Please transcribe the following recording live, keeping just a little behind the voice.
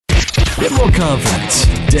Get more confidence,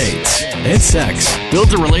 dates, and sex. Build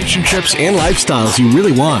the relationships and lifestyles you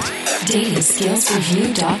really want.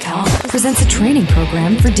 DatingSkillsReview.com presents a training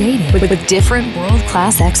program for dating with different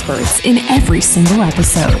world-class experts in every single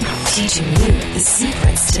episode, teaching you the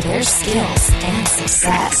secrets to their skills and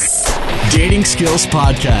success. Dating Skills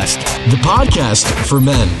Podcast, the podcast for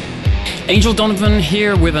men. Angel Donovan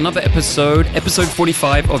here with another episode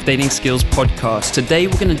 45 of Dating Skills Podcast. Today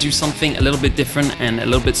we're going to do something a little bit different and a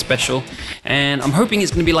little bit special, and I'm hoping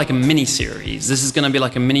it's going to be like a mini-series. This is going to be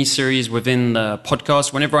like a mini-series within the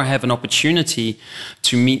podcast. Whenever I have an opportunity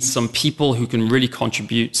to meet some people who can really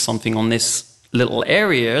contribute something on this little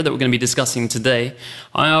area that we're going to be discussing today,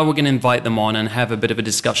 we're going to invite them on and have a bit of a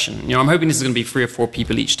discussion. You know, I'm hoping this is going to be 3 or 4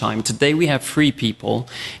 people each time. Today we have 3 people,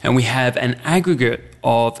 and we have an aggregate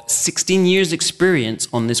of 16 years experience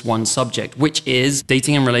on this one subject, which is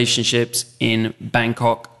dating and relationships in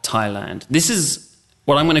Bangkok, Thailand. This is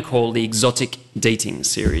what I'm going to call the exotic dating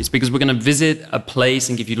series, because we're going to visit a place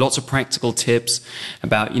and give you lots of practical tips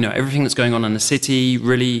about, you know, everything that's going on in the city,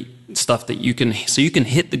 really stuff that you can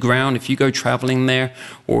hit the ground if you go traveling there,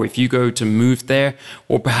 or if you go to move there,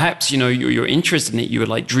 or perhaps, you know, you're interested in it, you're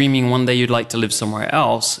like dreaming one day you'd like to live somewhere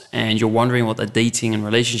else, and you're wondering what the dating and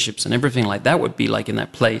relationships and everything like that would be like in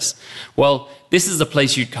that place. Well, this is the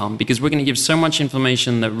place you'd come, because we're going to give so much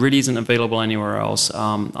information that really isn't available anywhere else.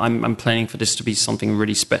 I'm planning for this to be something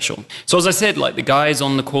really special. So as I said, like the guys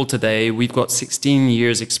on the call today, we've got 16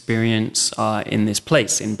 years experience in this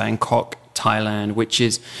place in Bangkok, Thailand, which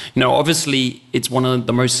is, you know, obviously it's one of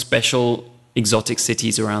the most special exotic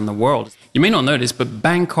cities around the world. You may not know this, but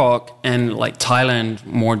Bangkok and like Thailand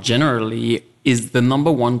more generally is the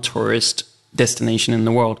number 1 tourist destination in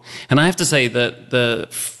the world. And I have to say that the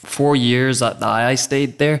 4 years that I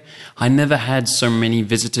stayed there, I never had so many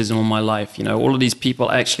visitors in all my life. You know, all of these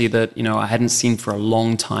people actually that, you know, I hadn't seen for a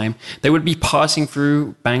long time, they would be passing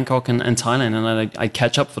through Bangkok and Thailand, and I'd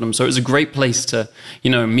catch up for them. So it was a great place to,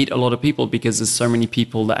 you know, meet a lot of people, because there's so many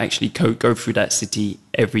people that actually go through that city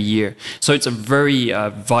every year. So it's a very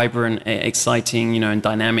vibrant, exciting, you know, and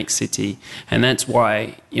dynamic city. And that's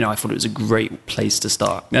why, you know, I thought it was a great place to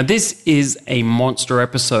start. Now, this is a monster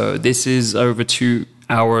episode. This is over 2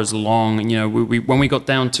 hours long. You know, when we got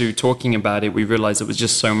down to talking about it, we realized it was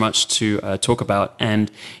just so much to talk about.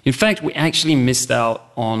 And in fact, we actually missed out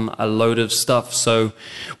on a load of stuff. So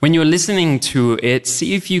when you're listening to it,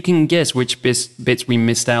 see if you can guess which bits we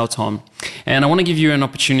missed out on. And I want to give you an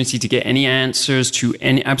opportunity to get any answers to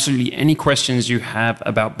absolutely any questions you have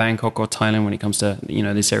about Bangkok or Thailand when it comes to, you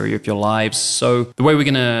know, this area of your lives. So the way we're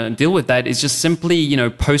going to deal with that is just simply, you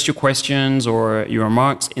know, post your questions or your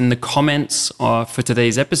remarks in the comments for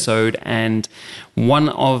today's episode, and one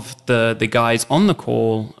of the guys on the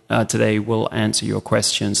call today will answer your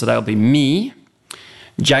question. So that'll be me,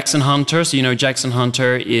 Jackson Hunter. So, you know, Jackson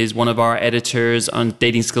Hunter is one of our editors on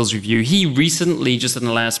Dating Skills Review. He recently, just in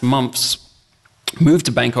the last months, moved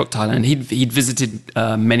to Bangkok, Thailand. He'd visited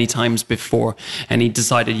many times before, and he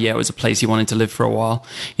decided, it was a place he wanted to live for a while.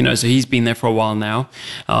 You know, so he's been there for a while now.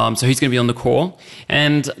 So he's going to be on the call.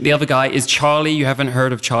 And the other guy is Charlie. You haven't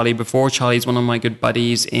heard of Charlie before. Charlie's one of my good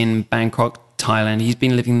buddies in Bangkok, Thailand. He's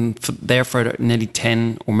been living there for nearly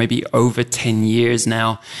 10 or maybe over 10 years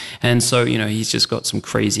now. And so, you know, he's just got some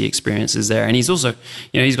crazy experiences there. And he's also,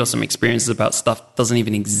 you know, he's got some experiences about stuff that doesn't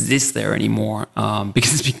even exist there anymore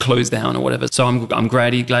because it's been closed down or whatever. So I'm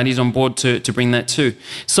glad he's on board to bring that too.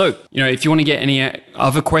 So, you know, if you want to get any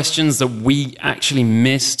other questions that we actually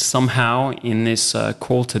missed somehow in this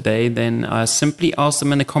call today, then simply ask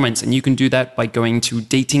them in the comments. And you can do that by going to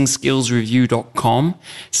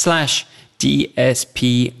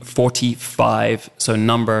datingskillsreview.com/DSP45, so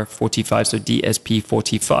number 45, so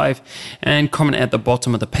DSP45, and comment at the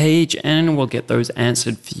bottom of the page, and we'll get those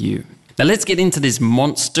answered for you. Now let's get into this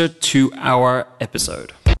monster 2-hour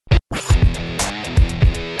episode.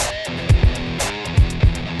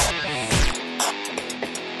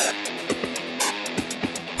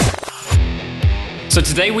 So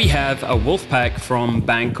today we have a Wolfpack from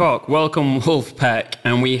Bangkok. Welcome, Wolfpack.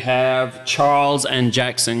 And we have Charles and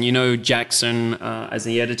Jackson. You know Jackson as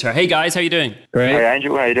the editor. Hey, guys, how you doing? Great. Hey,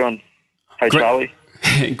 Angel, how you doing? Hey, Charlie.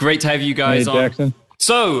 Great to have you guys on. Jackson.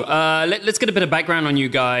 So let's get a bit of background on you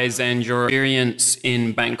guys and your experience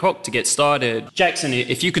in Bangkok to get started. Jackson,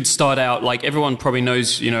 if you could start out, like everyone probably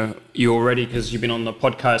knows, you know, you already because you've been on the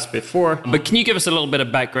podcast before. But can you give us a little bit of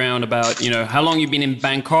background about, you know, how long you've been in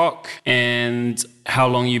Bangkok and how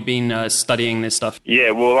long you've been studying this stuff? Yeah,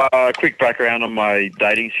 well, quick background on my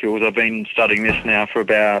dating skills. I've been studying this now for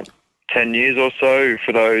about 10 years or so.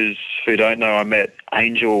 For those who don't know, I met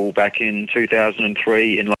Angel back in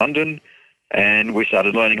 2003 in London. And we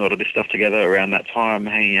started learning a lot of this stuff together around that time,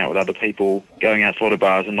 hanging out with other people, going out to a lot of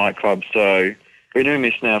bars and nightclubs. So we're doing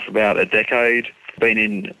this now for about a decade. Been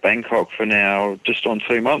in Bangkok for now just on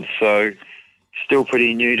 2 months, so still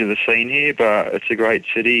pretty new to the scene here, but it's a great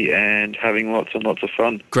city and having lots and lots of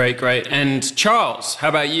fun. Great. And Charles, how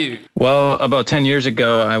about you? Well, about 10 years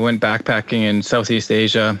ago, I went backpacking in Southeast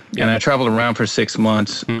Asia, and I traveled around for 6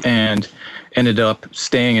 months and ended up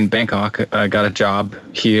staying in Bangkok. I got a job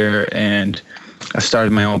here, and I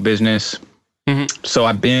started my own business. So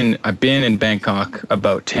I've been in Bangkok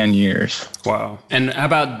about 10 years. Wow. And how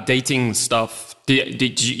about dating stuff?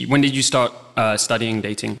 When did you start studying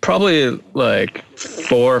dating? Probably like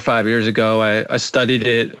 4 or 5 years ago. I studied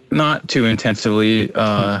it not too intensively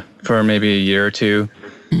for maybe a year or two.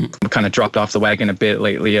 Kind of dropped off the wagon a bit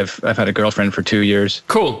lately. I've had a girlfriend for 2 years.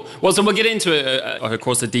 Cool. Well, so we'll get into of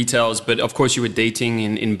course, the details. But of course, you were dating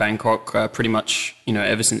in Bangkok pretty much,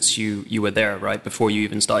 ever since you were there, right? Before you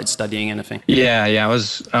even started studying anything. Yeah. I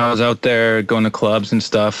was out there going to clubs and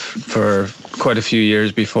stuff for quite a few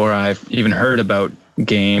years before I've even heard about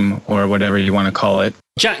game or whatever you want to call it.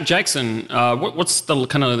 Jackson, what's the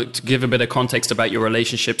kind of, to give a bit of context about your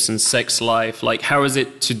relationships and sex life, like how is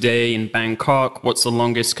it today in Bangkok? What's the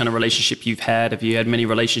longest kind of relationship you've had? Have you had many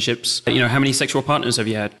relationships? How many sexual partners have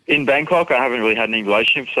you had? In Bangkok, I haven't really had any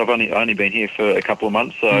relationships. I've only been here for a couple of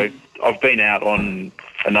months, so I've been out on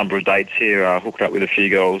a number of dates here, hooked up with a few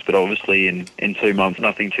girls, but obviously in 2 months,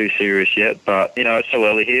 nothing too serious yet. But, it's still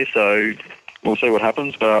early here, so we'll see what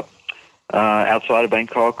happens. But outside of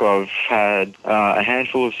Bangkok, I've had a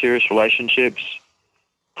handful of serious relationships,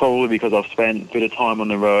 probably because I've spent a bit of time on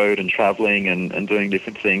the road and travelling and doing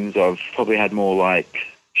different things. I've probably had more like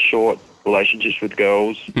short relationships with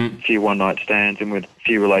girls, a few one-night stands, and with a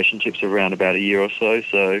few relationships around about a year or so.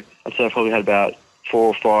 So I'd say I've probably had about 4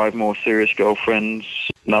 or 5 more serious girlfriends,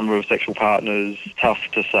 number of sexual partners. Tough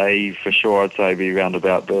to say for sure. I'd say be around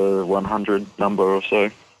about the 100 number or so,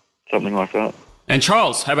 something like that. And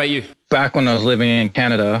Charles, how about you? Back when I was living in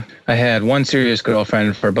Canada, I had one serious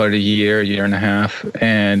girlfriend for about a year and a half.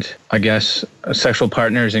 And I guess sexual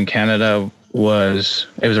partners in Canada was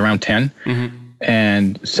around 10.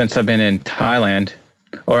 And since I've been in Thailand,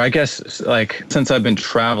 or I guess like since I've been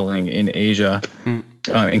traveling in Asia,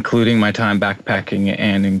 including my time backpacking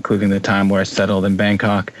and including the time where I settled in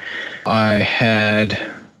Bangkok, I had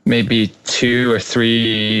maybe 2 or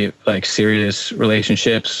 3 like serious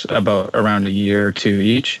relationships about around a year or 2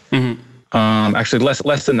 each. Actually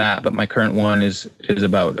less than that, but my current one is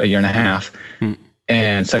about a year and a half.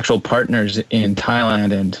 And sexual partners in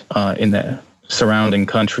Thailand and in the surrounding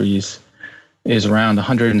countries is around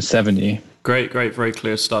 170. Great, very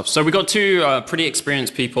clear stuff. So we got 2 pretty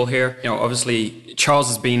experienced people here. Obviously Charles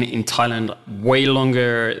has been in Thailand way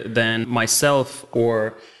longer than myself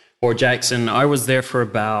or Jackson. I was there for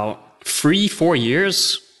about 3-4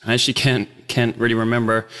 years. I actually can't really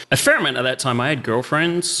remember. A fair amount at that time. I had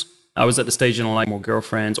girlfriends. I was at the stage in like more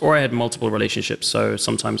girlfriends, or I had multiple relationships. So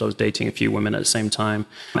sometimes I was dating a few women at the same time.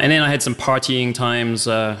 And then I had some partying times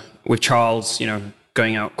with Charles,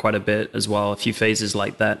 going out quite a bit as well. A few phases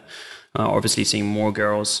like that. Obviously seeing more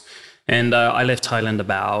girls. And I left Thailand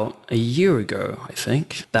about a year ago, I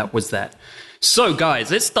think. That was that. So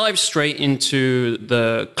guys, let's dive straight into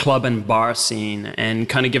the club and bar scene and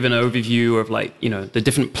kind of give an overview of like, the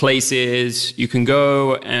different places you can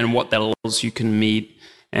go and what levels you can meet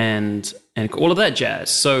and all of that jazz.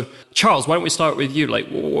 So Charles, why don't we start with you? Like,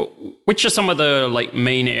 which are some of the like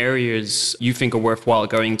main areas you think are worthwhile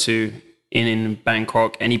going to in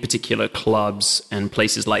Bangkok? Any particular clubs and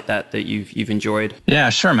places like that you've enjoyed?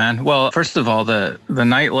 Yeah, sure, man. Well, first of all, the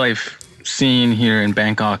nightlife scene here in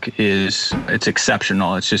Bangkok it's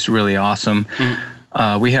exceptional. It's just really awesome.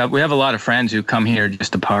 We have a lot of friends who come here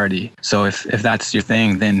just to party. So if that's your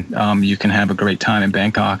thing, then you can have a great time in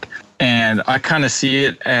Bangkok. And I kind of see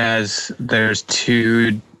it as there's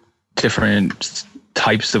 2 different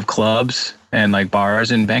types of clubs and like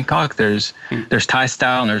bars in Bangkok. There's Thai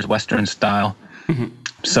style and there's Western style.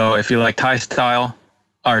 So if you like Thai style,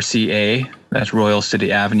 RCA, that's Royal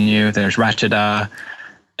City Avenue. There's Ratchada,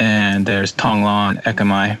 and there's Thonglon,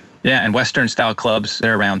 Ekamai. Yeah, and Western style clubs,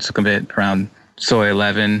 they're around Sukhumvit, around Soy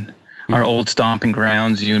 11, our old stomping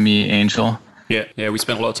grounds, Yumi, Angel. Yeah, we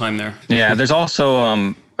spent a lot of time there. Yeah, there's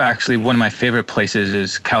also actually one of my favorite places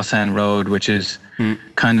is Khao San Road, which is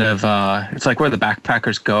kind of it's like where the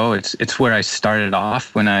backpackers go. It's where I started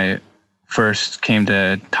off when I first came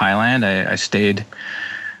to Thailand. I stayed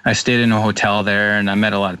in a hotel there, and I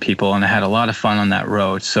met a lot of people, and I had a lot of fun on that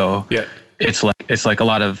road. So it's it's like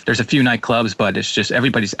there's a few nightclubs, but it's just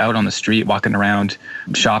everybody's out on the street walking around,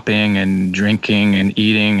 shopping and drinking and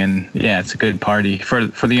eating. And yeah, it's a good party for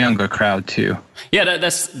the younger crowd too. Yeah,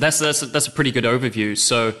 that's a pretty good overview.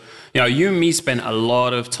 So, you and me spent a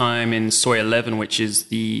lot of time in Soy 11, which is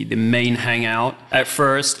the main hangout at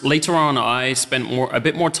first. Later on, I spent a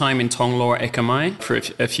bit more time in Tonglo Ekamai for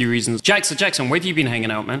a few reasons. Jackson, where have you been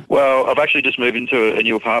hanging out, man? Well, I've actually just moved into a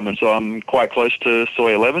new apartment, so I'm quite close to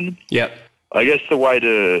Soy 11. Yep. I guess the way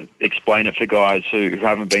to explain it for guys who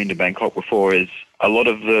haven't been to Bangkok before is a lot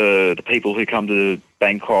of the people who come to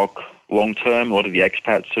Bangkok long term, a lot of the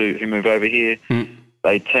expats who move over here,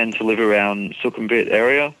 they tend to live around Sukhumvit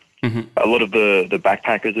area. Mm-hmm. A lot of the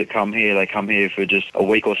backpackers that come here, they come here for just a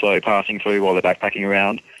week or so passing through while they're backpacking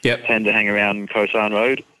around, tend to hang around Koh San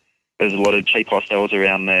Road. There's a lot of cheap hostels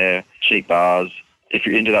around there, cheap bars. If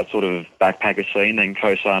you're into that sort of backpacker scene, then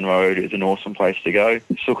Koh San Road is an awesome place to go.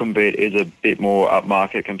 Sukhumvit is a bit more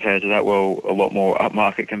upmarket compared to that. Well, a lot more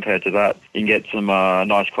upmarket compared to that. You can get some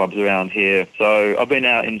nice clubs around here. So I've been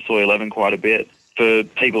out in Soy 11 quite a bit. For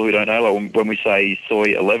people who don't know, like when we say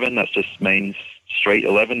Soy 11, that just means Street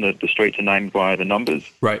 11. The streets are named by the numbers.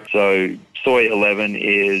 Right. So Soy 11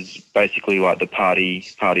 is basically like the party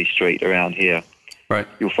street around here. Right.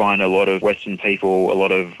 You'll find a lot of Western people, a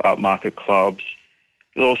lot of upmarket clubs.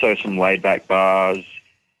 There's also some laid-back bars.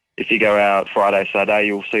 If you go out Friday, Saturday,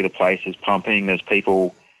 you'll see the places pumping. There's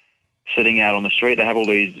people sitting out on the street. They have all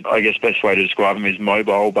these, I guess best way to describe them is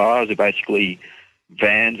mobile bars. They're basically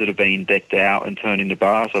vans that have been decked out and turned into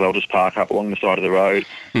bars. So they'll just park up along the side of the road,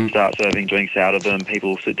 start serving drinks out of them.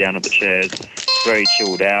 People sit down at the chairs. Very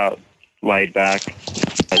chilled out, laid back.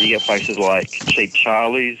 You get places like Cheap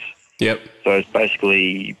Charlie's. Yep. So it's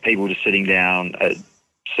basically people just sitting down at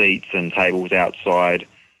seats and tables outside,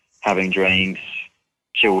 having drinks,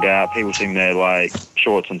 chilled out. People sitting there like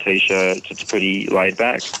shorts and T-shirts. It's pretty laid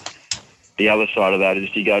back. The other side of that is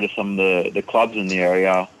if you go to some of the clubs in the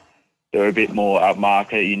area, they're a bit more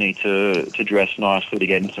upmarket. You need to dress nicely to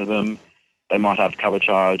get into them. They might have cover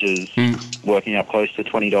charges working up close to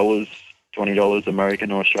 $20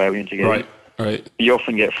 American or Australian to get in. Right. You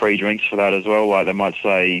often get free drinks for that as well. Like they might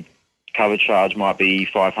say cover charge might be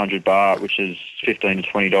 500 baht, which is $15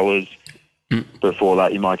 to $20. But for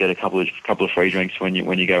that, you might get a couple of free drinks when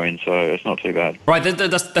you go in. So it's not too bad. Right.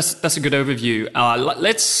 That's a good overview. I like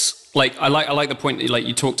the point that, like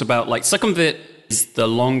you talked about, like Sukhumvit is the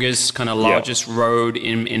longest, kind of largest road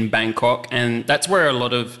in Bangkok, and that's where a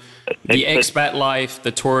lot of the expat life,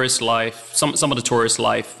 the tourist life, some of the tourist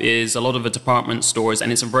life is a lot of the department stores,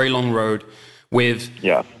 and it's a very long road with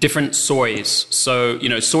different soys. So,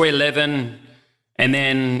 Soy 11, and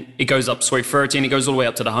then it goes up Soy 13, it goes all the way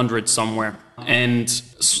up to the 100 somewhere. And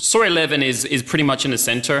Soy 11 is pretty much in the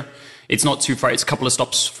center. It's not too far. It's a couple of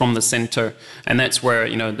stops from the center, and that's where,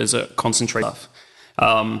 there's a concentrate stuff.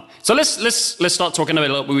 So let's start talking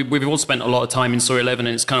about it. We've all spent a lot of time in Soy 11,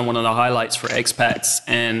 and it's kind of one of the highlights for expats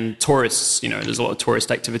and tourists. There's a lot of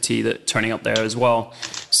tourist activity that turning up there as well.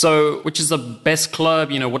 So, which is the best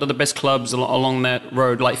club? What are the best clubs along that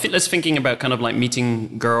road? Like, let's thinking about kind of like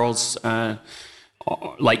meeting girls.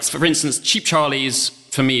 Like, for instance, Cheap Charlie's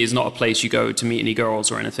for me is not a place you go to meet any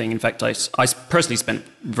girls or anything. In fact, I personally spent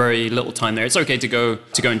very little time there. It's okay to go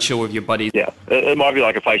and chill with your buddies. Yeah, it might be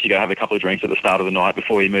like a place you go have a couple of drinks at the start of the night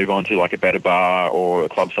before you move on to like a better bar or a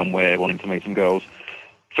club somewhere wanting to meet some girls.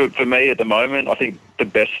 For me at the moment, I think the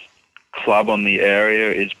best club on the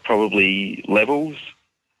area is probably Levels.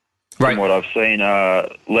 From what I've seen,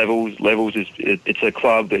 Levels it's a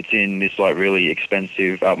club that's in this like really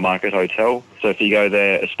expensive upmarket hotel. So if you go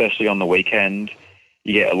there, especially on the weekend,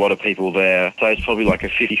 you get a lot of people there. So it's probably like a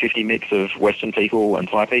 50-50 mix of Western people and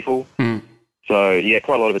Thai people. So you get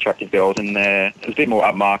quite a lot of attractive girls in there. It's a bit more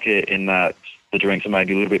upmarket in that the drinks are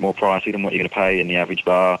maybe a little bit more pricey than what you're going to pay in the average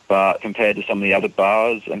bar. But compared to some of the other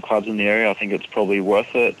bars and clubs in the area, I think it's probably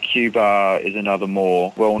worth it. Q Bar is another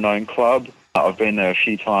more well-known club. I've been there a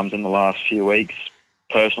few times in the last few weeks.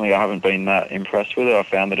 Personally, I haven't been that impressed with it. I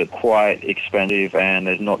found that it's quite expensive and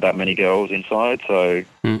there's not that many girls inside, so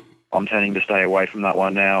I'm tending to stay away from that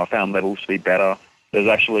one now. I found Levels to be better. There's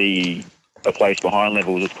actually a place behind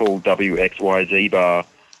Levels. It's called WXYZ Bar.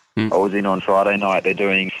 I was in on Friday night. They're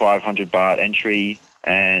doing 500 baht entry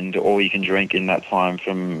and all you can drink in that time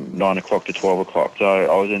from 9 o'clock to 12 o'clock. So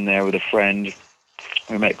I was in there with a friend.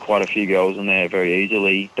 We met quite a few girls in there very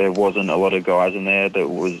easily. There wasn't a lot of guys in there. There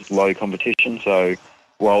was low competition. So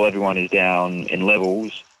while everyone is down in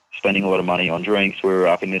Levels, spending a lot of money on drinks, we were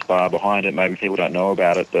up in this bar behind it. Maybe people don't know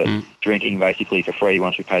about it, but drinking basically for free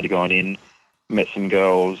once we paid to go on in. met some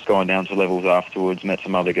girls, gone down to levels afterwards, met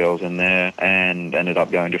some other girls in there, and ended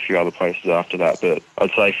up going to a few other places after that. But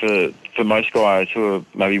I'd say for most guys who are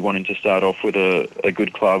maybe wanting to start off with a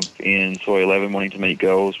good club in Soy 11, wanting to meet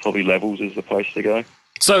girls, probably levels is the place to go.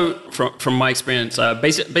 So from my experience,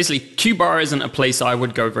 basically Q Bar isn't a place I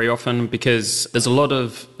would go very often because there's a lot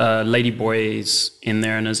of lady boys in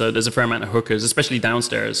there, and there's a fair amount of hookers, especially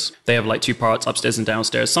downstairs. They have like two parts, upstairs and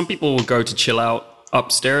downstairs. Some people will go to chill out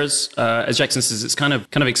upstairs. As Jackson says, it's kind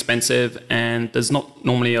of expensive, and there's not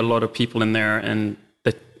normally a lot of people in there. And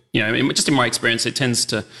just in my experience, it tends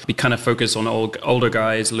to be kind of focused on older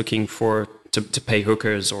guys looking to pay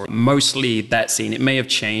hookers, or mostly that scene. It may have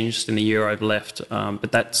changed in the year I've left,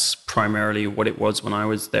 but that's primarily what it was when I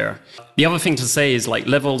was there. The other thing to say is like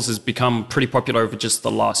Levels has become pretty popular over just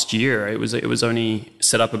the last year. It was only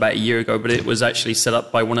set up about a year ago, but it was actually set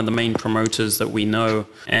up by one of the main promoters that we know,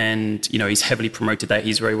 and he's heavily promoted that.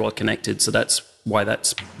 He's very well connected, so that's why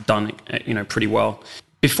that's done pretty well.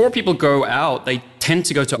 Before people go out, they tend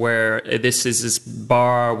to go to where this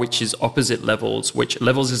bar, which is opposite Levels, which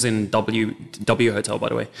Levels is in W Hotel, by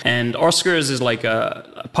the way. And Oscar's is like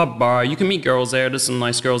a pub bar. You can meet girls there. There's some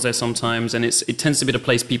nice girls there sometimes. And it tends to be the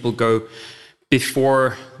place people go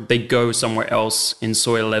before they go somewhere else in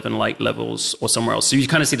Soy 11, like Levels or somewhere else. So you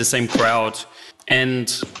kind of see the same crowd.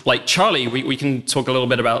 And like Charlie, we can talk a little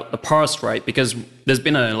bit about the past, right? Because there's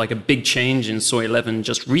been a big change in Soy 11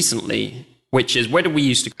 just recently, which is, where did we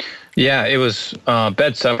used to? Yeah, it was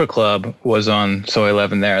Bed Supper Club was on Soy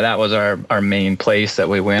 11 there. That was our main place that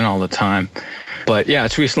we went all the time. But yeah,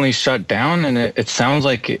 it's recently shut down, and it sounds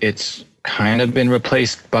like it's kind of been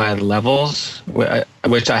replaced by Levels,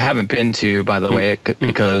 which I haven't been to, by the way,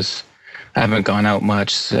 because I haven't gone out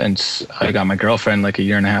much since I got my girlfriend like a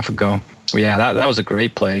year and a half ago. But yeah, that was a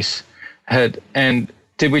great place.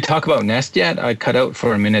 Did we talk about Nest yet? I cut out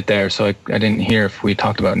for a minute there, so I didn't hear if we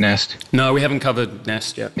talked about Nest. No, we haven't covered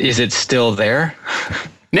Nest yet. Is it still there?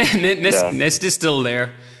 Nest is still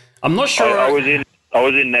there. I'm not sure. I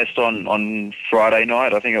was in Nest on Friday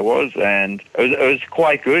night, I think it was, and it was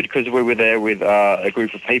quite good because we were there with a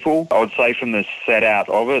group of people. I would say from the set out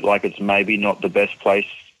of it, like it's maybe not the best place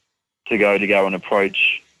to go and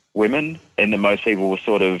approach women, and that most people were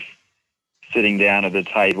sort of sitting down at the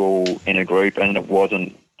table in a group, and it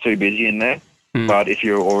wasn't too busy in there. But if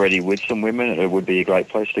you're already with some women, it would be a great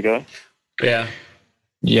place to go. Yeah,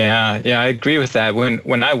 I agree with that.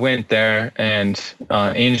 When I went there, and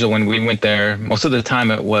Angel, when we went there, most of the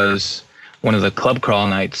time it was one of the club crawl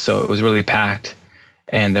nights, so it was really packed,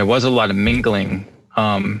 and there was a lot of mingling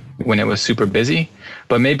when it was super busy.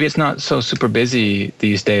 But maybe it's not so super busy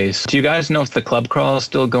these days. Do you guys know if the club crawl is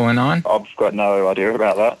still going on? I've got no idea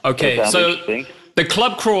about that. Okay, so the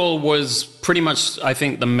club crawl was pretty much, I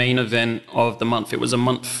think, the main event of the month. It was a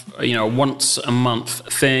month, once a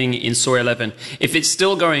month thing in Soy 11. If it's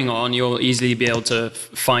still going on, you'll easily be able to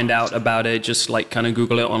find out about it, just like kind of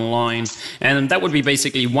Google it online. And that would be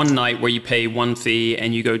basically one night where you pay one fee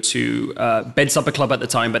and you go to Bed Supper Club at the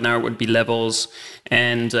time, but now it would be Levels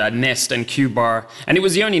and Nest and Q Bar. And it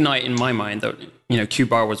was the only night in my mind that, Q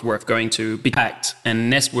Bar was worth going to, be packed, and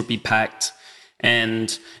Nest would be packed.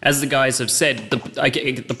 And as the guys have said,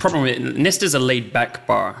 the problem with Nest is a laid-back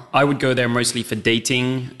bar. I would go there mostly for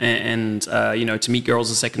dating and to meet girls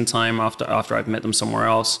a second time after I've met them somewhere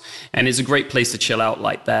else. And it's a great place to chill out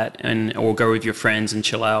like that, or go with your friends and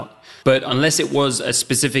chill out. But unless it was a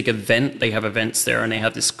specific event, they have events there and they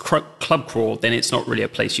have this club crawl, then it's not really a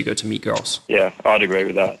place you go to meet girls. Yeah, I'd agree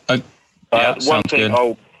with that. One thing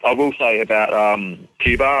I will say about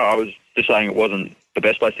Cuba, I was just saying it wasn't the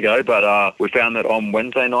best place to go, but we found that on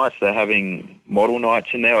Wednesday nights they're having model nights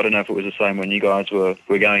in there. I don't know if it was the same when you guys were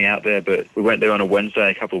going out there, but we went there on a Wednesday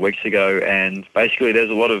a couple of weeks ago, and basically there's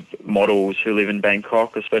a lot of models who live in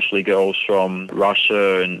Bangkok, especially girls from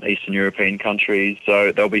Russia and Eastern European countries.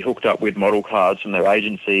 So they'll be hooked up with model cards from their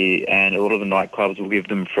agency, and a lot of the nightclubs will give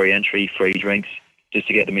them free entry, free drinks just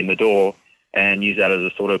to get them in the door, and use that as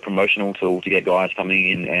a sort of promotional tool to get guys coming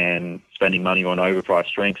in and spending money on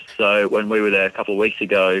overpriced drinks. So when we were there a couple of weeks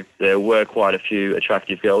ago, there were quite a few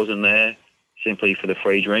attractive girls in there simply for the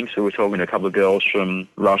free drinks. We were talking to a couple of girls from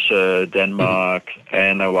Russia, Denmark,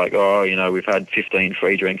 and they were like, we've had 15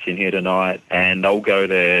 free drinks in here tonight, and they'll go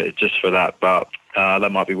there just for that. But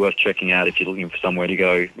that might be worth checking out if you're looking for somewhere to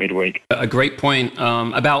go midweek. A great point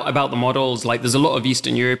about the models. Like, there's a lot of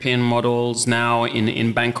Eastern European models now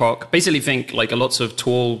in Bangkok. Basically, think like lots of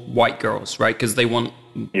tall white girls, right? Because they want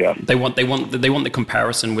the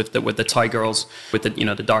comparison with the Thai girls with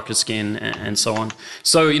the darker skin and so on.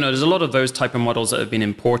 So there's a lot of those type of models that have been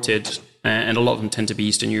imported and a lot of them tend to be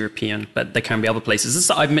Eastern European, but there can be other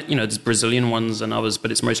places. I've met, there's Brazilian ones and others,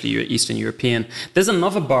 but it's mostly Eastern European. There's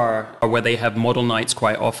another bar where they have model nights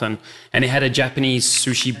quite often, and it had a Japanese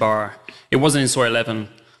sushi bar. It wasn't in Soy 11.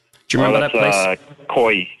 Do you remember that place?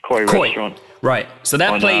 Koi restaurant. Right. So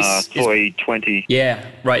that place Soy 20. Yeah,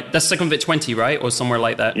 right. That's Sukhumvit 20, right? Or somewhere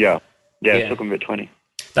like that. Yeah, Sukhumvit 20.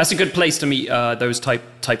 That's a good place to meet those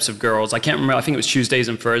types of girls. I can't remember. I think it was Tuesdays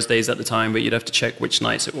and Thursdays at the time, but you'd have to check which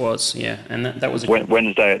nights it was. Yeah, and that was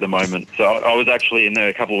Wednesday at the moment. So I was actually in there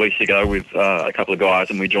a couple of weeks ago with a couple of guys,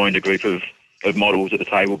 and we joined a group of models at the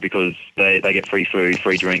table because they get free food,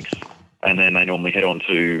 free drinks, and then they normally head on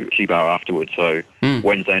to Q-Bar afterwards. So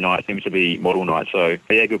Wednesday night seems to be model night. So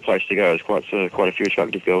yeah, good place to go. There's quite a few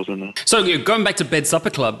attractive girls in there. So going back to Bed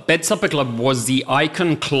Supper Club, Bed Supper Club was the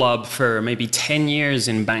icon club for maybe 10 years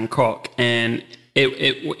in Bangkok. And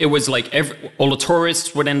it was like all the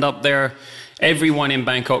tourists would end up there. Everyone in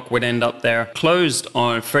Bangkok would end up there. Closed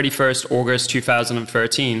on 31st August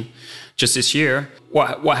 2013, just this year.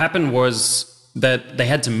 What happened was that they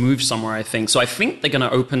had to move somewhere, I think. So I think they're going to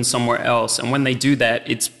open somewhere else. And when they do that,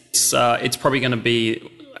 it's probably going to be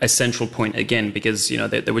a central point again, because,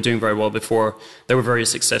 they were doing very well before. They were very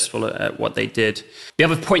successful at what they did. The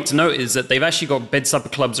other point to note is that they've actually got bed supper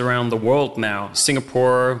clubs around the world now.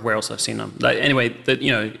 Singapore, where else I've seen them. Anyway,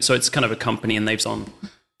 so it's kind of a company, and they've on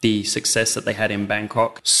the success that they had in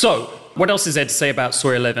Bangkok. So what else is there to say about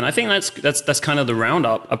Soy 11? I think that's kind of the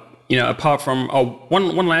roundup. Apart from,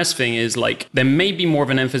 one last thing is, like, there may be more of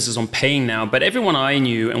an emphasis on paying now, but everyone I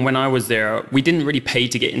knew, and when I was there, we didn't really pay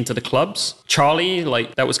to get into the clubs. Charlie,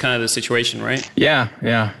 like, that was kind of the situation, right? Yeah.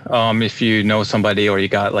 If you know somebody or you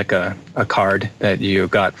got like a card that you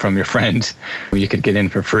got from your friends, you could get in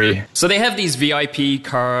for free. So they have these VIP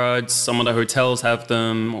cards. Some of the hotels have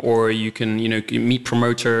them, or you can, meet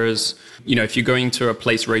promoters. If you're going to a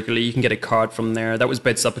place regularly, you can get a card from there. That was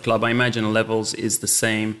Bed Supper Club. I imagine Levels is the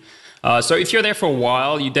same. So if you're there for a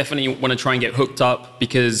while, you definitely want to try and get hooked up,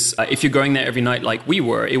 because if you're going there every night like we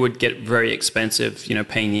were, it would get very expensive,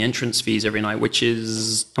 paying the entrance fees every night, which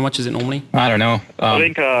is, how much is it normally? I don't know. I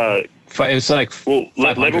think it's like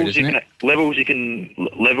levels you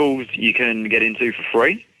can get into for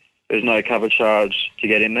free. There's no cover charge to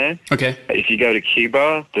get in there. Okay. If you go to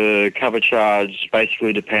Cuba, the cover charge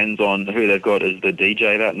basically depends on who they've got as the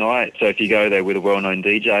DJ that night. So if you go there with a well-known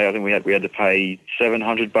DJ, I think we had to pay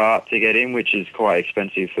 700 baht to get in, which is quite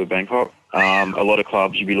expensive for Bangkok. A lot of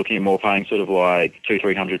clubs, you'd be looking at more paying sort of like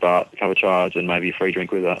 200-300 baht cover charge and maybe a free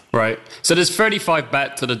drink with that. Right. So there's 35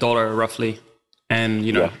 baht to the dollar roughly. And,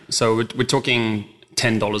 so we're talking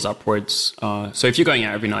 $10 upwards. So if you're going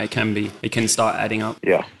out every night, it can start adding up.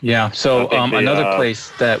 Yeah. So another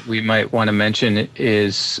place that we might want to mention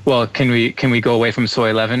is, well, can we go away from Soy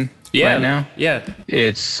 11 right now? Yeah.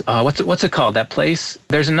 It's what's it called? That place?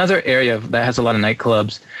 There's another area that has a lot of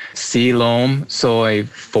nightclubs. Silom Soy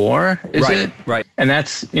 4, is it? Right. And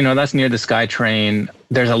that's that's near the SkyTrain.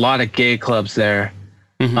 There's a lot of gay clubs there.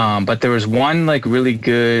 Mm-hmm. But there was one like really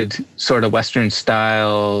good sort of Western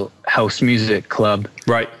style house music club.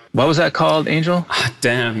 Right. What was that called, Angel?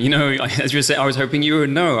 Damn. As you said, I was hoping you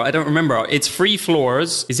would know. I don't remember. It's 3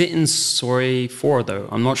 floors. Is it in Soy 4 though?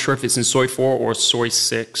 I'm not sure if it's in Soy 4 or Soy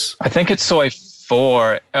 6. I think it's Soy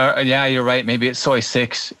 4. Yeah, you're right. Maybe it's Soy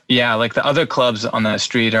 6. Yeah, like the other clubs on that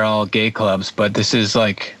street are all gay clubs, but this is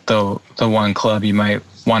like the one club you might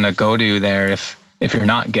want to go to there if you're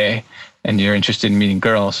not gay and you're interested in meeting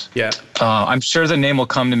girls. Yeah. I'm sure the name will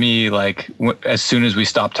come to me like as soon as we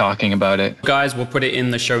stop talking about it. Guys, we'll put it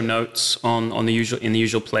in the show notes in the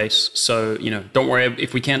usual place. So, don't worry.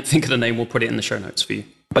 If we can't think of the name, we'll put it in the show notes for you.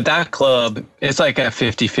 But that club, it's like a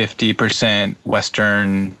 50%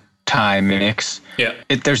 Western Thai mix. Yeah.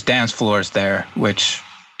 There's dance floors there, which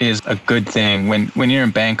is a good thing. When you're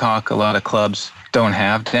in Bangkok, a lot of clubs don't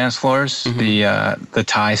have dance floors. Mm-hmm. The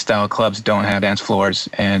Thai style clubs don't have dance floors,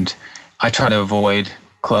 and I try to avoid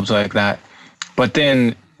clubs like that. But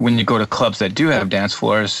then when you go to clubs that do have dance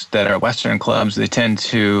floors that are Western clubs, they tend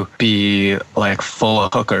to be like full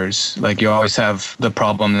of hookers. Like you always have the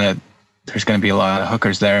problem that there's going to be a lot of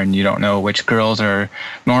hookers there, and you don't know which girls are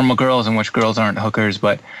normal girls and which girls aren't hookers.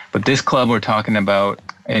 But this club we're talking about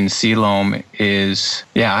in Silom is,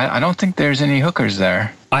 I don't think there's any hookers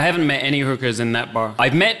there. I haven't met any hookers in that bar.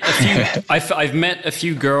 I've met a few. I've met a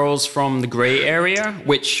few girls from the gray area,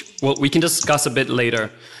 which we can discuss a bit later.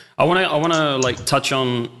 I want to like touch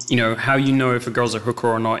on how if a girl's a hooker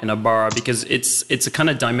or not in a bar, because it's a kind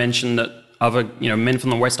of dimension that other men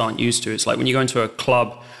from the West aren't used to. It's like when you go into a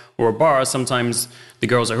club or a bar, sometimes the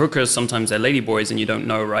girls are hookers, sometimes they're ladyboys, and you don't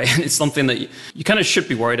know, right? And it's something that you kind of should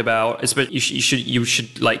be worried about. Especially you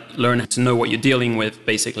should like learn to know what you're dealing with,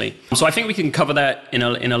 basically. So I think we can cover that in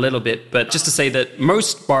a little bit. But just to say that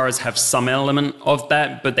most bars have some element of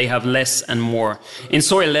that, but they have less and more. In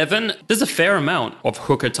Soy 11, there's a fair amount of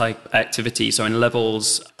hooker type activity. So in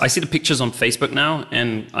levels, I see the pictures on Facebook now,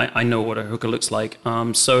 and I know what a hooker looks like.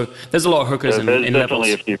 So there's a lot of hookers in levels. There's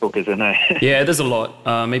definitely a few hookers in there. Yeah, there's a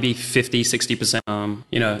lot. Maybe 50, 60%.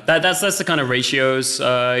 That's the kind of ratios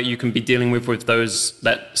you can be dealing with those,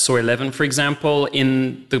 that Soy 11, for example.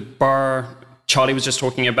 In the bar Charlie was just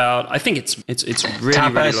talking about, I think it's really,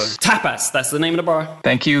 Tapas. really low. Tapas, that's the name of the bar.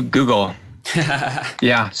 Thank you, Google.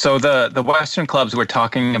 Yeah, so the Western clubs we're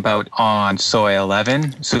talking about on Soy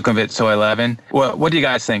 11, Sukhumvit Soy 11, what do you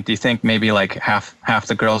guys think? Do you think maybe like half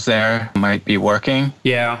the girls there might be working?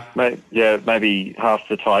 Yeah. Maybe half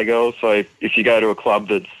the Thai girls. So if you go to a club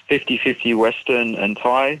that's 50-50 Western and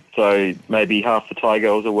Thai, so maybe half the Thai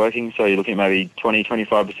girls are working, so you're looking at maybe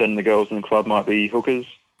 20-25% of the girls in the club might be hookers.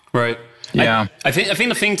 Right. Yeah. I think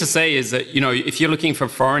the thing to say is that, if you're looking for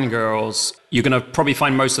foreign girls, you're going to probably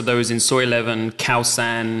find most of those in Soy 11, Khao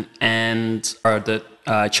San, and that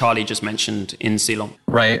Charlie just mentioned in Ceylon.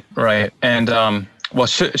 Right. And,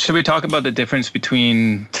 should we talk about the difference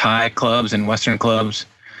between Thai clubs and Western clubs?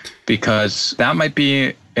 Because that might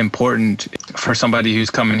be important for somebody who's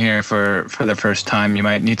coming here for the first time. You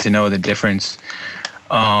might need to know the difference.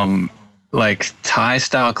 Like Thai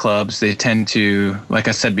style clubs, they tend to, like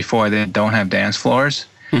I said before, they don't have dance floors.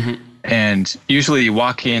 Mm-hmm. And usually you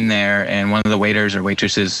walk in there and one of the waiters or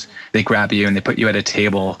waitresses, they grab you and they put you at a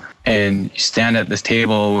table and you stand at this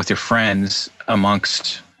table with your friends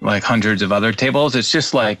amongst like hundreds of other tables. It's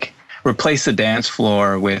just like replace the dance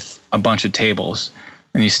floor with a bunch of tables.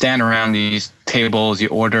 And you stand around these tables, you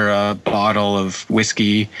order a bottle of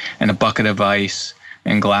whiskey and a bucket of ice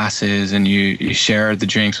and glasses, and you share the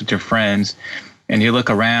drinks with your friends, and you look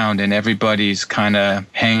around and everybody's kind of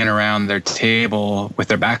hanging around their table with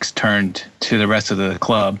their backs turned to the rest of the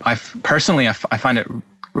club. I find it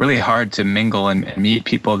really hard to mingle and meet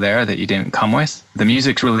people there that you didn't come with. The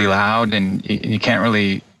music's really loud and you can't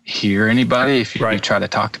really hear anybody if you try to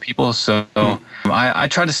talk to people. So I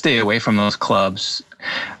try to stay away from those clubs.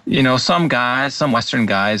 Some Western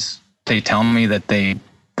guys, they tell me that they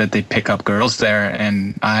pick up girls there,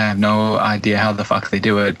 and I have no idea how the fuck they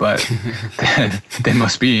do it, but they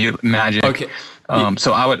must be magic. Okay.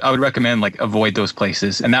 So I would recommend like avoid those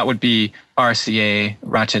places, and that would be RCA,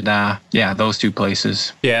 Ratchada, those two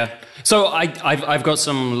places. Yeah. So I've got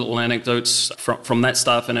some little anecdotes from that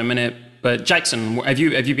stuff in a minute. But Jackson, have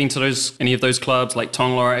you been to any of those clubs like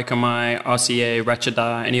Tongloor, Ekamai, RCA,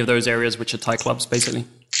 Ratchada, any of those areas which are Thai clubs basically?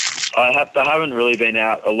 I haven't really been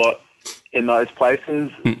out a lot in those places.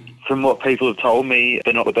 From what people have told me,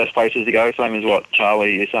 they're not the best places to go, same as what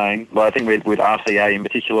Charlie is saying. But I think with RCA in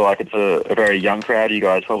particular, like it's a very young crowd. You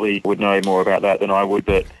guys probably would know more about that than I would,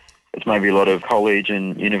 but it's maybe a lot of college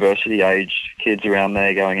and university age kids around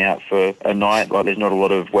there going out for a night. Like there's not a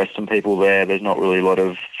lot of Western people there. There's not really a lot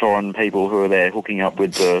of foreign people who are there hooking up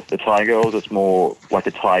with the Thai girls. It's more like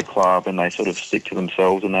a Thai club, and they sort of stick to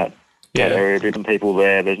themselves in that area. Different people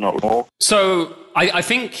there. There's not more. So I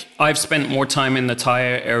think I've spent more time in the Thai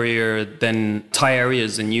areas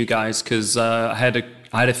than you guys, because I had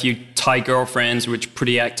a few Thai girlfriends which were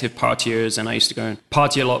pretty active partiers, and I used to go and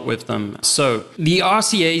party a lot with them. So the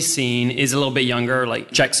RCA scene is a little bit younger,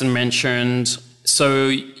 like Jackson mentioned. So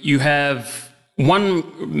you have one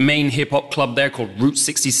main hip-hop club there called Route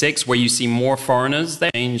 66, where you see more foreigners. They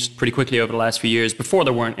changed pretty quickly over the last few years. Before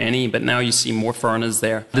there weren't any, but now you see more foreigners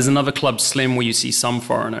there. There's another club, Slim, where you see some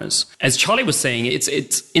foreigners. As Charlie was saying,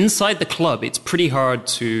 it's inside the club, it's pretty hard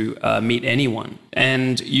to meet anyone.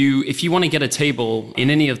 And if you want to get a table in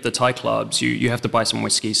any of the Thai clubs, you have to buy some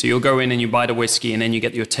whiskey. So you'll go in and you buy the whiskey and then you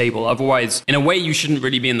get your table. Otherwise, in a way, you shouldn't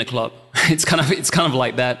really be in the club. It's kind of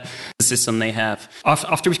like that, the system they have.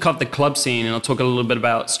 After we've covered the club scene, and I'll talk a little bit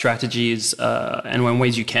about strategies and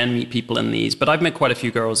ways you can meet people in these. But I've met quite a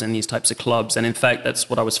few girls in these types of clubs. And in fact, that's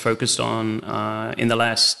what I was focused on in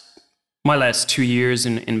my last 2 years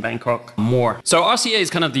in Bangkok more. So RCA is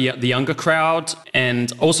kind of the younger crowd.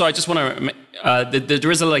 And also I just want to,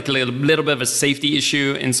 there is a little bit of a safety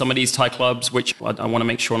issue in some of these Thai clubs, which I want to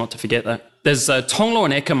make sure not to forget that. There's Tongloor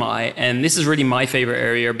and Ekamai, and this is really my favorite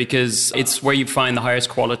area because it's where you find the highest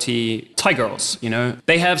quality Thai girls,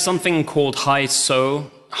 They have something called high society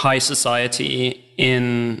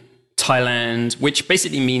in Thailand, which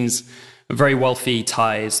basically means very wealthy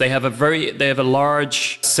Thais. They have a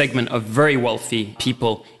large segment of very wealthy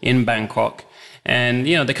people in Bangkok. And,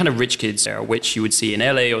 you know, they're kind of rich kids there, which you would see in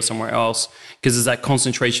LA or somewhere else, because there's that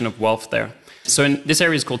concentration of wealth there. So in this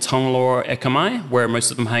area is called Tonglor Ekamai, where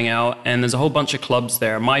most of them hang out, and there's a whole bunch of clubs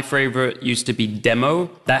there. My favorite used to be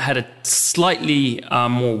Demo. That had a slightly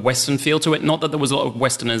more Western feel to it. Not that there was a lot of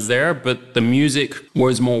Westerners there, but the music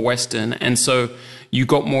was more Western. And so you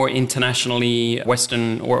got more internationally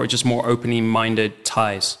Western or just more openly minded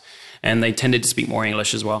Thais. And they tended to speak more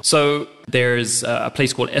English as well. So there's a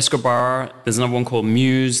place called Escobar, there's another one called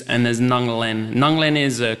Muse, and there's Nang Len. Nang Len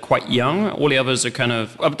is quite young. All the others are kind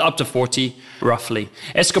of up to 40, roughly.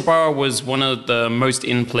 Escobar was one of the most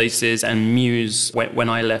in places, and Muse when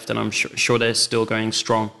I left, and I'm sure they're still going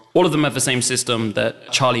strong. All of them have the same system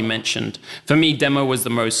that Charlie mentioned. For me, Demo was the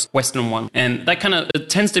most Western one. And that kind of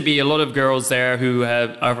tends to be a lot of girls there who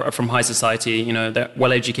are from high society. You know, they're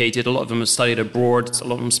well educated. A lot of them have studied abroad. A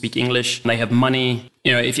lot of them speak English. They have money,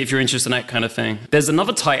 you know, if you're interested in that kind of thing. There's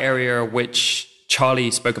another Thai area which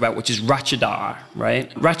Charlie spoke about, which is Ratchadar,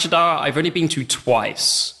 right? Ratchadar, I've only been to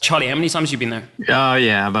twice. Charlie, how many times have you been there?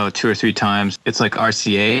 Yeah, about 2 or 3 times. It's like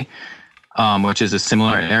RCA. Which is a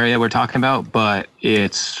similar area we're talking about, but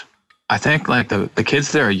it's, I think like the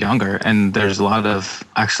kids there are younger, and there's a lot of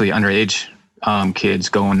actually underage kids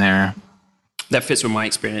going there. That fits with my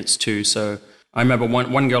experience too. So I remember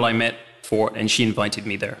one girl I met and she invited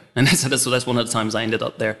me there. And so that's one of the times I ended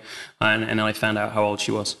up there, and then I found out how old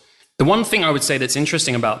she was. The one thing I would say that's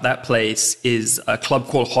interesting about that place is a club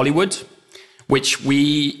called Hollywood, which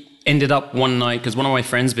we ended up one night, because one of my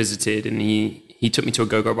friends visited, and he took me to a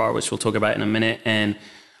go-go bar, which we'll talk about in a minute. And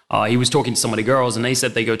he was talking to some of the girls, and they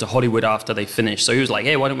said they go to Hollywood after they finish. So he was like,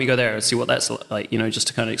 hey, why don't we go there and see what that's like, you know, just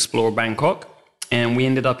to kind of explore Bangkok. And we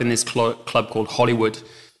ended up in this club called Hollywood.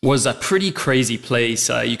 It was a pretty crazy place.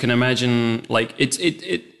 You can imagine, like,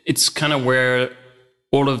 it's kind of where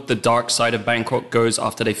all of the dark side of Bangkok goes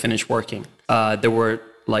after they finish working. There were,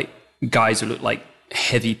 like, guys who looked like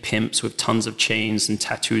heavy pimps with tons of chains and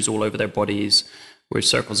tattoos all over their bodies, with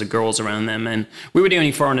circles of girls around them. And we were the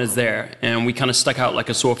only foreigners there, and we kind of stuck out like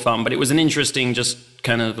a sore thumb. But it was an interesting, just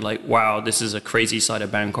kind of like, wow, this is a crazy side of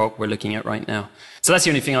Bangkok we're looking at right now. So that's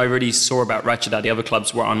the only thing I really saw about Ratchada. The other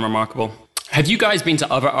clubs were unremarkable. Have you guys been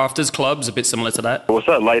to other afters clubs a bit similar to that? What's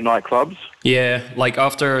that, late night clubs? Yeah, like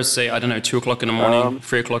after, say, I don't know, 2 o'clock in the morning,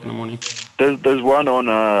 3 o'clock in the morning. There's one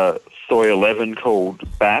on Soy 11 called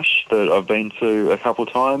Bash that I've been to a couple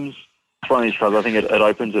of times. It's one of these clubs, I think it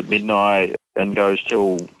opens at midnight and goes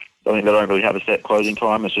till, I think they don't really have a set closing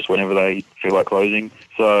time. It's just whenever they feel like closing.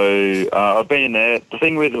 So I've been in there. The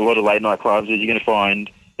thing with a lot of late night clubs is you're going to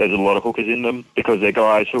find there's a lot of hookers in them, because they're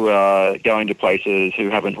guys who are going to places who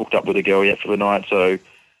haven't hooked up with a girl yet for the night. So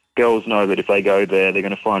girls know that if they go there, they're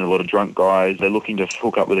going to find a lot of drunk guys. They're looking to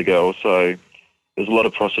hook up with a girl. So there's a lot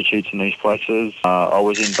of prostitutes in these places. I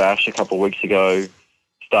was in Bash a couple of weeks ago,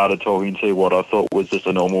 started talking to what I thought was just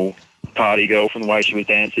a normal party girl from the way she was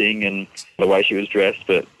dancing and the way she was dressed,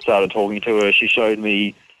 but started talking to her. She showed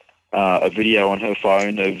me a video on her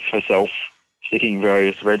phone of herself sticking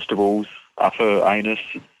various vegetables up her anus,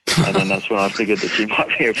 and then that's when I figured that she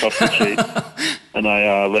might be a prostitute. And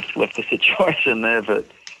I left the situation there. But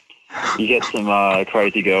you get some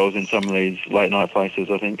crazy girls in some of these late night places,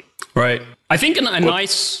 I think. Right. I think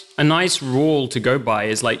a nice rule to go by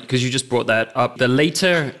is, like, because you just brought that up, the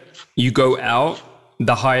later you go out,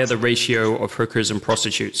 the higher the ratio of hookers and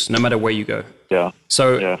prostitutes, no matter where you go. Yeah.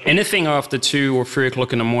 So anything after 2 or 3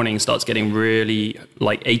 o'clock in the morning starts getting really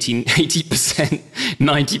like 80%,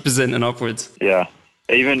 90% and upwards. Yeah.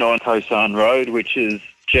 Even on Koh San Road, which is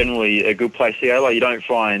generally a good place to go, like, you don't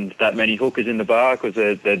find that many hookers in the bar,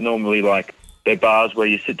 because they're normally like, they're bars where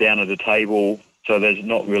you sit down at a table. So there's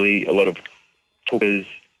not really a lot of hookers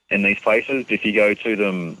in these places. If you go to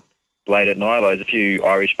them late at night, like, there's a few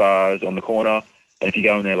Irish bars on the corner. And if you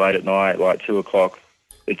go in there late at night, like 2 o'clock,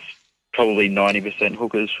 it's probably 90%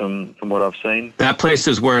 hookers from what I've seen. That place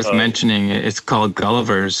is worth mentioning. It's called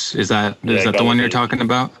Gulliver's. Is that the one you're talking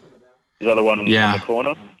about? Is that the one on the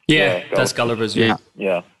corner? Yeah, that's Gulliver's. Yeah.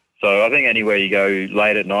 So I think anywhere you go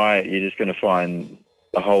late at night, you're just going to find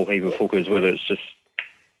a whole heap of hookers, whether it's just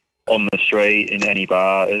on the street, in any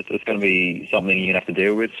bar. It's going to be something you're going to have to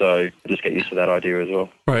deal with. So just get used to that idea as well.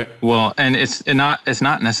 Right. Well, and it's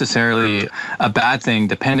not necessarily a bad thing,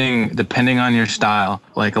 depending on your style.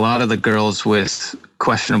 Like, a lot of the girls with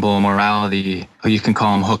questionable morality, you can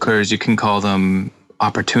call them hookers, you can call them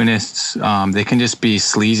opportunists. They can just be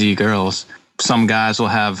sleazy girls. Some guys will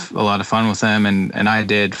have a lot of fun with them, and I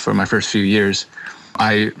did for my first few years.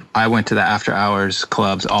 I went to the after hours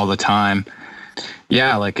clubs all the time.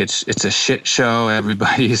 Yeah, like, it's a shit show.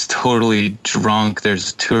 Everybody's totally drunk.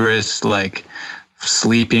 There's tourists, like,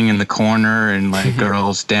 sleeping in the corner and like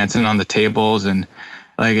girls dancing on the tables, and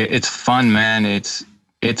like it's fun, man. It's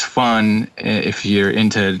fun if you're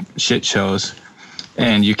into shit shows,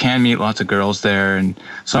 and you can meet lots of girls there, and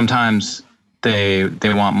sometimes they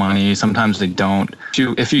want money, sometimes they don't.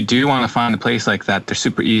 If you do want to find a place like that, they're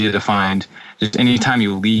super easy to find. Just anytime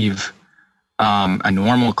you leave a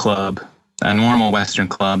normal club, a normal Western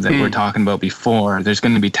club that we're talking about before, there's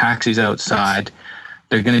going to be taxis outside.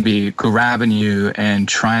 They're going to be grabbing you and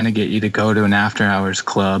trying to get you to go to an after hours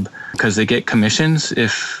club, because they get commissions.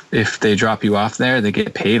 If they drop you off there, they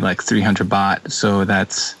get paid like 300 baht. So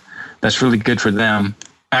that's really good for them.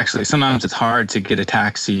 Actually, sometimes it's hard to get a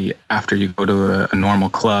taxi after you go to a normal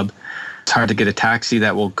club. It's hard to get a taxi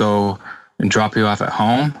that will go and drop you off at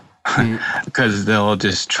home, because they'll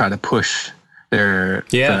just try to push the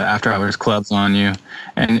after hours clubs on you.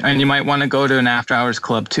 And you might want to go to an after hours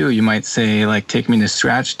club too. You might say like, take me to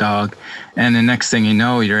Scratch Dog, and the next thing you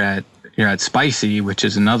know, you're at Spicy, which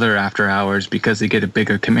is another after hours, because they get a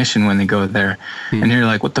bigger commission when they go there. And you're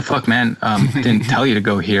like, what the fuck, man? Didn't tell you to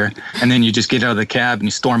go here. And then you just get out of the cab and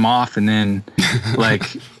you storm off, and then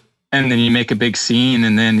like and then you make a big scene,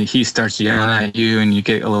 and then he starts yelling at you, and you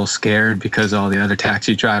get a little scared because all the other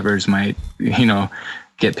taxi drivers might,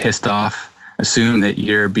 get pissed off, assume that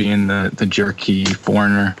you're being the jerky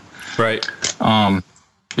foreigner. Right.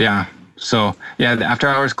 Yeah. So yeah, the after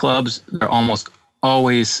hours clubs are almost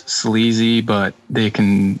always sleazy, but they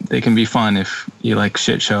can be fun if you like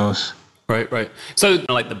shit shows. Right. So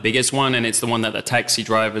like the biggest one, and it's the one that the taxi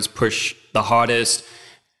drivers push the hardest,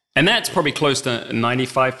 and that's probably close to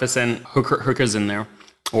 95% hookers in there,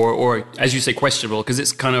 or as you say, questionable, because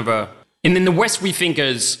it's kind of and in the West we think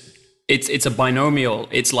it's a binomial.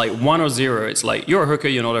 It's like 1 or 0. It's like you're a hooker,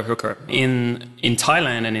 you're not a hooker. In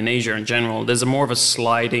Thailand and in Asia in general, there's more of a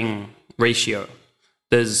sliding ratio.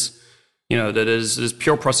 There's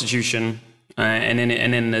pure prostitution, and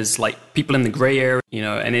then there's like people in the gray area,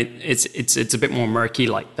 and it's a bit more murky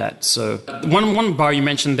like that. So one bar you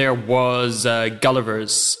mentioned there was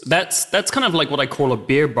Gulliver's. That's kind of like what I call a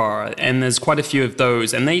beer bar, and there's quite a few of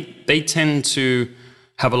those, and they tend to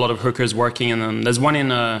have a lot of hookers working in them. There's one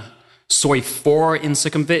in Soi 4 in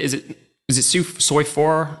Sukhumvit. Is it Soi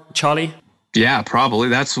 4, Charlie? Yeah, probably.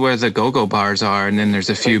 That's where the go-go bars are, and then there's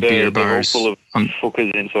a few beer bars. Full of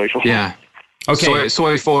hookers in Soi 4. Yeah. Okay.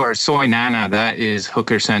 Soi 4, Soi Nana, that is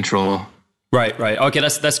Hooker Central. Right. Okay,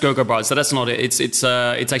 that's go-go bars. So that's not it. It's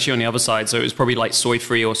actually on the other side. So it's probably like Soi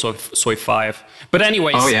 3 or Soi 5. But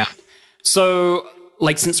anyways. Oh yeah. So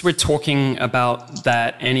like, since we're talking about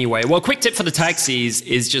that anyway, well, quick tip for the taxis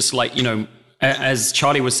is just like, as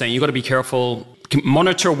Charlie was saying, you got to be careful.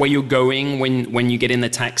 Monitor where you're going when you get in the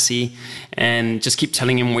taxi, and just keep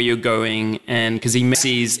telling him where you're going. And because he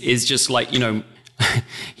sees is just like,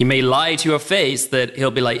 he may lie to your face that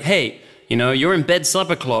he'll be like, hey, you're in Bed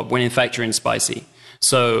Supper Club, when in fact you're in Spicy.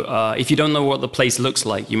 So if you don't know what the place looks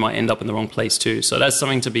like, you might end up in the wrong place too. So that's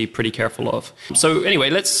something to be pretty careful of. So anyway,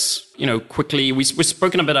 let's, quickly, we've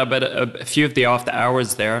spoken about a few of the after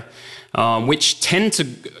hours there. Which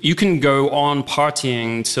you can go on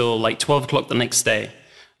partying till like 12 o'clock the next day.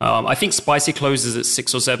 I think Spicy closes at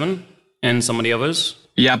 6 or 7, and some of the others.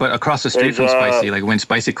 Yeah, but across the street from Spicy, like when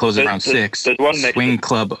Spicy closes around 6, Swing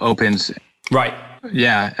Club opens. Right.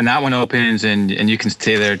 Yeah, and that one opens, and you can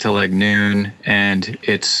stay there till like noon, and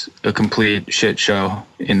it's a complete shit show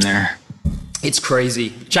in there. It's crazy.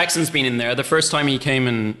 Jackson's been in there. The first time he came,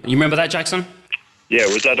 and you remember that, Jackson? Yeah,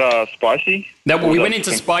 was that Spicy? We went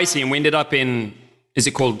into Spicy, and we ended up in, is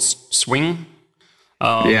it called Swing?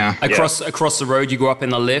 Across the road, you go up in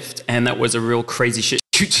the lift, and that was a real crazy shit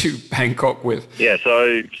to Bangkok with. Yeah,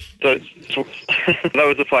 so that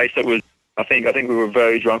was a place that was, I think we were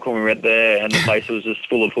very drunk when we went there, and the place was just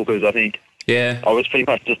full of hookers, I think. Yeah. I was pretty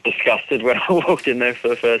much just disgusted when I walked in there for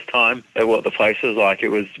the first time at what the place was like. It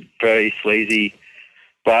was very sleazy.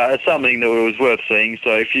 But it's something that was worth seeing.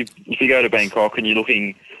 So if you go to Bangkok and you're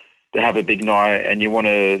looking to have a big night and you want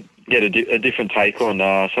to get a different take on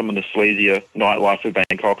some of the sleazier nightlife of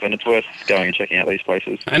Bangkok, then it's worth going and checking out these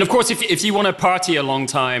places. And of course, if you want to party a long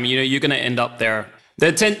time, you're going to end up there.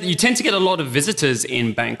 You tend to get a lot of visitors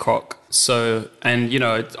in Bangkok. So, and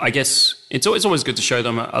I guess it's always good to show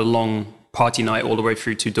them a long party night all the way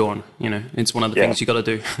through to dawn. It's one of the things you got to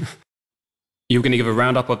do. You're going to give a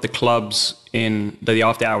roundup of the clubs in the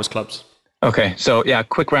after hours clubs. Okay, so yeah,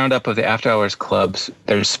 quick roundup of the after hours clubs.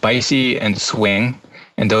 There's Spicy and Swing,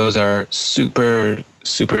 and those are super,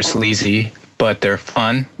 super sleazy, but they're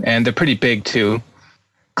fun, and they're pretty big too.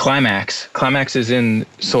 Climax is in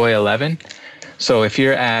Soi 11. So if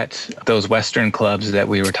you're at those Western clubs that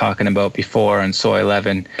we were talking about before on Soy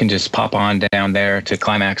 11, you can just pop on down there to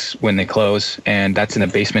Climax when they close. And that's in the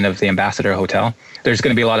basement of the Ambassador Hotel. There's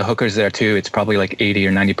going to be a lot of hookers there too. It's probably like 80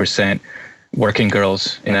 or 90% working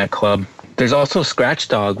girls in that club. There's also Scratch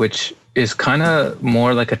Dog, which is kind of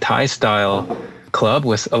more like a Thai style club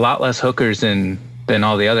with a lot less hookers than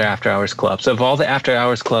all the other after hours clubs. Of all the after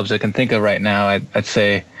hours clubs I can think of right now, I'd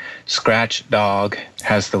say Scratch Dog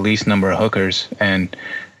has the least number of hookers, and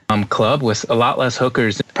club with a lot less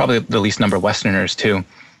hookers, probably the least number of Westerners too.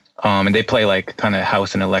 And they play like kind of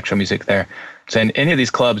house and electro music there. So in any of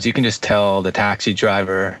these clubs, you can just tell the taxi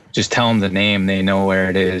driver, just tell them the name, they know where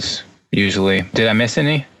it is usually. Did I miss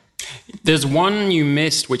any? There's one you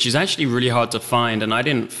missed, which is actually really hard to find, and I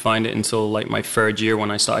didn't find it until like my third year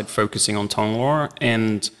when I started focusing on Tonglor.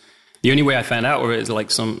 And the only way I found out was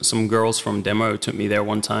like some girls from Demo took me there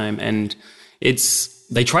one time, and they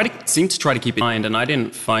seem to try to keep it in mind, and I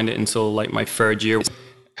didn't find it until like my third year.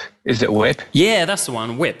 Is it Whip? Yeah, that's the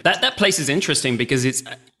one, Whip. That place is interesting because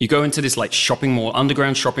you go into this like shopping mall,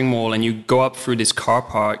 underground shopping mall, and you go up through this car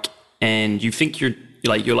park, and you think you're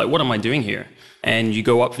like, what am I doing here? And you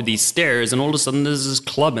go up for these stairs, and all of a sudden there's this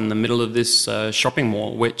club in the middle of this shopping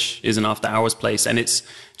mall, which is an after-hours place. And it's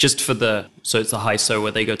just so it's the high so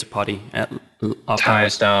where they go to party at after Thai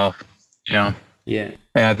hours. style, Yeah.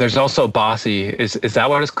 Yeah, there's also Bossy. Is that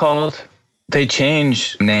what it's called? They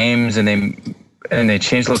change names and they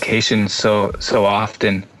change locations so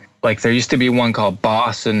often. Like there used to be one called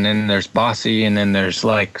Boss, and then there's Bossy, and then there's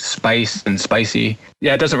like Spice and Spicy.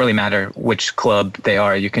 Yeah, it doesn't really matter which club they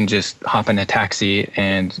are. You can just hop in a taxi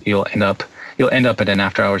and you'll end up at an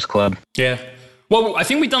after hours club. Yeah. Well, I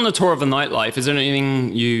think we've done the tour of the nightlife. Is there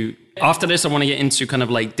anything after this, I want to get into kind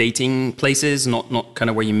of like dating places, not kind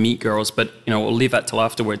of where you meet girls, but we'll leave that till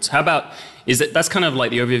afterwards. How about, that's kind of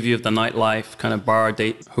like the overview of the nightlife, kind of bar,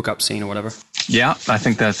 date, hookup scene or whatever? Yeah, I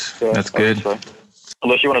think that's good.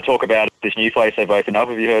 Unless you want to talk about this new place they've opened up.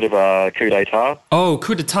 Have you heard of Coup d'etat? Oh,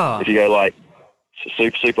 Coup d'etat. If you go like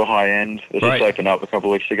super high end, it just opened up a couple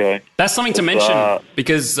of weeks ago. That's something to mention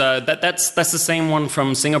because that's the same one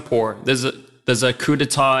from Singapore. There's a Coup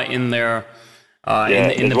d'etat in there.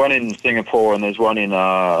 There's one in Singapore and there's one in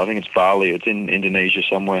I think it's Bali. It's in Indonesia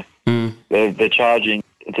somewhere. Mm. They're charging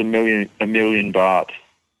a million baht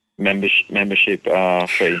membership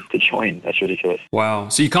fee to join. That's ridiculous. Wow.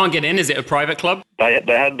 So you can't get in? Is it a private club? They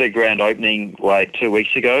had their grand opening like 2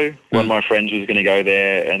 weeks ago. One of my friends was going to go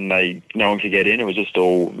there and no one could get in. It was just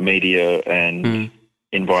all media and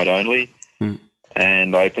invite only. Mm.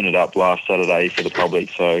 And they opened it up last Saturday for the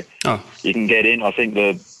public. So you can get in. I think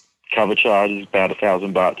the cover charge is about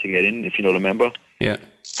 1,000 baht to get in if you're not a member. Yeah.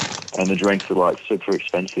 And the drinks are like super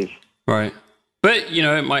expensive. Right. But,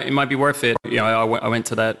 it might be worth it. I went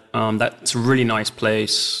to that. That's a really nice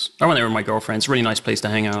place. I went there with my girlfriend. It's a really nice place to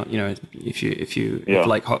hang out, if you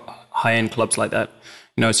like high-end clubs like that.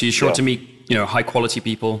 So you're sure to meet, high-quality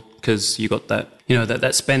people because you got that,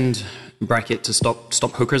 that spend bracket to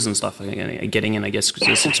stop hookers and stuff getting in, I guess.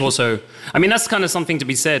 Because it's also, that's kind of something to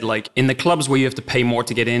be said. Like in the clubs where you have to pay more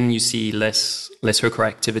to get in, you see less hooker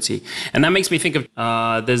activity. And that makes me think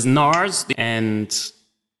of, there's NARS and...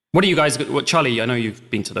 What do you guys, Charlie, I know you've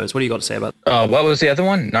been to those. What do you got to say about that? What was the other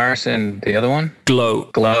one? Nars and the other one?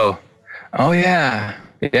 Glow. Oh, yeah.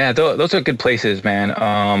 Yeah, those are good places,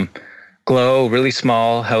 man. Glow, really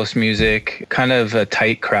small house music, kind of a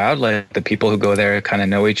tight crowd. Like the people who go there kind of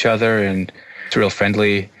know each other and it's real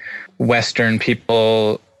friendly. Western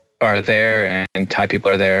people are there and Thai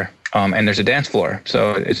people are there. And there's a dance floor,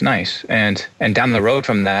 so it's nice. And down the road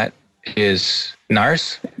from that is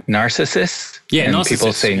Narcissus. Yeah, and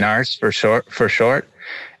people say Nars for short.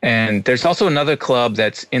 And there's also another club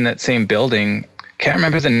that's in that same building. Can't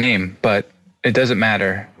remember the name, but it doesn't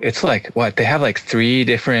matter. It's like they have like 3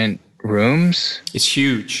 different rooms. It's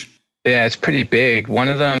huge. Yeah, it's pretty big. One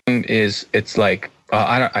of them it's like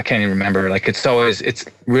I can't even remember. Like it's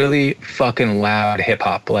really fucking loud hip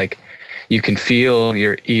hop. Like you can feel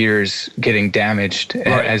your ears getting damaged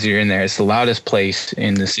as you're in there. It's the loudest place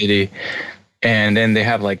in the city. And then they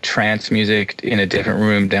have like trance music in a different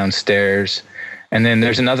room downstairs. And then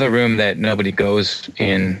there's another room that nobody goes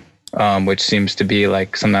in, which seems to be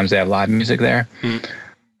like sometimes they have live music there. Mm.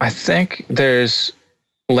 I think there's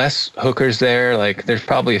less hookers there. Like there's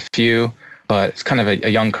probably a few, but it's kind of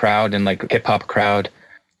a young crowd and like hip hop crowd.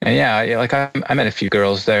 And yeah, like I met a few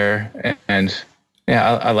girls there and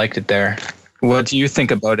yeah, I liked it there. What do you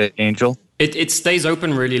think about it, Angel? It stays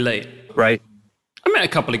open really late. Right. I met a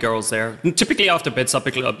couple of girls there. Typically after Bed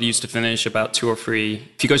Supper Club used to finish about 2 or 3.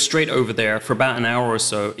 If you go straight over there for about an hour or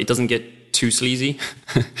so, it doesn't get too sleazy.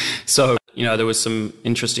 So there was some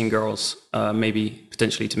interesting girls, maybe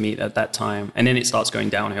potentially to meet at that time. And then it starts going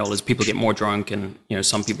downhill as people get more drunk and,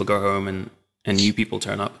 some people go home and new people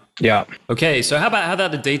turn up. Yeah. Okay, so how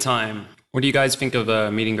about the daytime? What do you guys think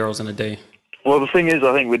of meeting girls in a day? Well, the thing is,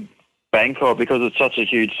 I think with Bangkok, because it's such a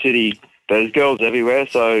huge city, there's girls everywhere,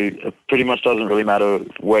 so it pretty much doesn't really matter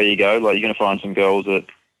where you go. Like, you're going to find some girls that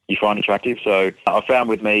you find attractive. So I found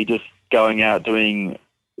with me, just going out doing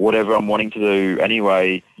whatever I'm wanting to do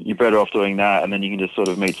anyway, you're better off doing that, and then you can just sort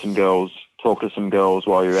of meet some girls, talk to some girls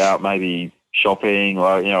while you're out, maybe shopping.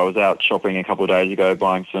 Like, I was out shopping a couple of days ago,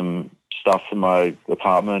 buying some stuff for my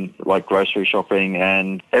apartment, like grocery shopping,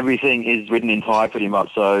 and everything is written in Thai pretty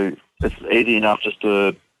much, so it's easy enough just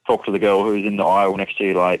to talk to the girl who's in the aisle next to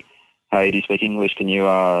you, like, hey, do you speak English? Can you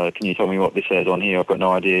tell me what this says on here? I've got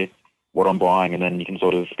no idea what I'm buying, and then you can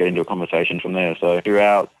sort of get into a conversation from there. So if you're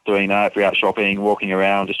out doing that, if you're out shopping, walking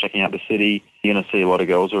around, just checking out the city, you're going to see a lot of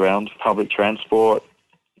girls around. Public transport.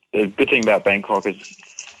 The good thing about Bangkok is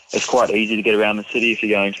it's quite easy to get around the city if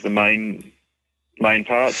you're going to the main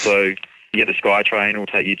part. So you get the Sky Train, will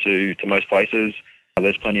take you to most places.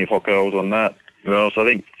 There's plenty of hot girls on that. Well, so I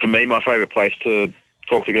think for me, my favourite place to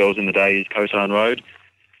talk to girls in the day is Koh San Road.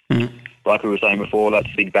 Mm-hmm. Like we were saying before, that's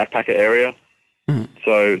a big backpacker area. Mm-hmm.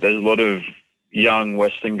 So there's a lot of young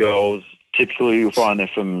Western girls. Typically, you'll find they're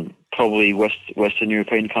from probably Western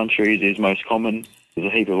European countries is most common. There's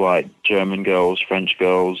a heap of like German girls, French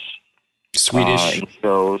girls, Swedish English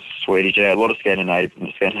girls, Swedish, yeah, a lot of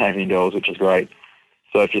Scandinavian girls, which is great.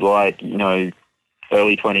 So if you like,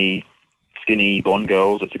 early 20 skinny blonde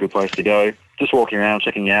girls, it's a good place to go. Just walking around,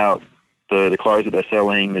 checking out the clothes that they're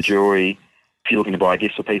selling, the jewellery. If you're looking to buy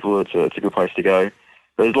gifts for people, it's a good place to go.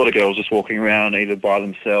 There's a lot of girls just walking around either by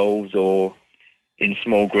themselves or in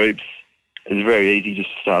small groups. It's very easy just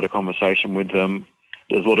to start a conversation with them.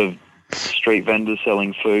 There's a lot of street vendors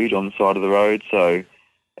selling food on the side of the road, so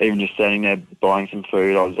even just standing there buying some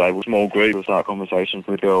food, I was able, small group, to start conversations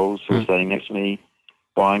with girls who are standing next to me,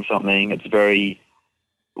 buying something. It's very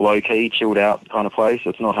low-key, chilled out kind of place.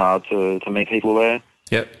 It's not hard to meet people there.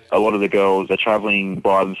 Yep. A lot of the girls are travelling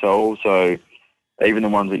by themselves, so even the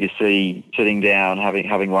ones that you see sitting down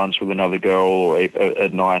having lunch with another girl, or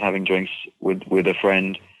at night having drinks with a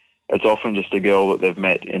friend, it's often just a girl that they've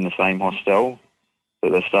met in the same hostel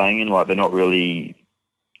that they're staying in. Like, they're not really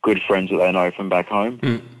good friends that they know from back home.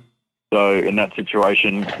 Mm. So in that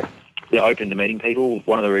situation, they're open to meeting people.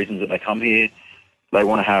 One of the reasons that they come here, they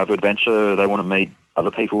want to have adventure, they want to meet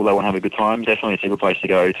other people, they want to have a good time. Definitely it's a good place to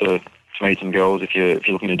go to meet some girls if you're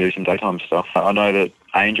looking to do some daytime stuff. I know that,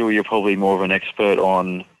 Angel, you're probably more of an expert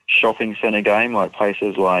on shopping centre game, like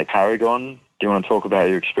places like Paragon. Do you want to talk about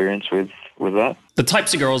your experience with that? The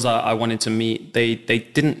types of girls I wanted to meet, they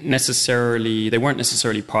weren't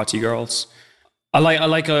necessarily party girls. I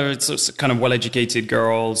like kind of well-educated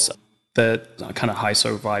girls that kind of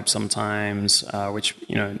high-so vibe sometimes, which,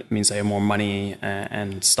 means they have more money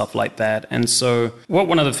and stuff like that. And so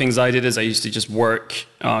one of the things I did is I used to just work,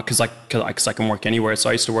 because I can work anywhere. So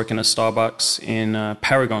I used to work in a Starbucks in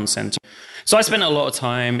Paragon Centre. So I spent a lot of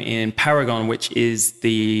time in Paragon, which is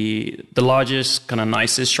the largest, kind of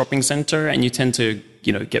nicest shopping center. And you tend to,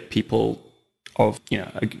 get people of,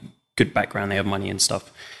 a good background. They have money and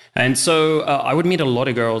stuff. And so I would meet a lot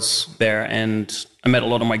of girls there, and I met a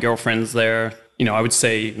lot of my girlfriends there. I would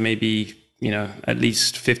say maybe, at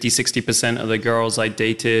least 50, 60% of the girls I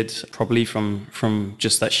dated probably from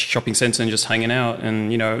just that shopping center and just hanging out.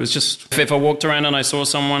 And, it was just, if I walked around and I saw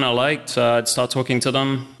someone I liked, I'd start talking to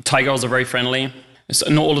them. Thai girls are very friendly. So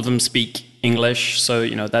not all of them speak English. So,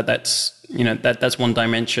 that's one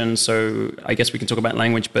dimension. So I guess we can talk about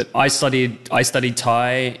language, but I studied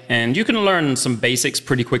Thai, and you can learn some basics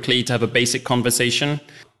pretty quickly to have a basic conversation.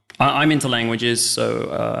 I'm into languages,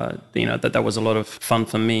 so that was a lot of fun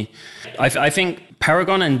for me. I think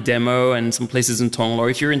Paragon and Demo and some places in Tonglo,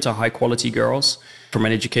 if you're into high quality girls from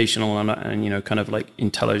an educational and kind of like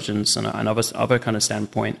intelligence and other kind of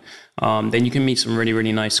standpoint, then you can meet some really,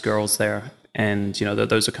 really nice girls there. And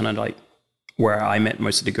those are kind of like where I met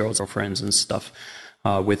most of the girls or friends and stuff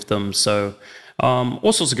with them. So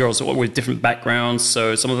all sorts of girls with different backgrounds.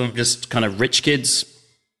 So some of them just kind of rich kids.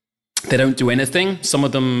 They don't do anything. Some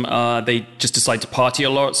of them, they just decide to party a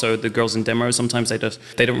lot. So the girls in Demo, sometimes they don't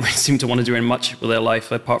really seem to want to do much with their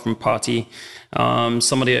life apart from party.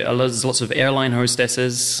 There's lots of airline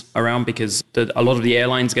hostesses around, because a lot of the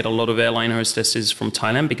airlines get a lot of airline hostesses from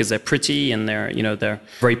Thailand because they're pretty and they're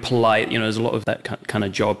very polite. There's a lot of that kind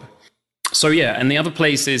of job. So yeah, and the other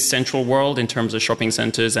place is Central World in terms of shopping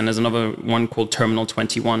centers, and there's another one called Terminal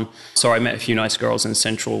 21. So I met a few nice girls in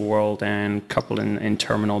Central World and a couple in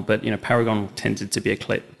Terminal, but Paragon tended to be a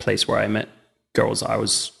place where I met girls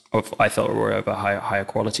I felt were of a higher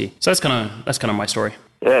quality. So that's kind of my story.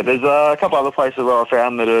 Yeah, there's a couple other places where I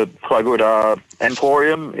found that are quite good.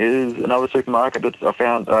 Emporium is another supermarket that I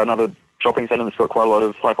found, another shopping centre that's got quite a lot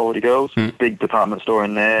of high-quality girls. Big department store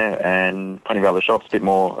in there and plenty of other shops, a bit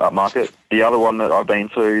more upmarket. The other one that I've been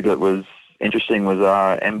to that was interesting was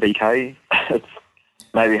MBK. It's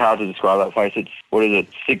maybe hard to describe that place. It's, what is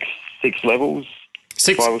it, six levels?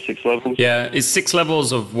 5 or 6 levels. Yeah, it's 6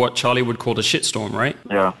 levels of what Charlie would call a shitstorm, right?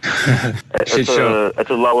 Yeah. It's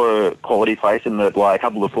a lower quality place in that, like, a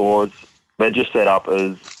couple of floors, they're just set up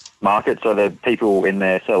as markets, so there are people in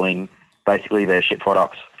there selling basically their shit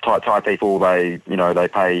products. Thai people, they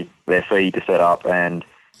pay their fee to set up, and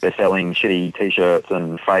they're selling shitty T-shirts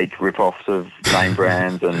and fake rip-offs of name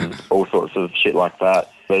brands and all sorts of shit like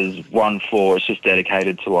that. There's one floor, it's just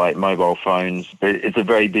dedicated to, like, mobile phones. It's a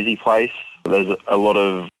very busy place. There's a lot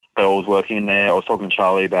of girls working in there. I was talking to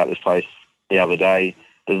Charlie about this place the other day.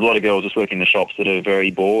 There's a lot of girls just working in the shops that are very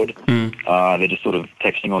bored. They're just sort of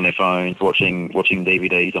texting on their phones, watching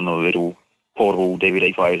DVDs on the little portable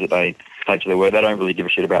DVD players that they take to their work. They don't really give a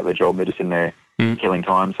shit about their job. They're just in there killing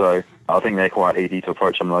time. So I think they're quite easy to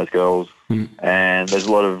approach some of those girls. And there's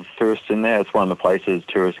a lot of tourists in there. It's one of the places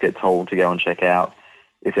tourists get told to go and check out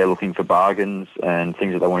if they're looking for bargains and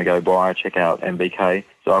things that they want to go buy. Check out MBK.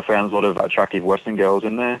 So I found a lot of attractive Western girls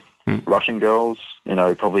in there, Russian girls,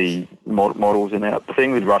 probably models in there. The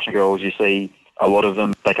thing with Russian girls, you see a lot of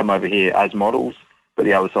them, they come over here as models, but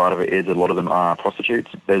the other side of it is a lot of them are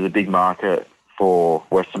prostitutes. There's a big market for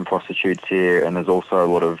Western prostitutes here, and there's also a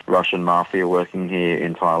lot of Russian mafia working here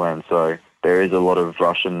in Thailand. So there is a lot of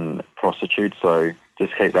Russian prostitutes, so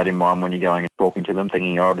just keep that in mind when you're going and talking to them,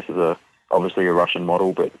 thinking, this is obviously a Russian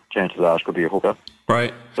model, but chances are she could be a hooker.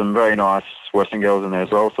 Right. Some very nice Western girls in there as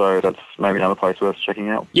well, so that's maybe another place worth checking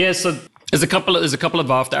out. Yeah, so there's a couple of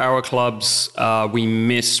after-hour clubs we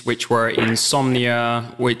missed, which were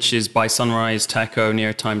Insomnia, which is by Sunrise Taco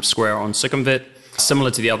near Times Square on Sukhumvit.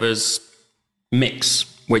 Similar to the others, Mix,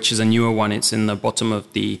 which is a newer one. It's in the bottom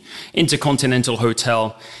of the Intercontinental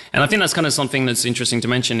Hotel. And I think that's kind of something that's interesting to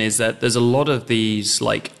mention, is that there's a lot of these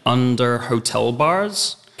like under hotel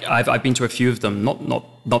bars. I've been to a few of them,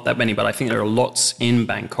 not that many, but I think there are lots in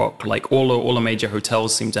Bangkok. Like all the major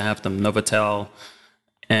hotels seem to have them, Novotel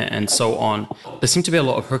and so on. There seem to be a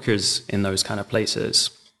lot of hookers in those kind of places.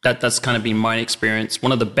 That's kind of been my experience.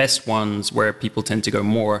 One of the best ones where people tend to go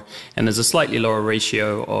more, and there's a slightly lower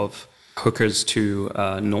ratio of hookers to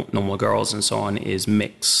normal girls and so on, is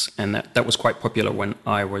Mix. And that was quite popular when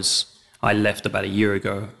I left about a year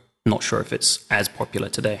ago. Not sure if it's as popular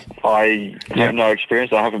today. I have no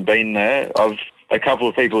experience. I haven't been there. A couple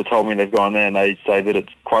of people told me they've gone there, and they say that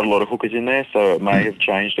it's quite a lot of hookers in there, so it may have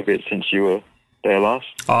changed a bit since you were there last.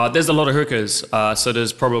 There's a lot of hookers. So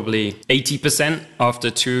there's probably 80%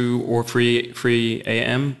 after 2 or 3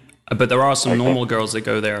 a.m. But there are some normal girls that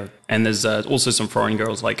go there, and there's also some foreign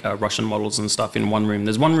girls like Russian models and stuff in one room.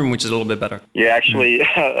 There's one room which is a little bit better. Yeah, actually,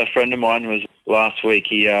 a friend of mine was last week.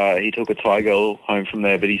 He took a Thai girl home from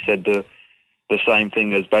there, but he said the same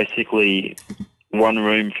thing. There's basically one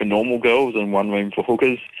room for normal girls and one room for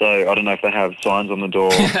hookers. So I don't know if they have signs on the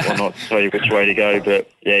door or not to tell you which way to go. But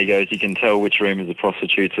yeah, he goes, you can tell which room is a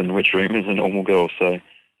prostitute and which room is a normal girl. So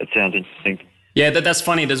it sounds interesting. Yeah, that's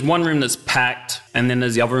funny. There's one room that's packed, and then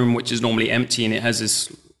there's the other room which is normally empty, and it has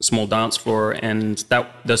this small dance floor. And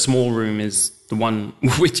the small room is the one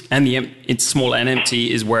which, and it's small and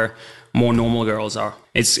empty, is where more normal girls are.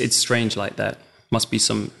 It's strange like that. Must be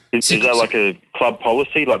some. Is that like a club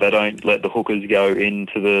policy? Like they don't let the hookers go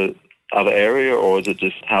into the other area, or is it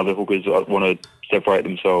just how the hookers want to separate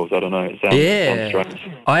themselves? I don't know. It sounds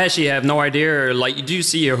strange. I actually have no idea. Like, you do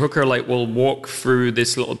see a hooker will walk through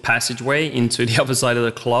this little passageway into the other side of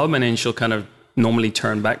the club, and then she'll kind of normally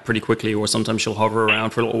turn back pretty quickly, or sometimes she'll hover around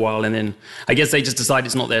for a little while, and then I guess they just decide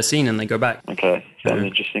it's not their scene and they go back. Okay, sounds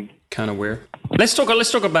interesting. Kind of weird. Let's talk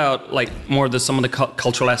about more of some of the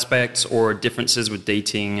cultural aspects or differences with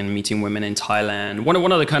dating and meeting women in Thailand.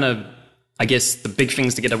 One of the kind of, I guess, the big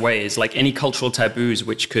things to get away is any cultural taboos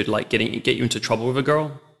which could get you into trouble with a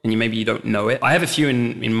girl, and maybe you don't know it. I have a few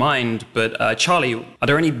in mind, but Charlie, are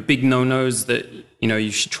there any big no-nos that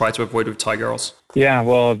you should try to avoid with Thai girls? Yeah,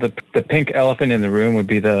 well, the pink elephant in the room would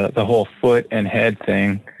be the whole foot and head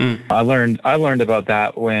thing. I learned about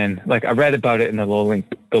that when I read about it in the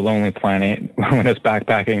the Lonely Planet when I was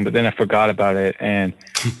backpacking, but then I forgot about it. And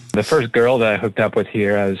the first girl that I hooked up with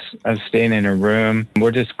here, I was staying in her room.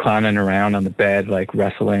 We're just clowning around on the bed, like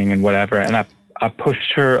wrestling and whatever. And I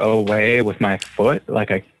pushed her away with my foot, like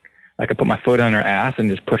I put my foot on her ass and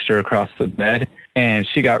just pushed her across the bed. And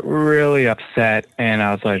she got really upset. And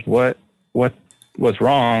I was like, what was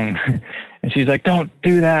wrong? And she's like, don't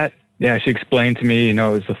do that. Yeah, she explained to me, it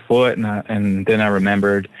was the foot. And then I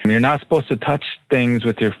remembered, you're not supposed to touch things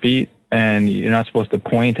with your feet, and you're not supposed to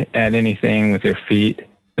point at anything with your feet.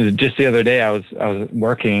 Just the other day, I was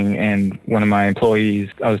working, and one of my employees,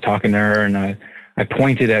 I was talking to her, and I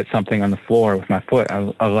pointed at something on the floor with my foot. I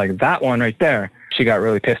was like, that one right there. She got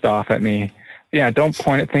really pissed off at me. Yeah, don't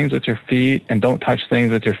point at things with your feet, and don't touch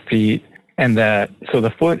things with your feet. And so the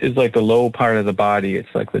foot is like the low part of the body.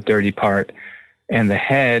 It's like the dirty part. And the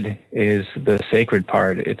head is the sacred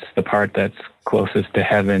part. It's the part that's closest to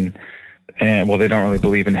heaven. And well, they don't really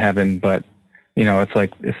believe in heaven, but it's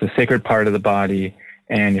the sacred part of the body,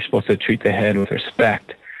 and you're supposed to treat the head with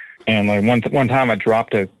respect. And like one time I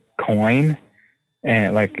dropped a coin,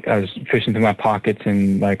 and like I was fishing through my pockets,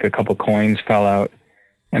 and like a couple coins fell out,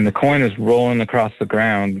 and the coin was rolling across the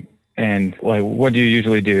ground. And like, what do you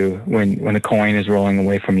usually do when a coin is rolling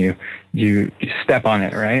away from you? You step on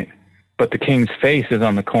it, right? But the king's face is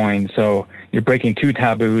on the coin, so you're breaking two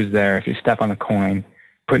taboos there if you step on a coin,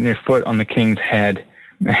 putting your foot on the king's head.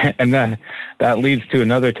 And then that leads to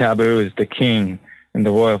another taboo, is the king and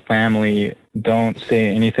the royal family. Don't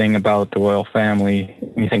say anything about the royal family,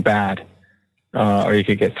 anything bad, or you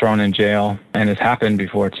could get thrown in jail. And it's happened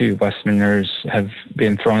before too. Westerners have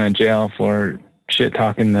been thrown in jail for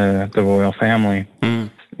shit-talking the royal family.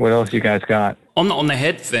 What else you guys got? On the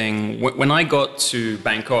head thing, when I got to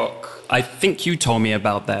Bangkok, I think you told me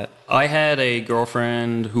about that. I had a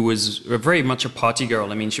girlfriend who was very much a party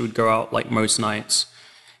girl. I mean, she would go out like most nights.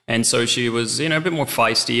 And so she was, a bit more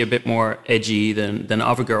feisty, a bit more edgy than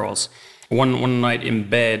other girls. One night in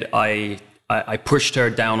bed, I pushed her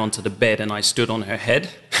down onto the bed and I stood on her head.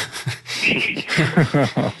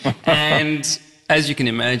 And as you can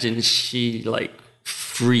imagine, she like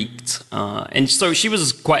freaked. And so she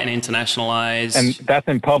was quite an internationalized. And that's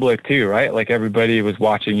in public too, right? Like everybody was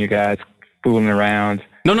watching you guys fooling around.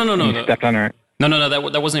 No. You stepped on her. No,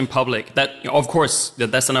 that wasn't in public. That, of course,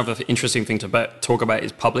 that's another interesting thing to talk about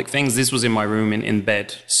is public things. This was in my room in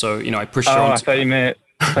bed. So, I pushed her on. I thought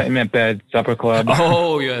you meant bed, supper club.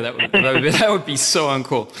 Oh, yeah, that would be so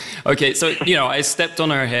uncool. Okay, so, I stepped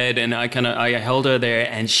on her head and I held her there,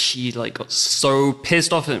 and she like got so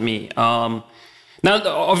pissed off at me. Now,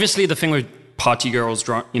 obviously, the thing with party girls,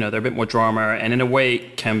 they're a bit more drama, and in a way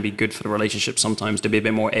it can be good for the relationship sometimes to be a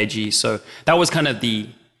bit more edgy. So that was kind of the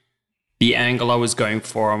angle I was going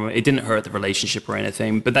for. It didn't hurt the relationship or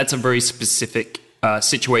anything, but that's a very specific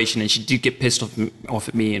situation, and she did get pissed off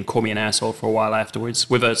at me and call me an asshole for a while afterwards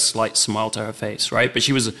with a slight smile to her face, right? But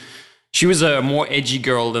she was a more edgy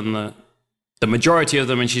girl than the majority of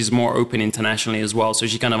them, and she's more open internationally as well, so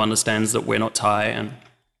she kind of understands that we're not Thai,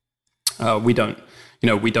 and we don't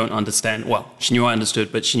understand. Well, she knew I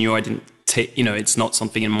understood, but she knew I didn't take, it's not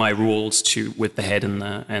something in my rules with the head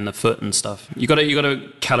and the foot and stuff. You got to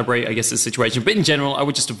calibrate, I guess, the situation. But in general, I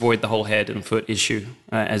would just avoid the whole head and foot issue,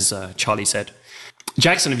 as Charlie said.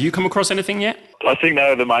 Jackson, have you come across anything yet? I think they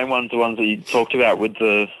were the main ones, the ones that you talked about,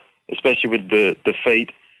 especially with the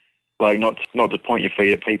feet, like not to point your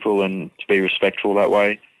feet at people and to be respectful that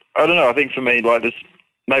way. I don't know. I think for me, like this,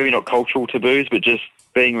 maybe not cultural taboos, but just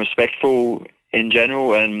being respectful in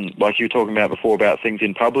general, and like you were talking about before about things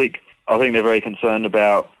in public, I think they're very concerned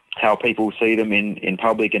about how people see them in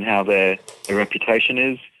public and how their reputation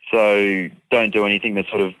is. So don't do anything that's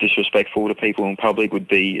sort of disrespectful to people in public would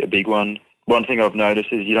be a big one. One thing I've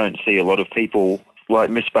noticed is you don't see a lot of people like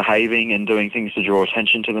misbehaving and doing things to draw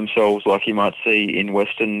attention to themselves like you might see in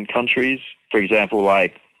Western countries. For example,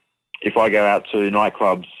 like if I go out to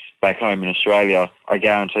nightclubs back home in Australia, I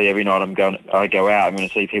guarantee every night I go out, I'm going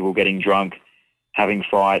to see people getting drunk, having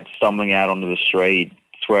fights, stumbling out onto the street,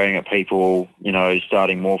 swearing at people,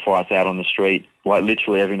 starting more fights out on the street. Like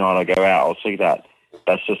literally every night I go out, I'll see that.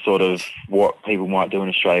 That's just sort of what people might do in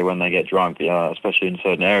Australia when they get drunk, especially in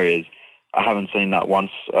certain areas. I haven't seen that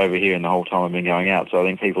once over here in the whole time I've been going out. So I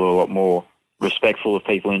think people are a lot more respectful of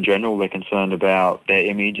people in general. They're concerned about their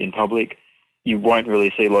image in public. You won't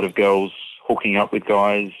really see a lot of girls hooking up with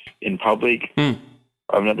guys in public. I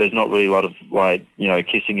mean, there's not really a lot of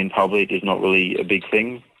kissing in public is not really a big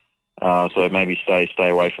thing. So maybe stay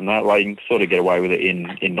away from that. Like you can sort of get away with it in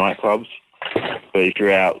nightclubs, but if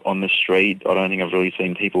you're out on the street, I don't think I've really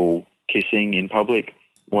seen people kissing in public.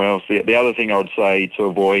 Well, the other thing I would say to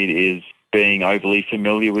avoid is being overly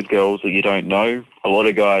familiar with girls that you don't know. A lot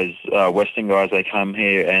of guys, Western guys, they come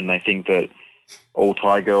here and they think that all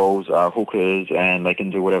Thai girls are hookers and they can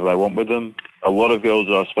do whatever they want with them. A lot of girls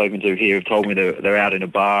that I've spoken to here have told me they're out in a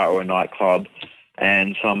bar or a nightclub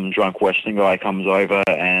and some drunk Western guy comes over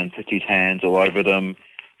and puts his hands all over them,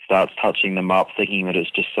 starts touching them up, thinking that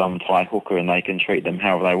it's just some Thai hooker and they can treat them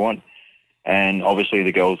however they want. And obviously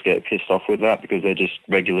the girls get pissed off with that because they're just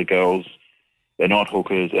regular girls. They're not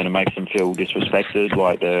hookers, and it makes them feel disrespected,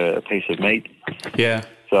 like they're a piece of meat. Yeah.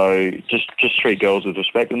 So just treat girls with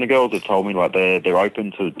respect. And the girls have told me like they're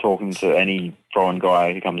open to talking to any foreign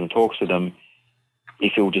guy who comes and talks to them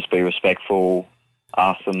if he'll just be respectful,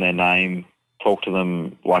 ask them their name, talk to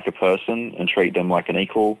them like a person and treat them like an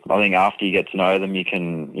equal. I think after you get to know them, you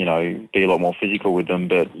can, be a lot more physical with them,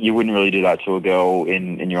 but you wouldn't really do that to a girl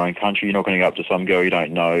in your own country. You're not going to go up to some girl you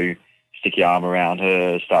don't know, stick your arm around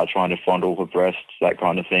her, start trying to fondle her breasts, that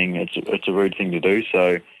kind of thing. It's a rude thing to do,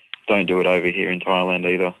 so don't do it over here in Thailand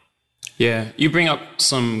either. Yeah, you bring up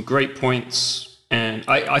some great points. And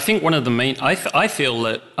I think one of the main, I feel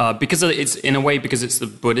that because it's in a way, because it's the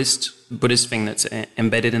Buddhist thing that's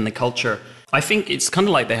embedded in the culture, I think it's kind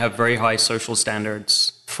of like they have very high social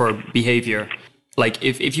standards for behavior. Like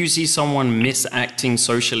if you see someone misacting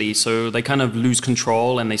socially, so they kind of lose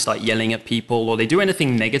control and they start yelling at people or they do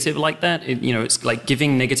anything negative like that, it's like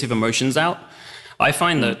giving negative emotions out. I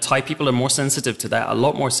find that Thai people are more sensitive to that, a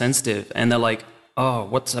lot more sensitive. And they're like, oh,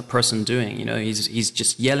 what's that person doing? He's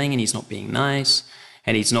just yelling and he's not being nice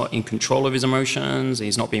and he's not in control of his emotions. And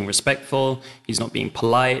he's not being respectful. He's not being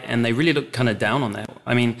polite. And they really look kind of down on that.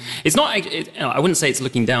 I mean, it's not, I wouldn't say it's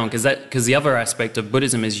looking down because the other aspect of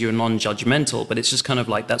Buddhism is you're non-judgmental, but it's just kind of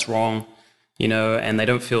like, that's wrong, and they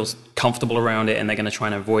don't feel comfortable around it and they're going to try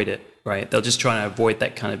and avoid it, right? They'll just try to avoid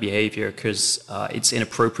that kind of behavior because it's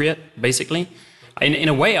inappropriate, basically. In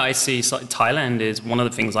a way, I see Thailand is one of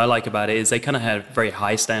the things I like about it is they kind of have very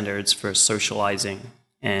high standards for socializing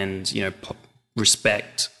and,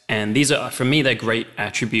 respect. And these are, for me, they're great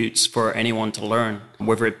attributes for anyone to learn,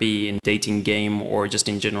 whether it be in dating game or just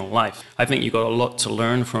in general life. I think you've got a lot to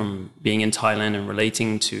learn from being in Thailand and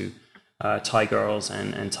relating to Thai girls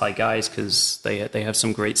and Thai guys because they have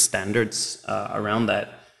some great standards around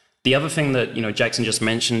that. The other thing that, Jackson just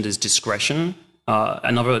mentioned is discretion.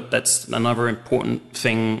 That's another important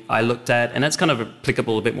thing I looked at, and that's kind of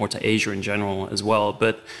applicable a bit more to Asia in general as well.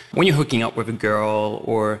 But when you're hooking up with a girl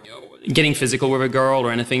or getting physical with a girl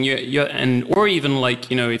or anything, or even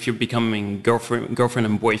like, if you're becoming girlfriend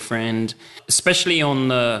and boyfriend, especially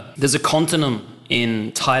there's a continuum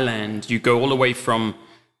in Thailand. You go all the way from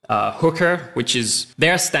hooker, which is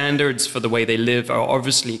their standards for the way they live are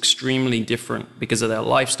obviously extremely different because of their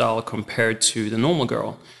lifestyle compared to the normal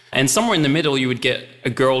girl. And somewhere in the middle, you would get a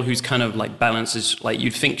girl who's kind of like balanced, like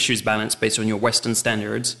you'd think she was balanced based on your Western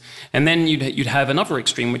standards. And then you'd have another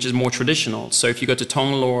extreme, which is more traditional. So if you go to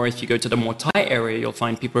Tonglo, if you go to the more Thai area, you'll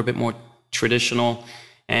find people are a bit more traditional.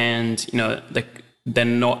 And, they're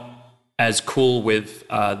not as cool with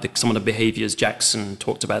some of the behaviors Jackson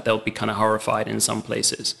talked about. They'll be kind of horrified in some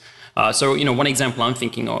places. So one example I'm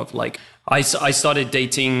thinking of, like, I started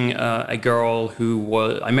dating a girl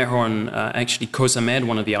I met her on actually Koh Samet,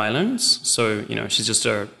 one of the islands. So, she's just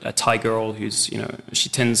a Thai girl who's, she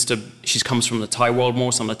comes from the Thai world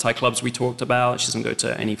more, some of the Thai clubs we talked about. She doesn't go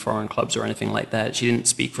to any foreign clubs or anything like that. She didn't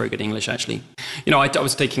speak very good English, actually. I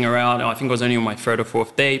was taking her out. I think I was only on my third or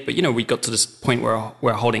fourth date, but, we got to this point where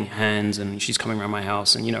we're holding hands and she's coming around my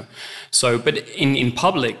house and, so, but in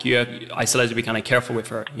public, I still had to be kind of careful with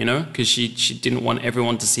her, because she didn't want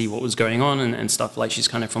everyone to see what was going on and stuff. Like she's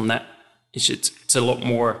kind of from that, it's a lot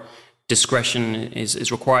more discretion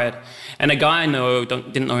is required. And a guy I know,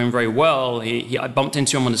 didn't know him very well, I bumped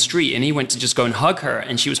into him on the street and he went to just go and hug her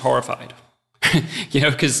and she was horrified,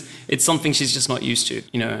 because it's something she's just not used to,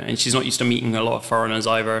 and she's not used to meeting a lot of foreigners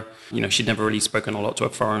either. She'd never really spoken a lot to a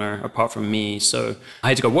foreigner apart from me. So I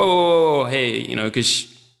had to go, whoa, hey,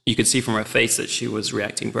 because you could see from her face that she was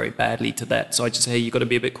reacting very badly to that. So I just say, hey, you got to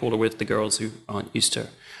be a bit cooler with the girls who aren't used to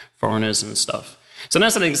foreigners and stuff. So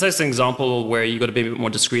that's an example where you got to be a bit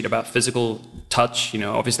more discreet about physical touch.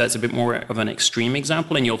 Obviously that's a bit more of an extreme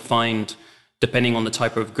example, and you'll find, depending on the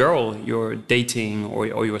type of girl you're dating or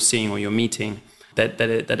you're seeing or you're meeting, that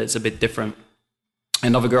it's a bit different.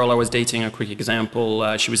 Another girl I was dating, a quick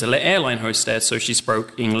example, she was an airline hostess, so she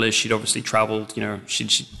spoke English. She'd obviously traveled,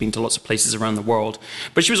 she'd been to lots of places around the world.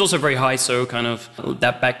 But she was also very high, so kind of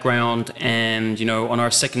that background. And, on our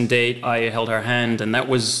second date, I held her hand, and that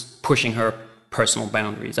was pushing her personal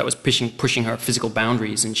boundaries. That was pushing her physical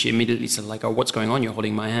boundaries. And she immediately said, like, oh, what's going on? You're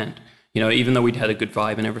holding my hand. Even though we'd had a good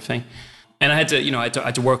vibe and everything. And I had to, I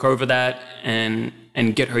had to work over that and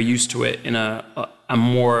get her used to it in a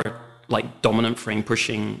more like dominant frame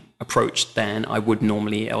pushing approach than I would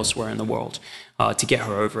normally elsewhere in the world, to get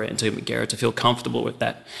her over it and to get her to feel comfortable with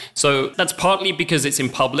that. So that's partly because it's in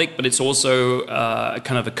public, but it's also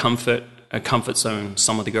kind of a comfort zone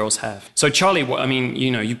some of the girls have. So Charlie,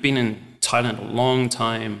 you've been in Thailand a long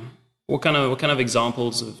time. What kind of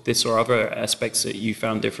examples of this or other aspects that you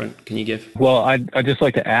found different can you give? Well, I'd just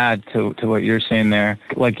like to add to what you're saying there.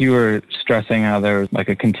 Like you were stressing how there's like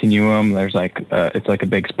a continuum. There's like it's like a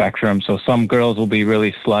big spectrum. So some girls will be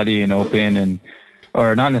really slutty and open,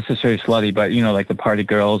 or not necessarily slutty, but like the party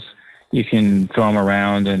girls, you can throw them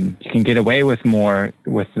around and you can get away with more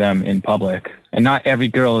with them in public. And not every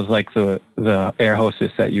girl is like the air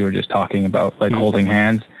hostess that you were just talking about, like holding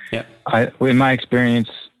hands. Yeah. In my experience,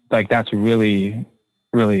 like that's really,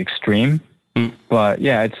 really extreme. But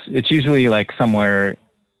yeah, it's usually like somewhere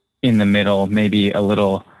in the middle, maybe a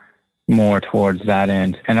little more towards that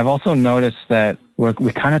end. And I've also noticed that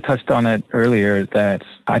we kind of touched on it earlier, that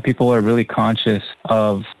Thai people are really conscious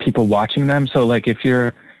of people watching them. So like if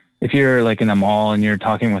you're like in a mall and you're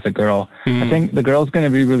talking with a girl, I think the girl's going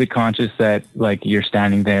to be really conscious that like you're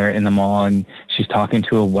standing there in the mall and she's talking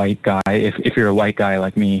to a white guy, if you're a white guy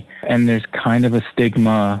like me. And there's kind of a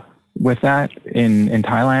stigma with that in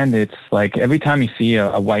Thailand. It's like every time you see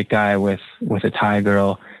a white guy with a Thai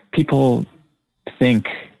girl, people think,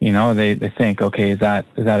 they think, okay, is that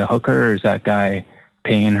a hooker, or is that guy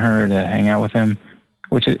paying her to hang out with him?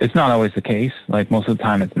 Which it's not always the case. Like most of the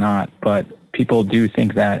time it's not, but people do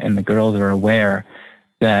think that, and the girls are aware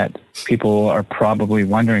that people are probably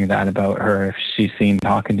wondering that about her if she's seen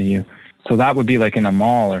talking to you. So that would be like in a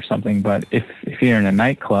mall or something. But if you're in a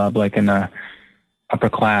nightclub, like in a upper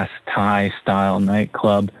class Thai style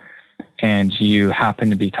nightclub, and you happen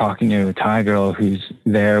to be talking to a Thai girl who's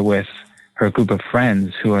there with her group of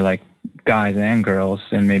friends who are like guys and girls,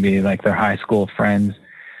 and maybe like their high school friends,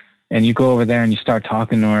 and you go over there and you start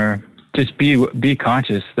talking to her, just be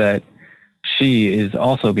conscious that she is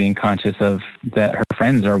also being conscious of that her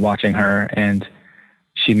friends are watching her, and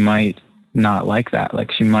she might not like that.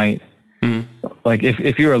 Like she might, like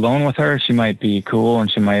if you're alone with her, she might be cool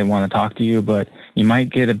and she might want to talk to you, but you might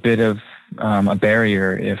get a bit of a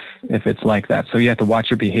barrier if it's like that. So you have to watch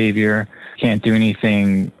your behavior. Can't do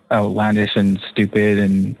anything outlandish and stupid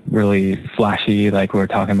and really flashy like we were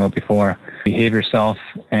talking about before. Behave yourself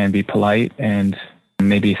and be polite, and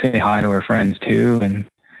maybe say hi to her friends too. And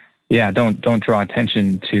yeah, don't draw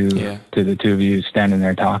attention to the two of you standing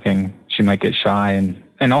there talking. She might get shy.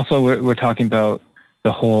 And also we're talking about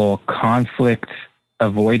the whole conflict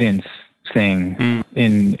avoidance thing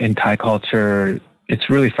in Thai culture. It's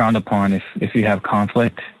really frowned upon if you have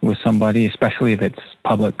conflict with somebody, especially if it's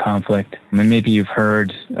public conflict. And maybe you've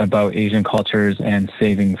heard about Asian cultures and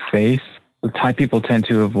saving face. The Thai people tend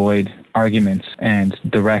to avoid arguments and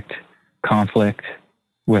direct conflict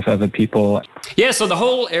with other people. Yeah, so the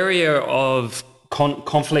whole area of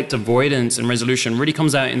conflict avoidance and resolution really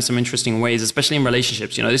comes out in some interesting ways, especially in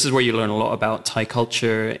relationships. This is where you learn a lot about Thai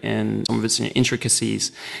culture and some of its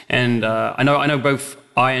intricacies. And I know both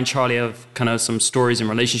I and Charlie have kind of some stories in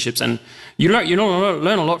relationships, and you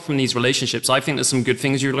learn a lot from these relationships. I think there's some good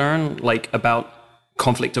things you learn, like about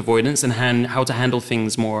conflict avoidance and how to handle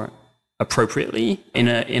things more appropriately in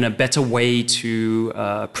a better way to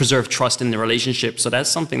preserve trust in the relationship. So that's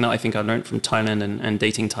something that I think I learned from Thailand and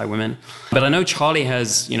dating Thai women. But I know Charlie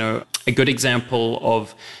has, a good example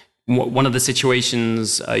of one of the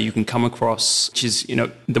situations you can come across, which is,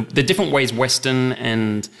 the different ways Western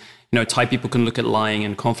and Thai people can look at lying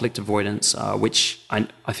and conflict avoidance, which I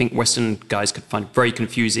think Western guys could find very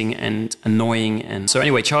confusing and annoying. And so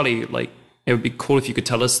anyway, Charlie, it would be cool if you could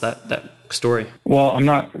tell us that story. Well, I'm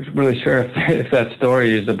not really sure if that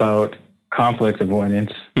story is about conflict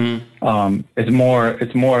avoidance. It's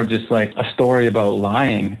more of just like a story about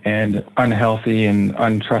lying and unhealthy and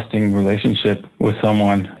untrusting relationship with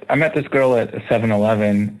someone. I met this girl at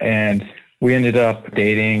 7-Eleven, and we ended up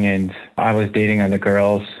dating, and I was dating other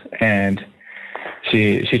girls, and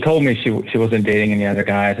she told me she wasn't dating any other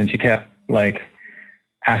guys, and she kept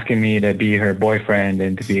asking me to be her boyfriend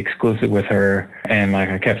and to be exclusive with her, and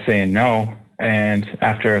I kept saying no. And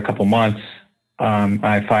after a couple months,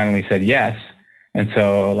 I finally said yes. And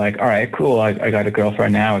so all right, cool, I got a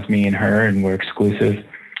girlfriend now. It's me and her, and we're exclusive.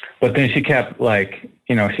 But then she kept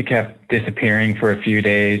she kept disappearing for a few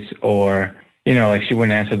days, or she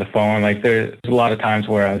wouldn't answer the phone. There's a lot of times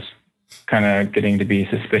where I was kind of getting to be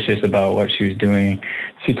suspicious about what she was doing.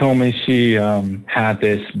 She told me she had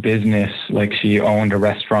this business, she owned a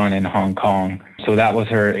restaurant in Hong Kong. So that was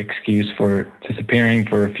her excuse for disappearing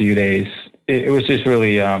for a few days. it was just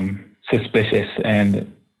really suspicious.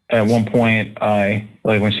 And at one point,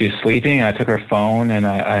 when she was sleeping, I took her phone and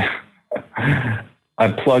I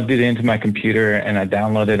plugged it into my computer and I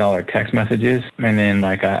downloaded all her text messages. And then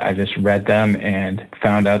I just read them and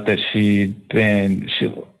found out that she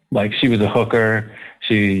was a hooker.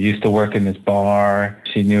 She used to work in this bar.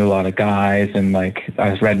 She knew a lot of guys. And I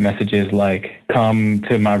just read messages like, come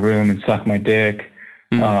to my room and suck my dick.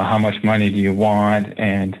 How much money do you want?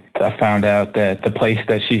 And I found out that the place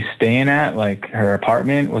that she's staying at, her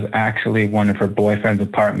apartment, was actually one of her boyfriend's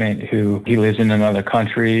apartment, who he lives in another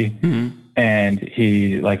country. Mm-hmm. And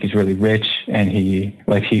he's really rich, and he's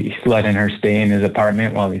letting her stay in his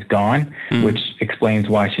apartment while he's gone, which explains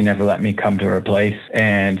why she never let me come to her place.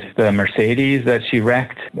 And the Mercedes that she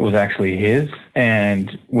wrecked was actually his.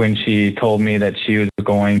 And when she told me that she was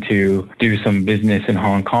going to do some business in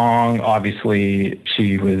Hong Kong, obviously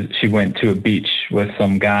she went to a beach with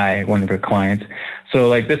some guy, one of her clients.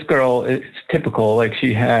 So this girl, it's typical.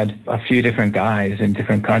 She had a few different guys in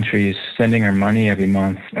different countries sending her money every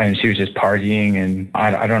month, and she was just partying. And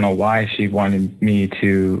I don't know why she wanted me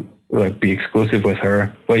to be exclusive with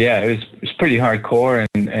her. But yeah, it was pretty hardcore.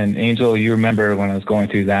 And Angel, you remember when I was going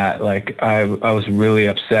through that, I was really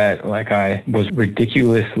upset. I was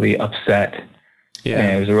ridiculously upset. Yeah.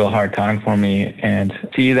 And it was a real hard time for me. And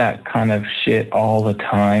see that kind of shit all the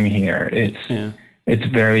time here. It's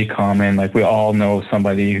very common. We all know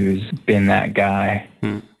somebody who's been that guy.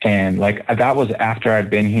 And that was after I'd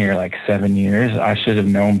been here 7 years. I should have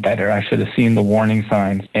known better. I should have seen the warning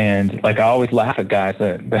signs. And I always laugh at guys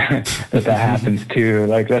that happens to.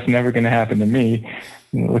 That's never going to happen to me.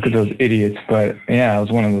 Look at those idiots. But yeah, I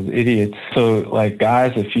was one of those idiots. So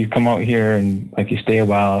guys, if you come out here and you stay a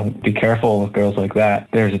while, be careful with girls like that.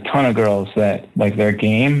 There's a ton of girls that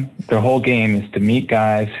their whole game is to meet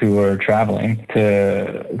guys who are traveling,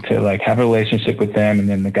 to have a relationship with them. And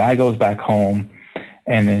then the guy goes back home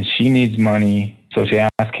and then she needs money. So she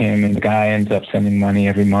asks him, and the guy ends up sending money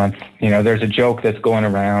every month. There's a joke that's going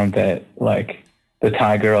around that the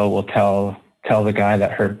Thai girl will tell the guy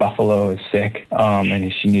that her buffalo is sick,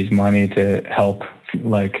 and she needs money to help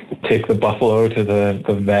take the buffalo to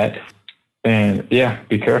the vet. And yeah,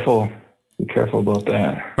 be careful about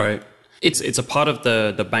that. Right. It's a part of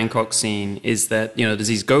the Bangkok scene is that, there's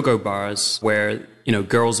these go-go bars where,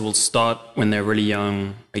 girls will start when they're really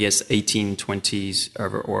young, I guess 18, 20s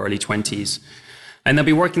or early 20s. And they'll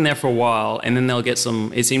be working there for a while, and then they'll get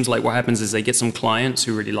it seems like what happens is they get some clients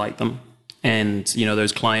who really like them. And,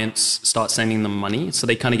 those clients start sending them money. So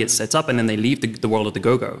they kind of get set up, and then they leave the world of the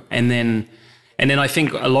go-go. And then I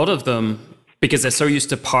think a lot of them, because they're so used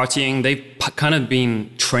to partying, they've kind of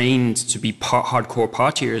been trained to be hardcore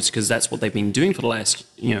partiers because that's what they've been doing for the last,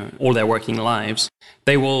 all their working lives.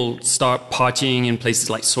 They will start partying in places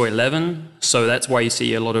like Soy 11. So that's why you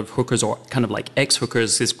see a lot of hookers, or kind of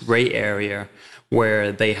ex-hookers, this gray area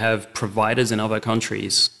where they have providers in other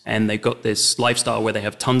countries, and they've got this lifestyle where they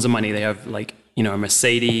have tons of money. They have a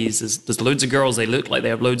Mercedes. There's loads of girls. They look like they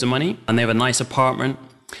have loads of money, and they have a nice apartment.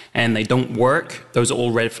 And they don't work, those are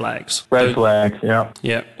all red flags. Red flags, yeah.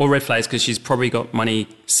 Yeah, all red flags because she's probably got money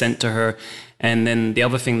sent to her. And then the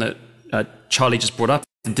other thing that Charlie just brought up,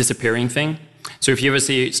 the disappearing thing. So if you ever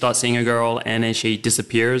start seeing a girl and then she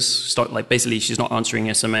disappears, basically she's not answering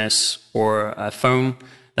SMS or a phone,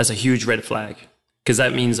 that's a huge red flag. Because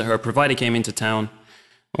that means that her provider came into town,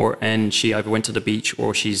 and she either went to the beach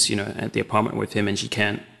or she's at the apartment with him, and she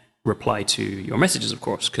can't reply to your messages, of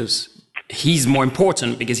course, because he's more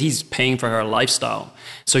important because he's paying for her lifestyle.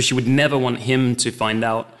 So she would never want him to find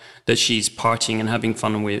out that she's partying and having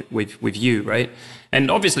fun with you, right? And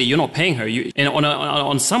obviously you're not paying her.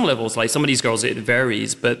 On some levels, some of these girls, it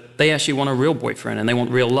varies, but they actually want a real boyfriend and they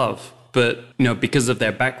want real love. But, because of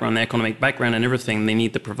their background, their economic background and everything, they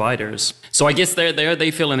need the providers. So I guess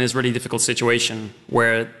they feel in this really difficult situation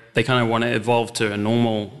where they kind of want to evolve to a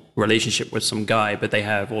normal relationship with some guy, but they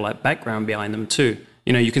have all that background behind them too.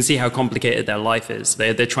 You can see how complicated their life is.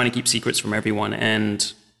 They're trying to keep secrets from everyone.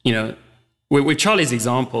 And, with Charlie's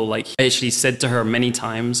example, I actually said to her many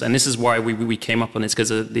times, and this is why we came up on this,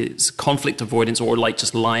 because of this conflict avoidance, or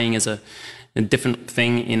just lying as a different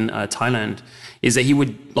thing in Thailand, is that he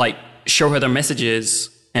would show her the messages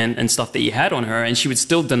and stuff that he had on her, and she would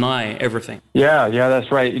still deny everything. Yeah,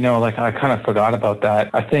 that's right. I kind of forgot about that.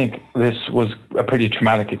 I think this was a pretty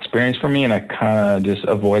traumatic experience for me, and I kind of just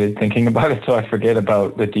avoided thinking about it, so I forget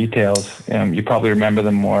about the details. You probably remember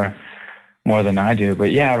them more more than I do.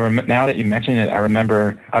 But yeah, now that you mention it, I remember,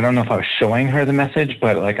 I don't know if I was showing her the message,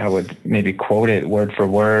 but like I would maybe quote it word for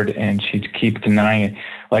word and she'd keep denying it.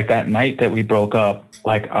 Like that night that we broke up,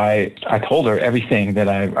 like I told her everything that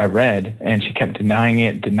I read, and she kept denying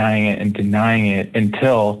it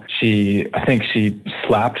until I think she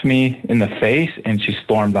slapped me in the face and she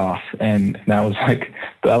stormed off. And that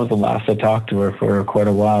was the last I talked to her for quite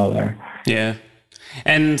a while there. Yeah.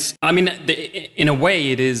 And I mean, in a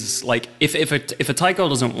way, it is like if a Thai girl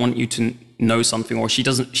doesn't want you to know something, or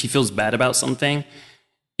she feels bad about something,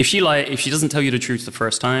 if she doesn't tell you the truth the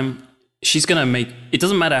first time, she's gonna it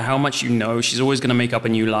doesn't matter how much you know, she's always gonna make up a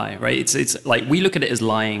new lie, right? It's like we look at it as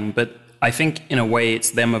lying, but I think in a way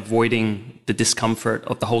it's them avoiding the discomfort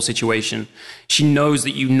of the whole situation. She knows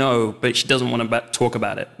that you know, but she doesn't want to talk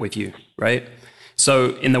about it with you, right?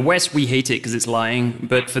 So in the West, we hate it because it's lying,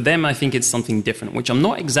 but for them, I think it's something different, which I'm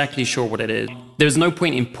not exactly sure what it is. There's no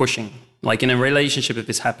point in pushing. Like in a relationship, if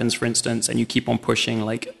this happens, for instance, and you keep on pushing,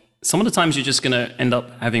 like some of the times you're just going to end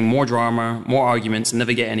up having more drama, more arguments, and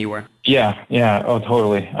never get anywhere. Yeah. Oh,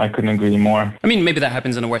 totally. I couldn't agree more. I mean, maybe that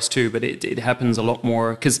happens in the West too, but it happens a lot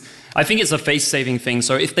more because I think it's a face-saving thing.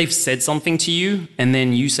 So if they've said something to you and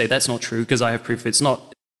then you say, that's not true because I have proof it's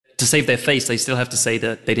not, to save their face, they still have to say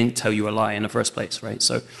that they didn't tell you a lie in the first place, right?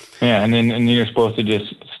 So yeah, and then you're supposed to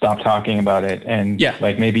just stop talking about it. And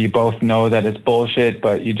like maybe you both know that it's bullshit,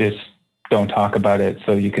 but you just don't talk about it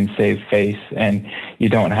so you can save face and you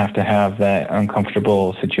don't have to have that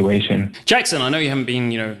uncomfortable situation. Jackson, I know you haven't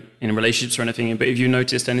been, in relationships or anything, but have you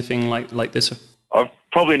noticed anything like this? I've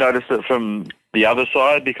probably noticed it from the other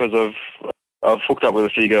side because I've hooked up with a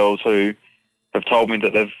few girls who have told me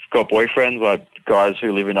that they've got boyfriends, like guys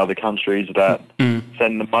who live in other countries that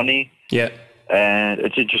send them money. Yeah. And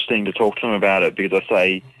it's interesting to talk to them about it because I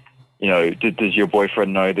say, does your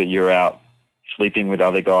boyfriend know that you're out sleeping with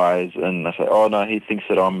other guys? And I say, oh no, he thinks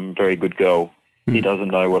that I'm a very good girl. He doesn't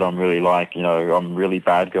know what I'm really like. I'm a really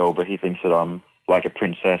bad girl, but he thinks that I'm like a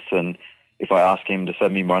princess. And if I ask him to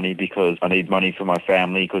send me money because I need money for my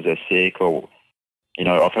family because they're sick, or,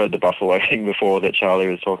 I've heard the buffalo thing before that Charlie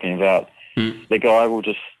was talking about. The guy will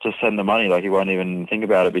just send the money, like he won't even think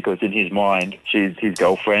about it because in his mind, she's his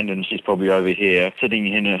girlfriend and she's probably over here sitting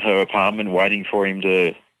in her apartment waiting for him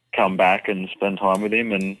to come back and spend time with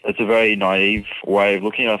him. And it's a very naive way of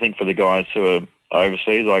looking, I think, for the guys who are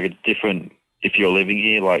overseas. Like it's different if you're living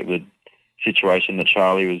here, like the situation that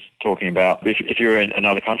Charlie was talking about. If you're in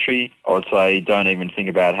another country, I would say don't even think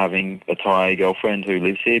about having a Thai girlfriend who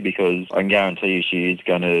lives here because I can guarantee you she is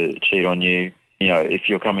going to cheat on you. If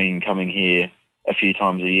you're coming here a few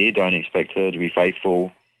times a year, don't expect her to be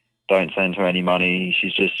faithful. Don't send her any money.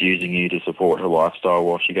 She's just using you to support her lifestyle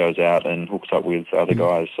while she goes out and hooks up with other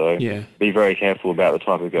guys. So be very careful about the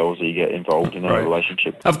type of girls that you get involved in a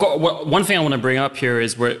relationship. I've got one thing I want to bring up here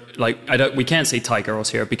is we can't say Thai girls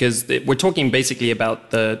here because we're talking basically about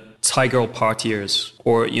the Thai girl partiers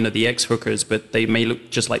or, the ex-hookers, but they may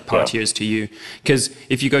look just like partiers to you. Because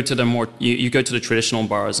if you go to the you go to the traditional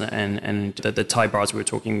bars and the Thai bars we were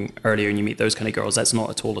talking earlier and you meet those kind of girls, that's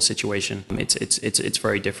not at all the situation. It's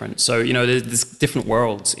very different. So, there's different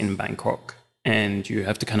worlds in Bangkok and you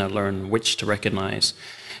have to kind of learn which to recognize.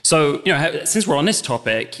 So, since we're on this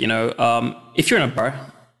topic, if you're in a bar,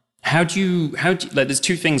 how do you like, there's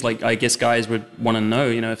two things like I guess guys would want to know,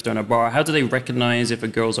 if they're in a bar, how do they recognize if a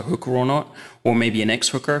girl's a hooker or not, or maybe an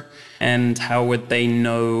ex-hooker, and how would they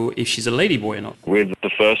know if she's a ladyboy or not? With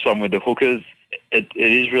the first one, with the hookers, it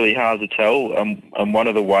is really hard to tell, and one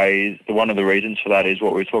of the reasons for that is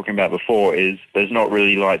what we were talking about before, is there's not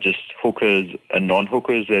really like just hookers and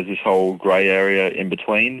non-hookers, there's this whole grey area in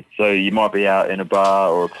between. So you might be out in a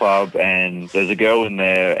bar or a club and there's a girl in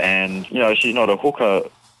there and, she's not a hooker,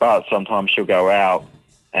 but sometimes she'll go out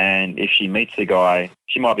and if she meets the guy,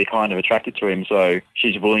 she might be kind of attracted to him. So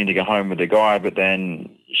she's willing to go home with the guy, but then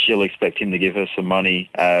she'll expect him to give her some money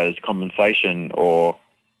as compensation, or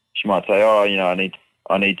she might say, oh,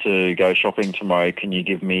 I need to go shopping tomorrow. Can you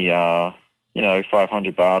give me,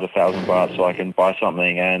 500 baht, 1,000 baht so I can buy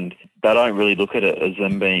something? And they don't really look at it as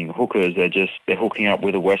them being hookers. They're hooking up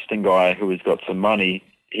with a Western guy who has got some money.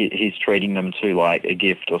 He's treating them to like a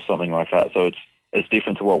gift or something like that. So it's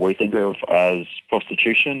different to what we think of as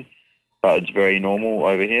prostitution, but it's very normal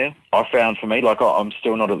over here. I found for me, like I'm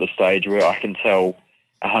still not at the stage where I can tell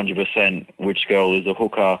 100% which girl is a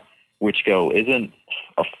hooker, which girl isn't.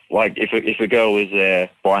 Like if a girl is there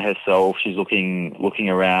by herself, she's looking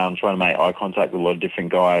around, trying to make eye contact with a lot of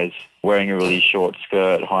different guys, wearing a really short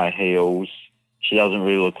skirt, high heels. She doesn't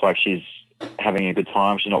really look like she's having a good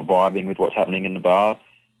time. She's not vibing with what's happening in the bar.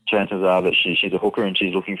 chances are that she's a hooker and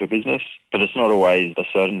she's looking for business. But it's not always a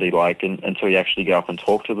certainty, like, until you actually go up and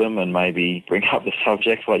talk to them and maybe bring up the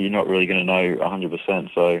subject, like, you're not really going to know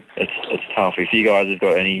 100%. So it's tough. If you guys have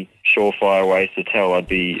got any surefire ways to tell, I'd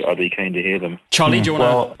be keen to hear them. Charlie, do you want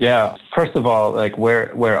to... Well, yeah. First of all, like,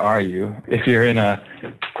 where are you? If you're in a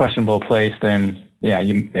questionable place, then yeah,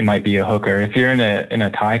 it might be a hooker. If you're in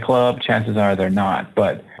a Thai club, chances are they're not.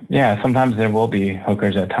 But yeah, sometimes there will be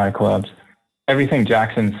hookers at Thai clubs. Everything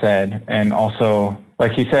Jackson said, and also,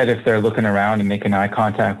 like he said, if they're looking around and making eye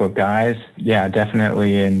contact with guys, yeah,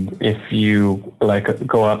 definitely. And if you like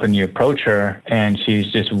go up and you approach her and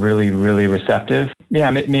she's just really, really receptive,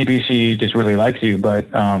 yeah, maybe she just really likes you, but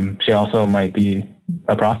she also might be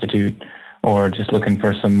a prostitute or just looking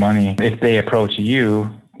for some money. If they approach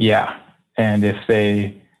you, yeah. And if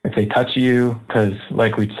they touch you, because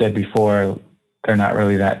like we said before, they're not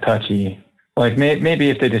really that touchy. Like maybe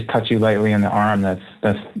if they just touch you lightly in the arm,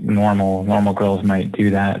 that's normal. Normal girls might do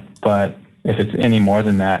that. But if it's any more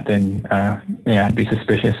than that, then yeah, I'd be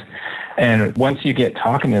suspicious. And once you get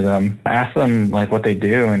talking to them, ask them like what they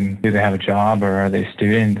do and do they have a job or are they a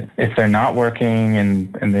student. If they're not working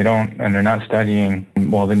and they're not studying,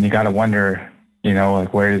 well, then you got to wonder,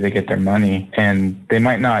 like where do they get their money? And they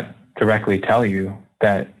might not directly tell you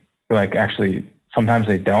that, like actually sometimes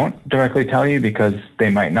they don't directly tell you because they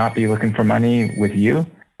might not be looking for money with you.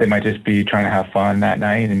 They might just be trying to have fun that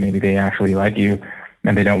night and maybe they actually like you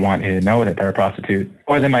and they don't want you to know that they're a prostitute.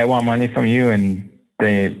 Or they might want money from you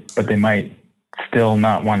but they might still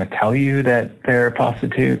not want to tell you that they're a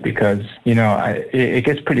prostitute because, it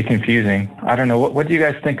gets pretty confusing. I don't know. What do you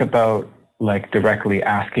guys think about like directly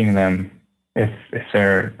asking them if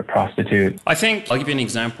they're a prostitute? I think I'll give you an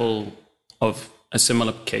example of a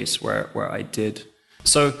similar case where I did.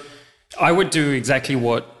 So I would do exactly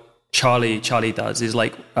what Charlie does is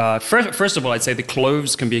like, first of all, I'd say the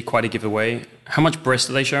clothes can be quite a giveaway. How much breast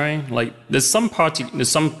are they showing? Like there's some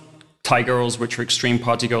Thai girls which are extreme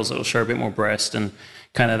party girls that'll show a bit more breast and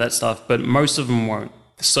kind of that stuff, but most of them won't.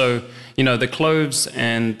 So, the clothes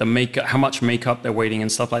and the makeup, how much makeup they're wearing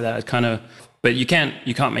and stuff like that, but you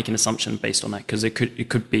can't make an assumption based on that because it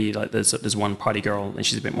could be like there's one party girl and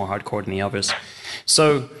she's a bit more hardcore than the others.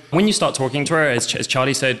 So when you start talking to her, as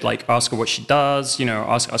Charlie said, like ask her what she does,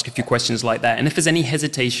 ask a few questions like that. And if there's any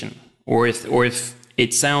hesitation or if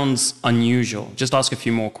it sounds unusual, just ask a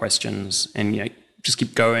few more questions and just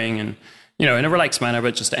keep going and in a relaxed manner,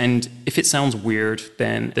 but and if it sounds weird,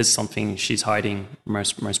 then there's something she's hiding,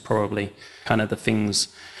 most probably, kind of the things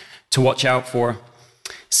to watch out for.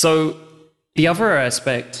 So the other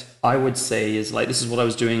aspect I would say is like, this is what I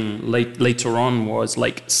was doing later on was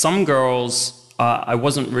like some girls, I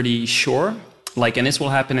wasn't really sure, like, and this will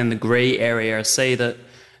happen in the gray area, say that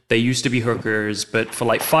they used to be hookers, but for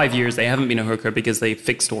like 5 years, they haven't been a hooker because they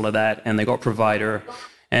fixed all of that and they got a provider.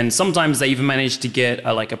 And sometimes they even managed to get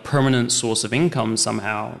a permanent source of income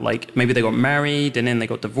somehow. Like maybe they got married and then they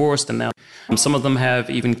got divorced and now some of them have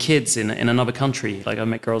even kids in another country. Like I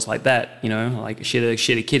met girls like that, like she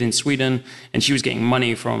had a kid in Sweden and she was getting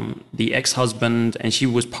money from the ex-husband and she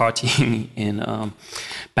was partying in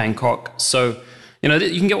Bangkok. So, you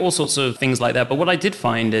can get all sorts of things like that. But what I did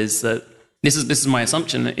find is that this is my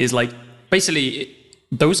assumption is like basically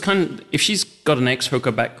if she's got an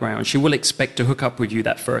ex-hooker background, she will expect to hook up with you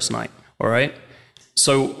that first night, all right?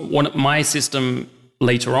 So my system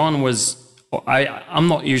later on was, I'm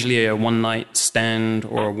not usually a one-night stand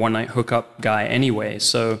or a one-night hookup guy anyway,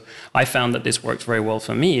 so I found that this worked very well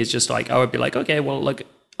for me. It's just like, I would be like, okay, well, look,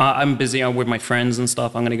 I'm busy. I'm with my friends and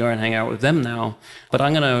stuff. I'm going to go and hang out with them now, but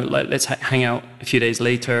I'm going to, let's hang out a few days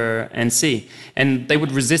later and see. And they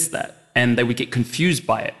would resist that, and they would get confused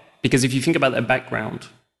by it. Because if you think about their background,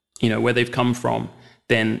 where they've come from,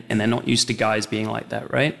 and they're not used to guys being like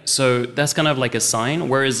that, right? So that's kind of like a sign.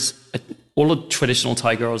 Whereas all the traditional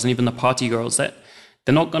Thai girls and even the party girls, they're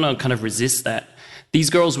not going to kind of resist that.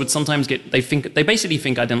 These girls would sometimes they basically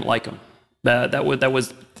think I didn't like them. That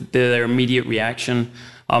was their immediate reaction.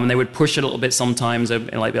 They would push it a little bit sometimes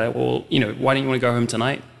and be like, well, why don't you want to go home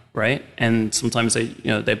tonight, right? And sometimes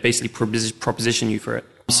they basically proposition you for it.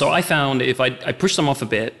 So I found if I pushed them off a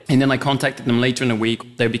bit and then I contacted them later in the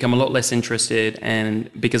week, they'd become a lot less interested and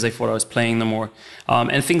because they thought I was playing them more.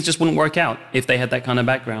 And things just wouldn't work out if they had that kind of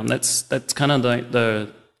background. That's kind of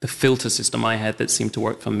the filter system I had that seemed to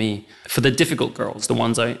work for me. For the difficult girls, the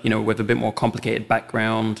ones with a bit more complicated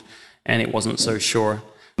background and it wasn't so sure.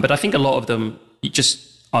 But I think a lot of them,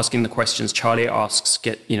 asking the questions Charlie asks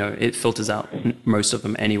it filters out most of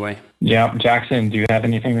them anyway. Yeah. Jackson, do you have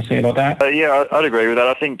anything to say about that? Yeah, I'd agree with that.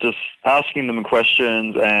 I think just asking them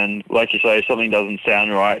questions, and like you say, if something doesn't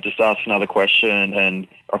sound right, just ask another question. And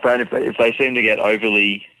I found if they seem to get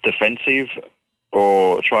overly defensive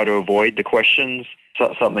or try to avoid the questions,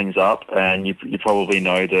 something's up, and you probably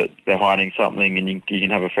know that they're hiding something, and you can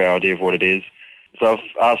have a fair idea of what it is. So I've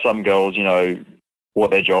asked some girls, what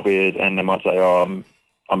their job is, and they might say, "Oh,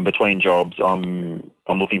 I'm between jobs. I'm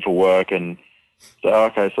looking for work." And so,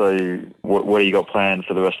 okay, so what do you got planned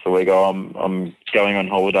for the rest of the week? Oh, I'm going on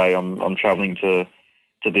holiday. I'm traveling to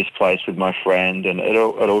this place with my friend, and it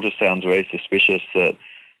all just sounds very suspicious. That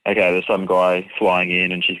okay, there's some guy flying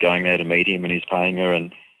in, and she's going there to meet him, and he's paying her,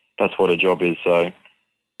 and that's what her job is. So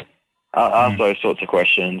ask those sorts of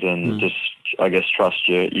questions, and just I guess trust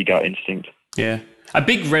your gut instinct. Yeah. A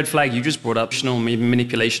big red flag you just brought up,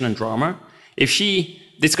 manipulation and drama.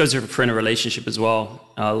 This goes for in a relationship as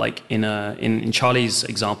well. Like in Charlie's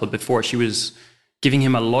example before, she was giving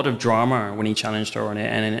him a lot of drama when he challenged her on it,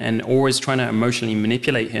 and always trying to emotionally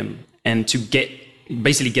manipulate him, and to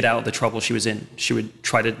basically get out of the trouble she was in. She would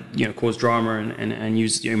try to cause drama and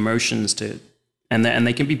use the emotions and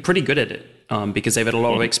they can be pretty good at it. Because they've had a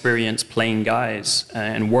lot of experience playing guys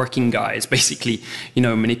and working guys, basically,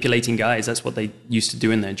 manipulating guys. That's what they used to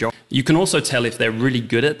do in their job. You can also tell if they're really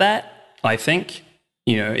good at that, I think.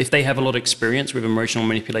 If they have a lot of experience with emotional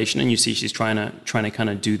manipulation, and you see she's trying to kind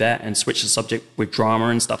of do that and switch the subject with drama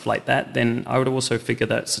and stuff like that, then I would also figure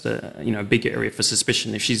that's a big area for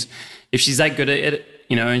suspicion. If she's that good at it,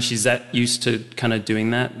 and she's that used to kind of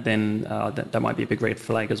doing that, then that might be a big red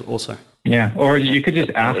flag as also. Yeah, or you could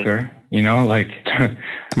just ask her,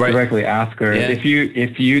 directly ask her. Yeah.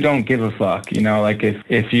 If you don't give a fuck,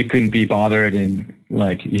 if you couldn't be bothered and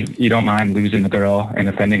you don't mind losing the girl and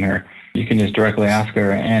offending her, you can just directly ask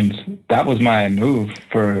her. And that was my move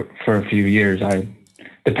for a few years.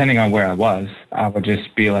 Depending on where I was, I would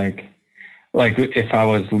just be like if I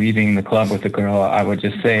was leaving the club with a girl, I would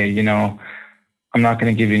just say, I'm not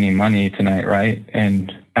going to give you any money tonight, right?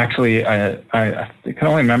 And actually, I can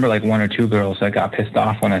only remember one or two girls that got pissed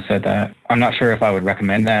off when I said that. I'm not sure if I would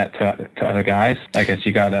recommend that to other guys. I guess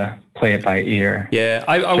you got to play it by ear. Yeah,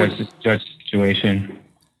 I would judge the situation.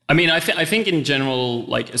 I mean, I think in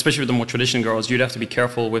general, especially with the more traditional girls, you'd have to be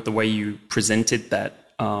careful with the way you presented that.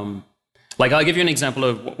 I'll give you an example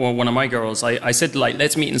of one of my girls. I said,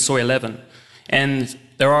 let's meet in Soy 11. And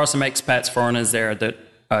there are some expats, foreigners there that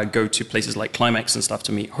go to places like Climax and stuff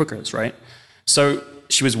to meet hookers, right? So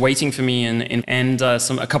she was waiting for me, and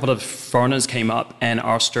a couple of foreigners came up and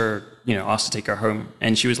asked to take her home.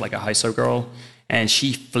 And she was like a HISO girl, and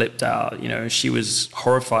she flipped out. She was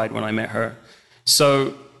horrified when I met her.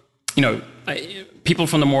 So, people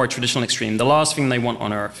from the more traditional extreme, the last thing they want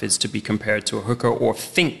on earth is to be compared to a hooker or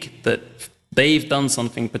think that they've done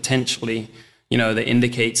something potentially, that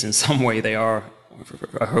indicates in some way they are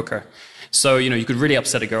a hooker. So, you could really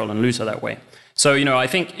upset a girl and lose her that way. So, I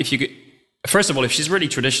think if you could, first of all, if she's really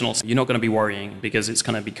traditional, you're not going to be worrying because it's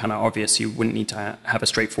going to be kind of obvious. You wouldn't need to have a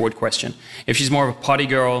straightforward question. If she's more of a party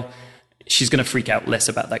girl, she's going to freak out less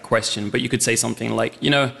about that question. But you could say something like,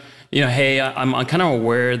 hey, I'm kind of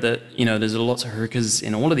aware that, there's lots of hookers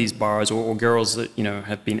in all of these bars or girls that,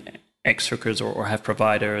 have been ex-hookers or have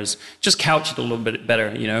providers. Just couch it a little bit better,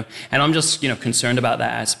 and I'm just, concerned about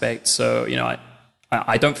that aspect. So,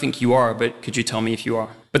 I don't think you are, but could you tell me if you are?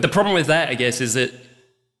 But the problem with that, I guess, is that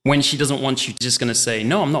when she doesn't want you, just going to say,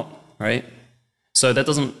 no, I'm not, right? So that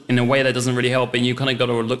doesn't really help. And you kind of got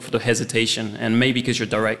to look for the hesitation. And maybe because you're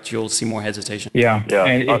direct, you'll see more hesitation. Yeah.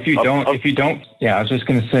 And if you don't, I was just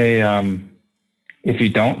going to say, if you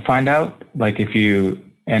don't find out, if you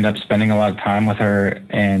end up spending a lot of time with her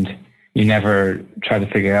and you never try to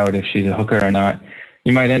figure out if she's a hooker or not,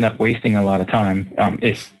 you might end up wasting a lot of time.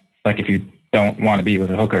 If you don't want to be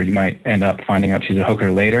with a hooker, you might end up finding out she's a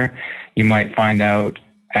hooker later. You might find out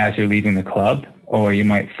as you're leaving the club, or you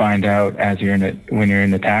might find out when you're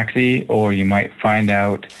in the taxi, or you might find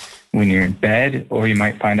out when you're in bed, or you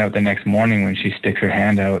might find out the next morning when she sticks her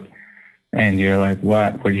hand out and you're like,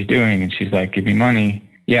 what are you doing? And she's like, give me money.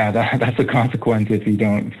 Yeah, that's a consequence if you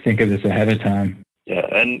don't think of this ahead of time. Yeah,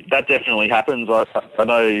 and that definitely happens. I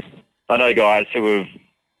know guys who have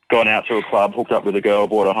gone out to a club, hooked up with a girl,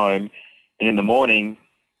 brought her home, and in the morning,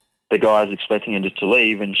 the guy's expecting her just to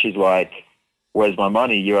leave, and she's like, where's my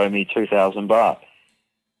money? You owe me 2,000 baht.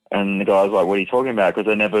 And the guy's like, what are you talking about? Because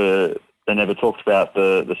they never talked about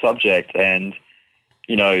the subject. And,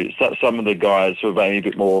 some of the guys who are maybe a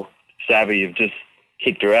bit more savvy have just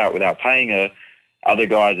kicked her out without paying her. Other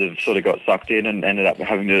guys have sort of got sucked in and ended up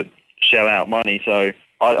having to shell out money. So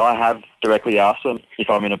I have directly asked them if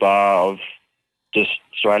I'm in a bar. I've just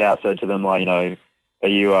straight out said to them, like, are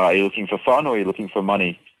you looking for fun or are you looking for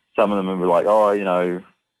money? Some of them were like,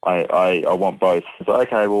 I want both. So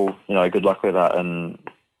okay, well, good luck with that, and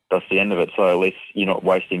that's the end of it. So at least you're not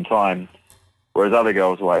wasting time. Whereas other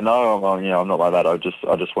girls were like, no, I'm not like that. I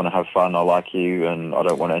just want to have fun. I like you, and I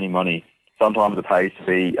don't want any money. Sometimes it pays to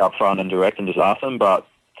be upfront and direct and just ask them, but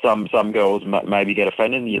some girls maybe get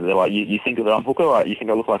offended. And they're like, you think that I'm hooker? Like, you think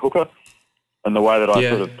I look like hooker? And the way that I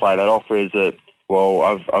sort of play that off is that, well,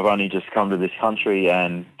 I've only just come to this country,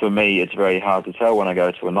 and for me, it's very hard to tell when I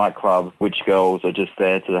go to a nightclub which girls are just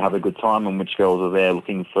there to have a good time and which girls are there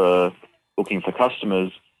looking for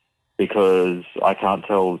customers, because I can't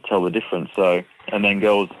tell the difference. So, and then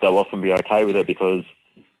girls, they'll often be okay with it because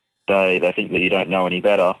they think that you don't know any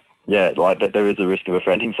better. Yeah, like there is a risk of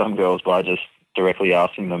offending some girls by just directly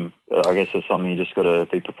asking them. I guess it's something you just got to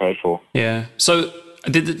be prepared for. Yeah. So,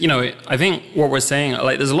 I think what we're saying,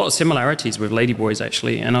 like, there's a lot of similarities with ladyboys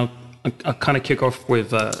actually, and I'll kind of kick off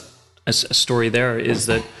with a story. There is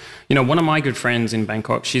that, one of my good friends in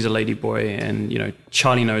Bangkok, she's a ladyboy, and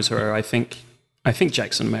Charlie knows her. I think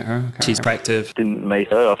Jackson met her. She's attractive. Didn't meet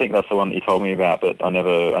her. I think that's the one that you told me about, but I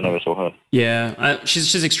never saw her. Yeah,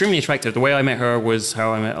 she's extremely attractive. The way I met her was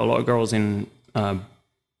how I met a lot of girls in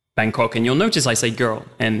Bangkok, and you'll notice I say girl,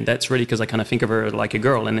 and that's really because I kind of think of her like a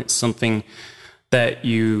girl, and it's something that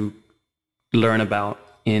you learn about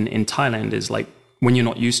in Thailand is like when you're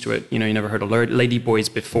not used to it. You never heard of lady boys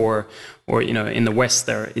before, or in the West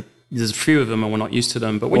there's a few of them and we're not used to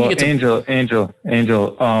them. But when you get to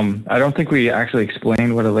Angel, I don't think we actually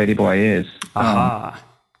explained what a ladyboy is.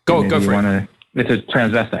 Go for it. It's a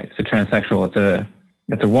transvestite. It's a transsexual.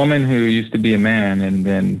 It's a woman who used to be a man, and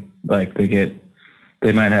then like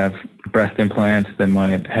they might have breast implants. They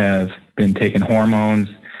might have been taking hormones.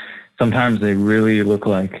 Sometimes they really look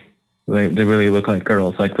like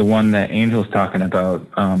girls. Like the one that Angel's talking about,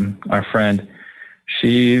 our friend,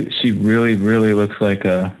 she really, really looks like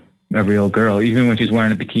a real girl. Even when she's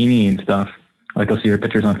wearing a bikini and stuff, like you'll see her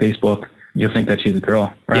pictures on Facebook, you'll think that she's a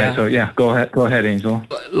girl, right? Yeah. So yeah, go ahead, Angel.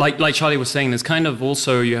 Like Charlie was saying, there's kind of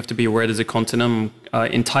also, you have to be aware there's a continuum.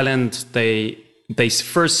 In Thailand, they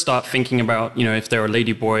first start thinking about, if they're a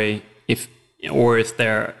ladyboy, or if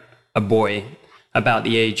they're a boy, about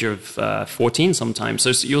the age of 14 sometimes. So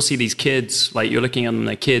you'll see these kids, like you're looking at them,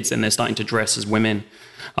 they're kids, and they're starting to dress as women.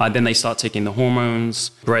 Then they start taking the hormones.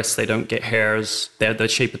 Breasts, they don't get hairs. The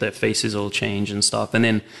shape of their faces will change and stuff. And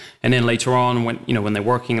then later on, when they're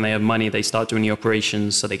working and they have money, they start doing the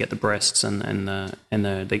operations. So they get the breasts and the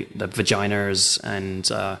vaginas,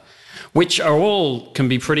 and which are all can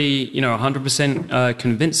be pretty 100%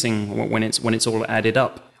 convincing when it's all added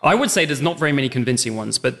up. I would say there's not very many convincing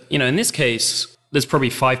ones, but in this case, there's probably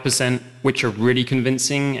 5% which are really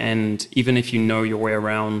convincing, and even if you know your way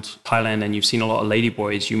around Thailand and you've seen a lot of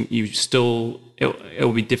ladyboys, you still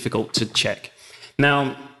it'll be difficult to check.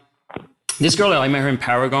 Now, this girl, I met her in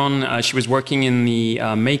Paragon. She was working in the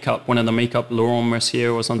one of the makeup, Laurent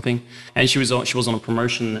Mercier or something, and she was on a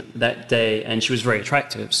promotion that day, and she was very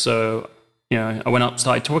attractive. So I went up,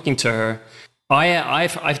 started talking to her. I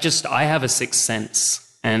have a sixth sense.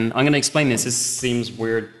 And I'm going to explain this. This seems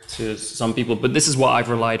weird to some people, but this is what I've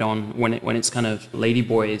relied on when it's kind of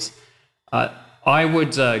ladyboys. I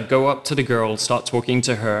would go up to the girl, start talking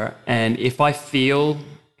to her, and if I feel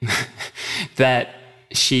that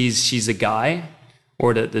she's a guy,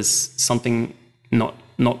 or that there's something not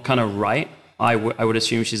kind of right, I would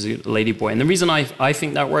assume she's a ladyboy. And the reason I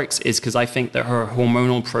think that works is because I think that her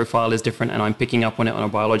hormonal profile is different, and I'm picking up on it on a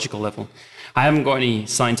biological level. I haven't got any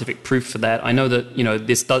scientific proof for that. I know that,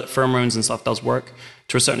 this pheromones and stuff does work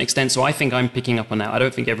to a certain extent. So I think I'm picking up on that. I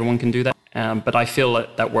don't think everyone can do that. But I feel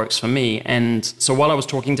that works for me. And so while I was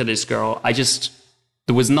talking to this girl,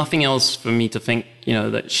 there was nothing else for me to think,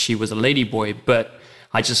 that she was a ladyboy, but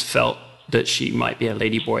I just felt that she might be a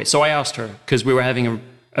ladyboy. So I asked her, because we were having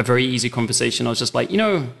a very easy conversation. I was just like,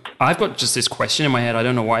 I've got just this question in my head. I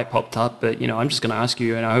don't know why it popped up, but, I'm just going to ask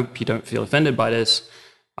you, and I hope you don't feel offended by this.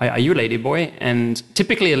 Are you a ladyboy? And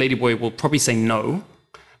typically a ladyboy will probably say no,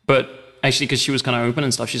 but actually because she was kind of open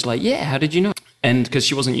and stuff, she's like, yeah, how did you know? And because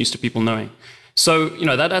she wasn't used to people knowing. So,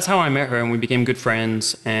 that's how I met her, and we became good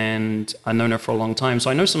friends, and I've known her for a long time. So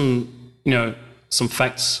I know some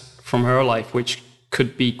facts from her life, which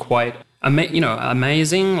could be quite,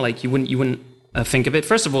 amazing. Like you wouldn't think of it.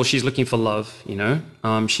 First of all, she's looking for love,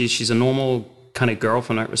 she's a normal kind of girl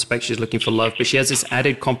from that respect. She's looking for love, but she has this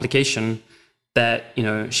added complication that,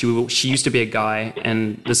 she used to be a guy,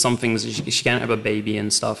 and there's some things she can't have a baby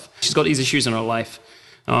and stuff. She's got these issues in her life.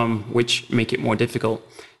 which make it more difficult.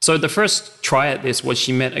 So the first try at this was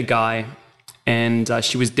she met a guy, and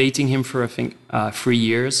she was dating him for, I think, 3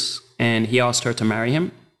 years, and he asked her to marry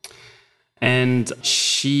him. And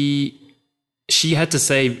she had to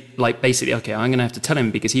say, like, basically, okay, I'm going to have to tell him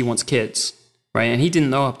because he wants kids, right? And he didn't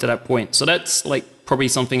know up to that point. So that's, like, probably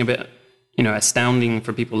something a bit, astounding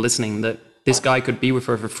for people listening, that this guy could be with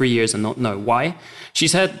her for 3 years and not know. Why?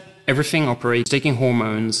 She's had everything operated, taking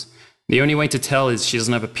hormones. The only way to tell is she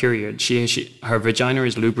doesn't have a period. Her vagina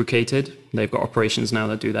is lubricated. They've got operations now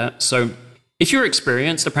that do that. So if you're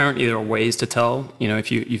experienced, apparently there are ways to tell.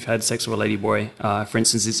 If you've had sex with a ladyboy, for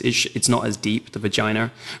instance, it's not as deep, the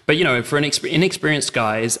vagina. But for inexperienced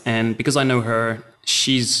guys, and because I know her,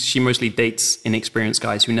 she mostly dates inexperienced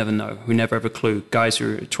guys who never know, who never have a clue. Guys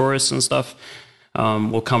who are tourists and stuff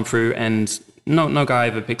will come through, and no guy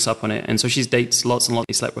ever picks up on it. And so she dates lots and lots.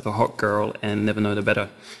 They slept with a hot girl and never know the better.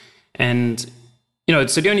 And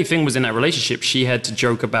so the only thing was in that relationship, she had to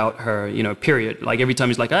joke about her, period. Like every time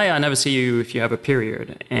he's like, hey, I never see you if you have a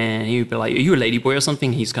period. And he'd be like, are you a ladyboy or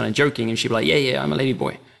something? He's kind of joking. And she'd be like, yeah, I'm a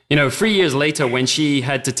ladyboy. 3 years later, when she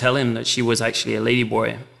had to tell him that she was actually a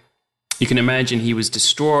ladyboy, you can imagine he was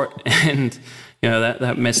distraught, and,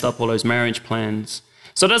 that messed up all those marriage plans.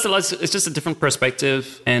 So it's just a different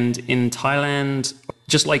perspective. And in Thailand,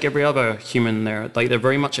 just like every other human there, like they're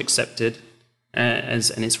very much accepted. And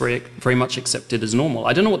it's very, very much accepted as normal.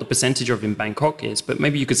 I don't know what the percentage of in Bangkok is, but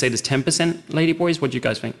maybe you could say there's 10% ladyboys. What do you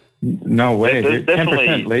guys think? No way. There's definitely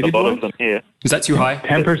 10% ladyboys? a lot of them here. Is that too high?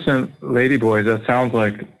 10% ladyboys. That sounds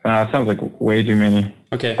like way too many.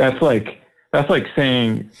 Okay. That's like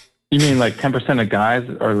saying, you mean like 10% of guys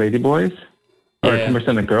are ladyboys, or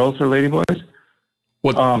 10% of girls are ladyboys?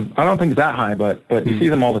 What? I don't think it's that high, but you see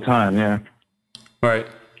them all the time. Yeah. Right.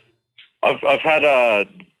 I've had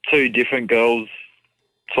two different girls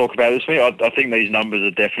talk about this to me. I think these numbers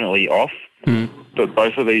are definitely off, but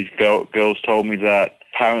both of these girls told me that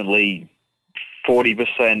apparently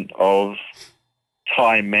 40% of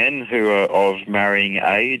Thai men who are of marrying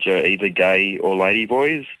age are either gay or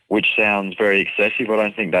ladyboys, which sounds very excessive. I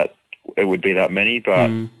don't think that it would be that many, but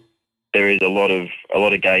there is a lot of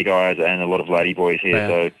gay guys and a lot of ladyboys here,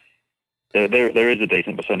 so there is a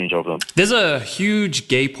decent percentage of them. There's a huge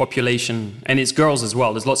gay population, and it's girls as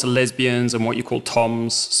well. There's lots of lesbians and what you call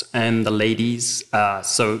toms and the ladies.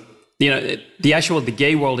 So, the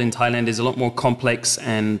gay world in Thailand is a lot more complex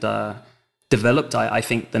and developed, I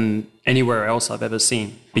think, than anywhere else I've ever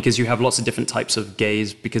seen, because you have lots of different types of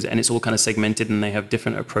gays, and it's all kind of segmented, and they have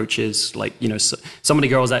different approaches. Like, some of the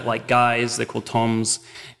girls act like guys, they're called toms,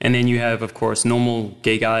 and then you have, of course, normal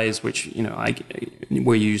gay guys, which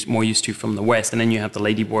we're more used to from the West, and then you have the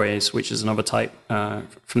ladyboys, which is another type.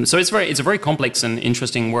 So it's a very complex and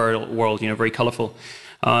interesting world, very colorful,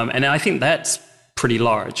 and I think that's pretty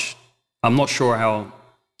large. I'm not sure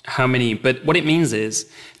how many, but what it means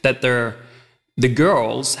is that the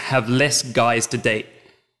girls have less guys to date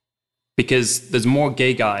because there's more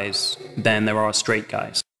gay guys than there are straight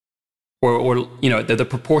guys. Or the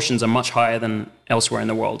proportions are much higher than elsewhere in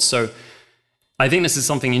the world. So I think this is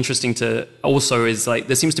something interesting to also is like,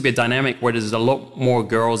 there seems to be a dynamic where there's a lot more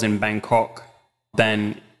girls in Bangkok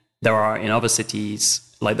than there are in other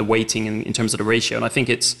cities, like the weighting in terms of the ratio. And I think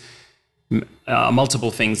it's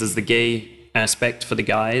multiple things. There's the gay aspect for the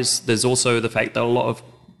guys. There's also the fact that a lot of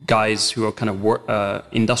guys who are kind of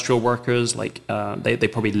industrial workers, like they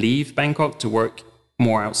probably leave Bangkok to work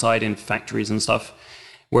more outside in factories and stuff,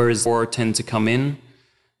 whereas more tend to come in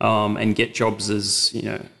and get jobs as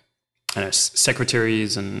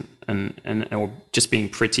secretaries and or just being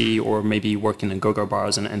pretty, or maybe working in go-go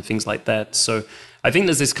bars and things like that. So I think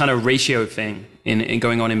there's this kind of ratio thing in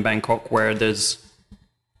going on in Bangkok where there's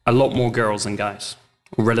a lot more girls than guys.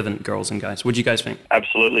 Relevant girls and guys. What do you guys think?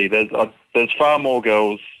 Absolutely. There's far more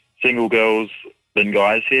single girls than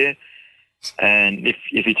guys here. And if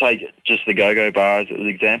you take just the go-go bars as an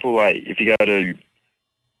example, like if you go to,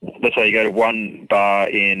 let's say you go to one bar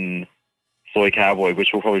in Soy Cowboy, which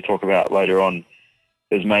we'll probably talk about later on,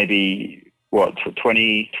 there's maybe,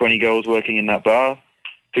 20 girls working in that bar,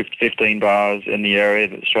 15 bars in the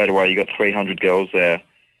area, straight away you got 300 girls there,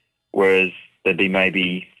 whereas there'd be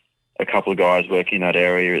maybe a couple of guys working in that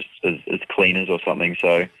area as cleaners or something.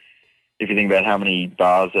 So if you think about how many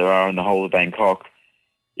bars there are in the whole of Bangkok,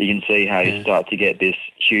 you can see how you start to get this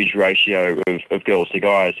huge ratio of girls to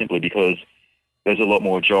guys, simply because there's a lot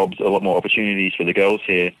more jobs, a lot more opportunities for the girls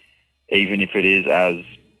here, even if it is as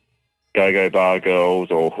go-go bar girls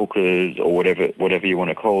or hookers or whatever you want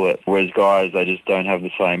to call it. Whereas guys, they just don't have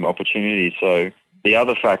the same opportunities. So the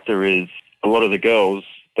other factor is a lot of the girls,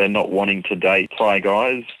 they're not wanting to date Thai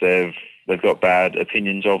guys. They've they've got bad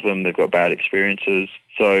opinions of them, they've got bad experiences.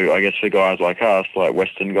 So I guess for guys like us, like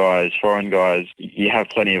Western guys, foreign guys, you have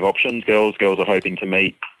plenty of options. Girls are hoping to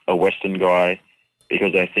meet a Western guy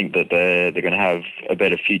because they think that they're going to have a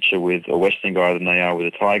better future with a Western guy than they are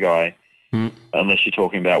with a Thai guy, unless you're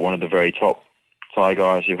talking about one of the very top Thai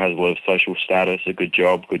guys who has a lot of social status, a good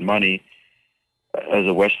job, good money. As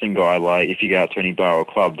a Western guy, like if you go out to any bar or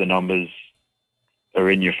club, the numbers are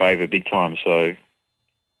in your favour big time. So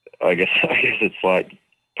I guess it's like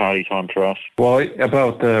party time for us. Well,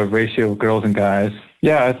 about the ratio of girls and guys,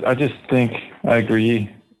 yeah, I just think I agree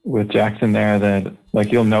with Jackson there that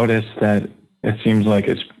like you'll notice that it seems like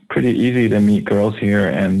it's pretty easy to meet girls here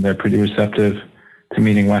and they're pretty receptive to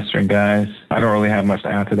meeting Western guys. I don't really have much to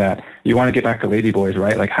add to that. You want to get back to ladyboys,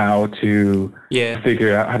 right? Like how to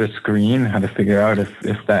figure out how to screen, how to figure out if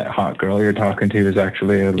that hot girl you're talking to is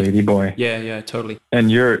actually a ladyboy. Yeah, totally. And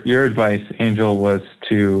your advice, Angel, was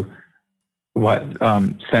to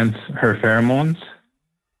sense her pheromones.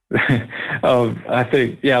 I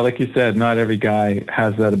think, yeah, like you said, not every guy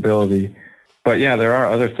has that ability, but yeah, there are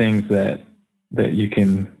other things that you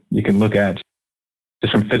can look at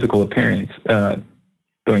just from physical appearance.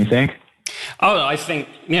 Don't you think? Oh, I think,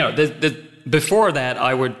 before that,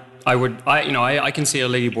 I can see a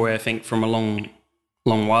ladyboy, I think, from a long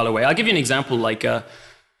while away. I'll give you an example, like, I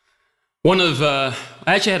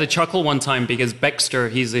actually had a chuckle one time because Baxter,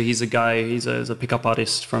 he's a guy, he's a pickup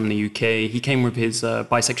artist from the UK. He came with his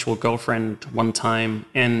bisexual girlfriend one time,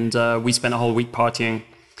 and we spent a whole week partying.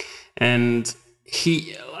 And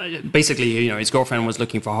he, basically, his girlfriend was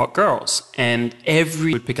looking for hot girls, and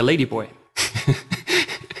would pick a ladyboy.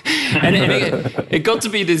 And it got to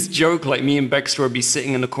be this joke, like me and Baxter would be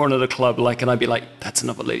sitting in the corner of the club, like, and I'd be like, that's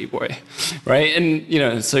another ladyboy, right?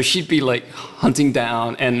 And, so she'd be like hunting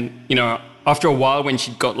down, and, after a while when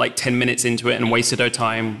she'd got like 10 minutes into it and wasted her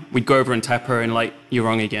time, we'd go over and tap her and like, you're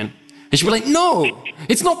wrong again. And she'd be like, no,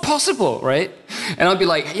 it's not possible, right? And I'd be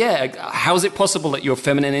like, yeah, how is it possible that your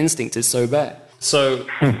feminine instinct is so bad? So,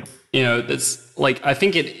 that's like, I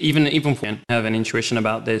think it even have an intuition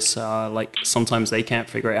about this. Like sometimes they can't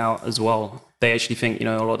figure it out as well. They actually think, a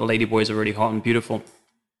lot of ladyboys are really hot and beautiful.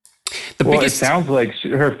 It sounds like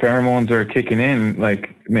her pheromones are kicking in.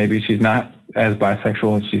 Like maybe she's not as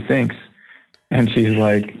bisexual as she thinks. And she's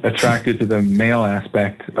like attracted to the male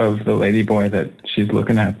aspect of the ladyboy that she's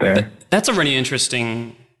looking at there. That's a really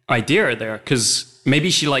interesting idea there, because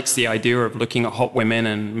maybe she likes the idea of looking at hot women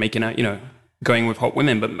and making out, going with hot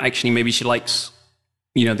women, but actually maybe she likes,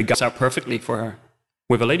 the guys out perfectly for her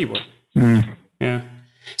with a ladyboy. Yeah.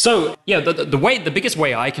 So yeah, the biggest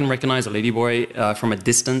way I can recognize a ladyboy from a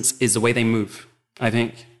distance is the way they move. I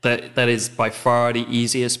think that is by far the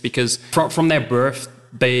easiest, because from their birth,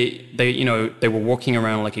 they were walking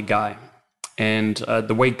around like a guy. And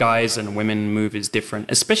the way guys and women move is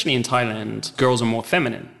different, especially in Thailand. Girls are more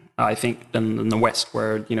feminine, I think, than the West,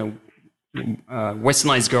 where,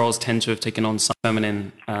 westernized girls tend to have taken on some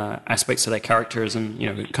feminine aspects of their characters and,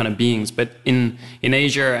 kind of beings. But in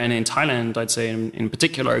Asia and in Thailand, I'd say in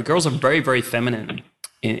particular, girls are very, very feminine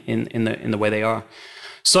in the way they are.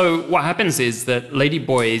 So what happens is that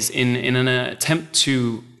ladyboys, in an attempt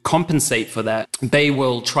to compensate for that, they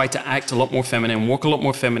will try to act a lot more feminine, walk a lot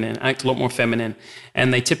more feminine, act a lot more feminine,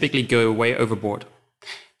 and they typically go way overboard.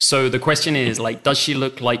 So the question is, like, does she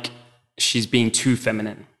look like she's being too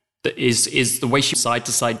feminine? Is the way she side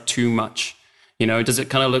to side too much? Does it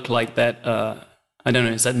kind of look like that, I don't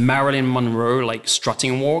know, is that Marilyn Monroe, like,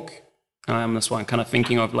 strutting walk? That's what I'm kind of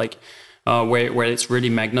thinking of, like, where it's really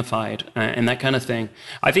magnified and that kind of thing.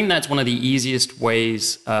 I think that's one of the easiest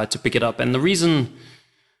ways to pick it up. And the reason,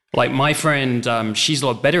 like, my friend, she's a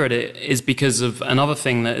lot better at it, is because of another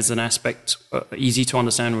thing that is an aspect easy to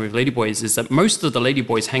understand with ladyboys, is that most of the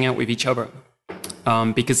ladyboys hang out with each other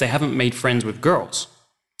because they haven't made friends with girls,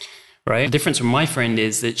 right? The difference with my friend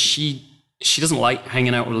is that she doesn't like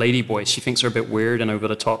hanging out with ladyboys. She thinks they're a bit weird and over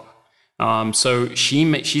the top. So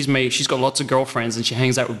she's got lots of girlfriends and she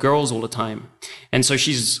hangs out with girls all the time. And so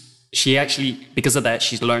she actually, because of that,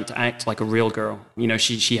 she's learned to act like a real girl.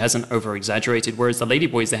 She hasn't over-exaggerated. Whereas the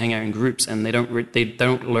ladyboys, they hang out in groups and they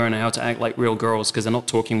don't learn how to act like real girls because they're not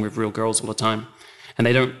talking with real girls all the time. And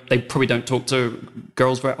they probably don't talk to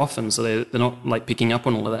girls very often, so they're not like picking up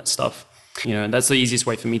on all of that stuff. That's the easiest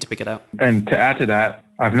way for me to pick it out. And to add to that,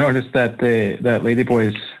 I've noticed that that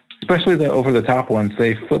ladyboys, especially the over-the-top ones,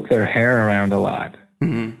 they flip their hair around a lot,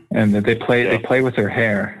 and that they play with their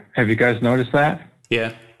hair. Have you guys noticed that?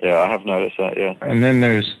 Yeah. Yeah, I have noticed that, yeah. And then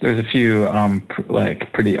there's a few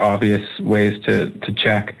like pretty obvious ways to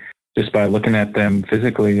check just by looking at them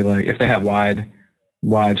physically. Like if they have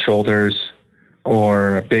wide shoulders,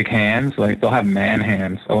 or big hands. Like they'll have man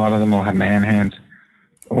hands. A lot of them will have man hands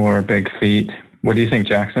or big feet. What do you think,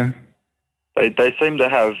 Jackson? They seem to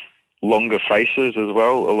have longer faces as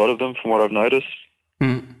well, a lot of them, from what I've noticed.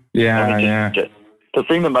 Yeah. The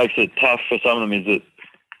thing that makes it tough for some of them is that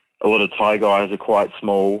a lot of Thai guys are quite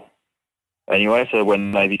small anyway, so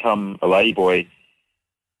when they become a ladyboy,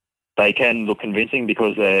 they can look convincing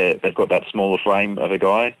because they've got that smaller frame of a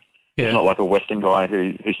guy. Yeah. It's not like a Western guy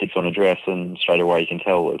who sticks on a dress and straight away you can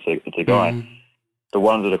tell it's a guy. The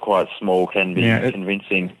ones that are quite small can be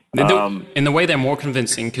convincing. In the way they're more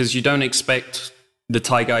convincing because you don't expect the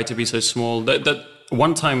Thai guy to be so small. The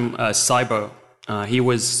one time, Saibo, he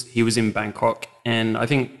was in Bangkok, and I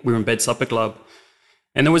think we were in Bed Supper Club,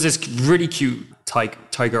 and there was this really cute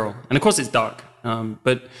Thai girl, and of course it's dark,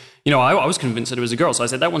 but I was convinced that it was a girl, so I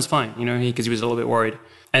said that one's fine, because he was a little bit worried,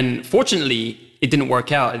 and fortunately it didn't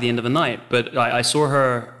work out at the end of the night. But I saw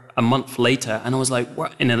her a month later, and I was like,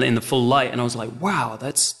 what? In the full light, and I was like, wow,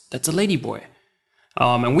 that's a ladyboy.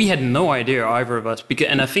 And we had no idea, either of us,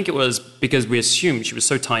 and I think it was because we assumed she was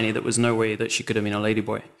so tiny that there was no way that she could have been a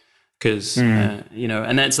ladyboy. Because, and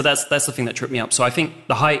then, so that's the thing that tripped me up. So I think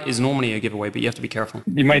the height is normally a giveaway, but you have to be careful.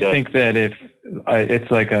 You might think that if it's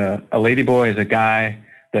like a ladyboy is a guy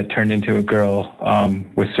that turned into a girl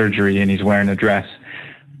with surgery and he's wearing a dress.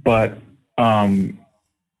 But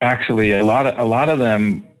actually, a lot of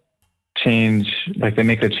them change, like they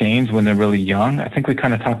make the change when they're really young. I think we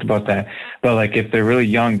kind of talked about that. But like if they're really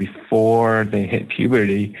young before they hit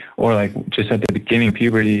puberty, or like just at the beginning of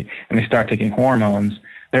puberty and they start taking hormones,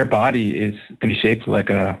 their body is going to be shaped like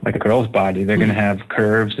a girl's body. They're going to have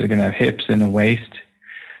curves. They're going to have hips and a waist.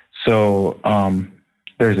 So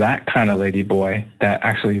there's that kind of lady boy that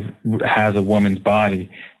actually has a woman's body.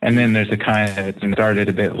 And then there's the kind that started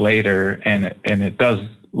a bit later, and it does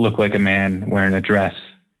look like a man wearing a dress.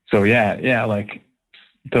 So I think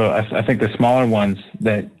the smaller ones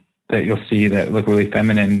that you'll see that look really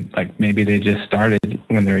feminine, like maybe they just started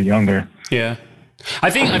when they're younger. Yeah.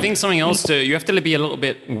 I think something else you have to be a little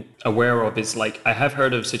bit aware of is, like, I have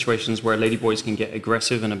heard of situations where ladyboys can get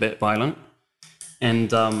aggressive and a bit violent.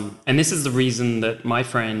 And this is the reason that my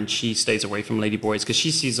friend, she stays away from ladyboys, because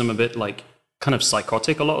she sees them a bit like kind of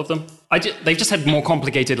psychotic, a lot of them. They've just had more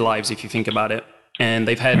complicated lives, if you think about it. And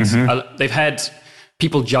they've had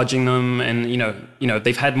people judging them, and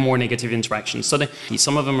they've had more negative interactions. So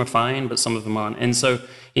some of them are fine, but some of them aren't. And so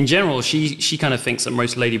in general, she kind of thinks that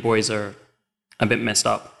most ladyboys are a bit messed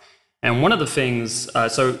up. And one of the things, I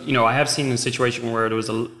have seen a situation where there was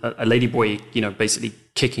a ladyboy, basically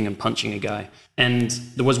kicking and punching a guy. And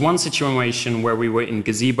there was one situation where we were in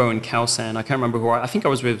Gazebo in Khao San. I can't remember I think I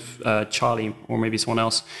was with Charlie or maybe someone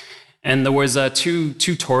else. And there was two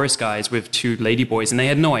tourist guys with two ladyboys, and they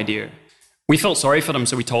had no idea. We felt sorry for them,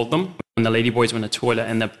 so we told them when the ladyboys were in the toilet,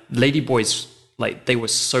 and the ladyboys, like, they were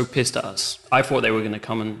so pissed at us. I thought they were going to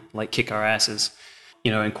come and like kick our asses,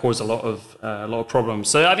 and cause a lot of problems.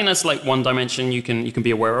 So I think that's like one dimension you can be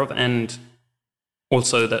aware of, and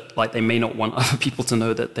also that, like, they may not want other people to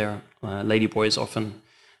know that they're ladyboys.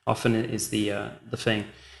 Often is the thing.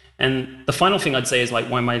 And the final thing I'd say is, like,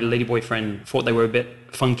 why my ladyboy friend thought they were a bit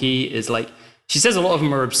funky is, like, she says a lot of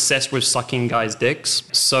them are obsessed with sucking guys' dicks.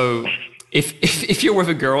 So if you're with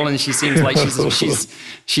a girl and she seems like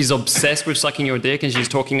she's obsessed with sucking your dick and she's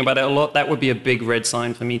talking about it a lot, that would be a big red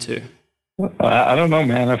sign for me too. I don't know,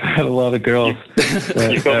 man. I've had a lot of girls.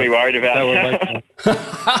 You've got me worried about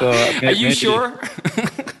that. So are you sure?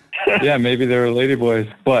 Yeah, maybe they were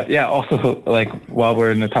ladyboys. But yeah, also, like, while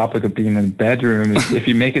we're in the topic of being in the bedroom, if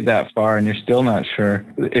you make it that far and you're still not sure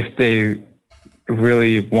if they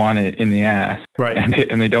really want it in the ass, right,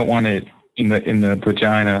 and they don't want it in the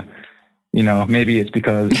vagina, maybe it's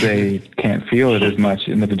because they can't feel it as much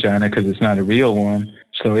in the vagina because it's not a real one.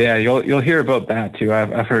 So yeah, you'll hear about that too.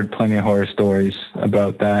 I've heard plenty of horror stories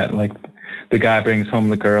about that. Like, the guy brings home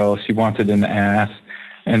the girl, she wants it in the ass,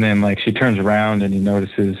 and then, like, she turns around and he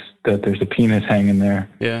notices that there's a penis hanging there.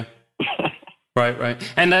 Yeah. Right.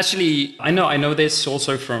 And actually, I know this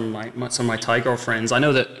also from some of my Thai girlfriends. I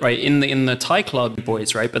know that, right, in the Thai club,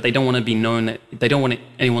 boys, right, but they don't want to be known. They don't want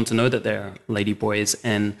anyone to know that they're lady boys,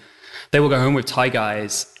 and they will go home with Thai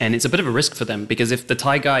guys, and it's a bit of a risk for them, because if the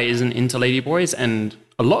Thai guy isn't into lady boys, and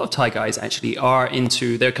a lot of Thai guys actually are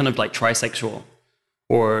they're kind of like trisexual,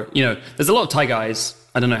 or, there's a lot of Thai guys,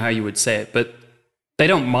 I don't know how you would say it, but they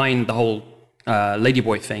don't mind the whole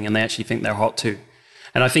ladyboy thing, and they actually think they're hot too.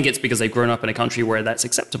 And I think it's because they've grown up in a country where that's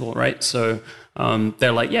acceptable, right? So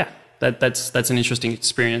they're like, yeah, that's an interesting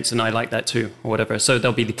experience, and I like that too, or whatever. So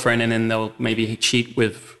they'll be the friend, and then they'll maybe cheat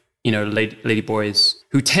with, lady boys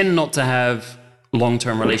who tend not to have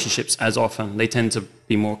long-term relationships as often. They tend to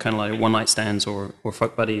be more kind of like one-night stands or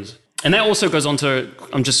fuck buddies. And that also goes on to,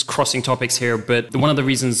 I'm just crossing topics here, but one of the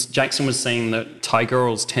reasons Jackson was saying that Thai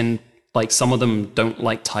girls tend, like some of them don't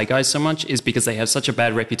like Thai guys so much is because they have such a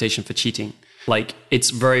bad reputation for cheating. Like it's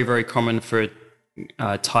very, very common for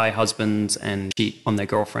Thai husbands and cheat on their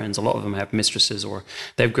girlfriends. A lot of them have mistresses or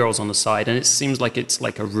they have girls on the side. And it seems like it's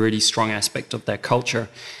like a really strong aspect of their culture.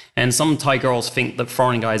 And some Thai girls think that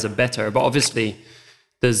foreign guys are better, but obviously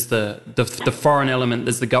there's the foreign element.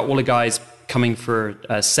 There's all the guys coming for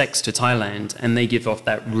sex to Thailand, and they give off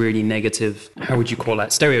that really negative, how would you call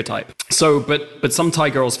that, stereotype. So, but some Thai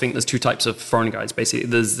girls think there's two types of foreign guys. Basically,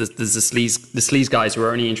 there's the sleaze guys who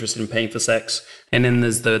are only interested in paying for sex, and then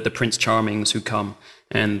there's the Prince Charmings who come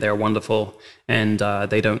and they're wonderful and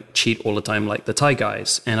they don't cheat all the time like the Thai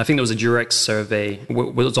guys. And I think there was a Durex survey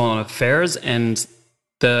was on affairs, and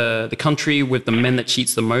the country with the men that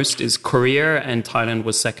cheats the most is Korea, and Thailand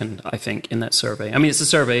was second, I think, in that survey. I mean, it's a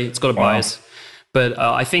survey, it's got a bias, but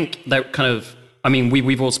I think that kind of, I mean,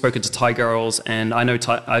 we've all spoken to Thai girls, and I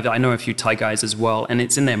know a few Thai guys as well, and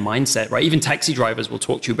it's in their mindset, right? Even taxi drivers will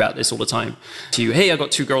talk to you about this all the time. To you, hey, I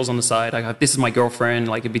got two girls on the side. This is my girlfriend.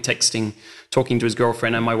 Like, he'd be talking to his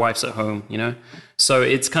girlfriend, and my wife's at home, you know? So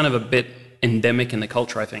it's kind of a bit endemic in the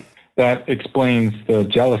culture, I think. That explains the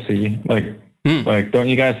jealousy. Like, don't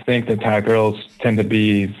you guys think that Thai girls tend to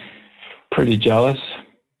be pretty jealous?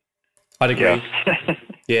 I'd agree. Yeah.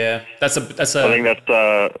 Yeah, that's a. I think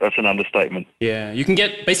that's an understatement. Yeah, you can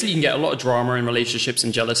get a lot of drama in relationships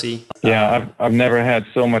and jealousy. Yeah, I've never had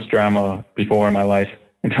so much drama before in my life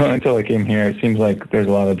until I came here. It seems like there's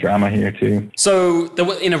a lot of drama here too. So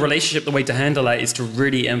in a relationship, the way to handle that is to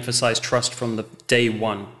really emphasize trust from the day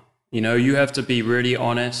one. You know, you have to be really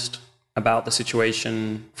honest about the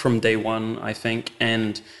situation from day one, I think.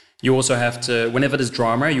 And you also have to, whenever there's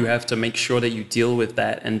drama, you have to make sure that you deal with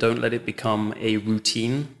that and don't let it become a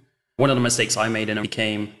routine. One of the mistakes I made, and it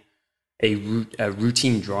became a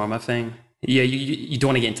routine drama thing. Yeah, you don't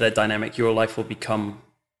want to get into that dynamic. Your life will become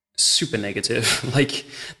super negative. Like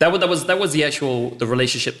that was the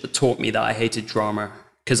relationship that taught me that I hated drama.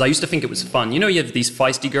 Because I used to think it was fun. You know, you have these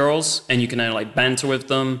feisty girls and you can like banter with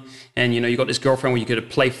them. And, you know, you got this girlfriend where you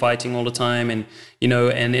could play fighting all the time. And, you know,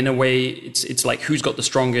 and in a way, it's like who's got the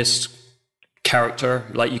strongest character.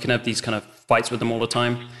 Like you can have these kind of fights with them all the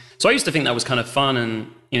time. So I used to think that was kind of fun.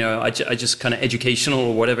 And, you know, I just kind of educational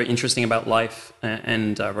or whatever, interesting about life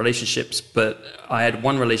and relationships. But I had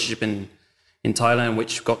one relationship in Thailand,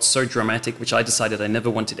 which got so dramatic, which I decided I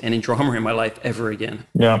never wanted any drama in my life ever again.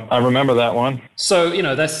 Yeah, I remember that one. So, you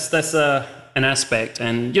know, that's an aspect.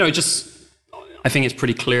 And, you know, I think it's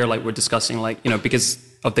pretty clear, like we're discussing, like, you know, because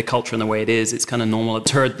of the culture and the way it is, it's kind of normal. I've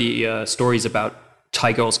heard the stories about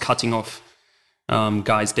Thai girls cutting off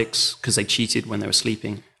guys' dicks because they cheated when they were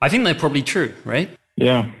sleeping. I think they're probably true, right?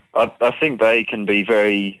 Yeah. I think they can be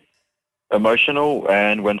very emotional,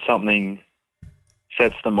 and when something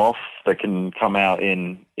sets them off, that can come out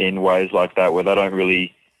in ways like that where they don't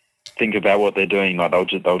really think about what they're doing. Like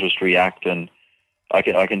they'll just react, and I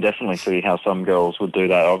can definitely see how some girls would do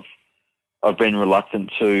that. I've been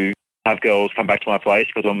reluctant to have girls come back to my place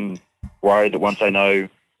because I'm worried that once they know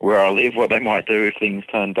where I live, what they might do if things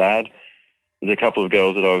turn bad. There's a couple of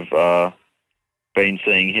girls that I've been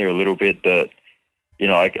seeing here a little bit that, you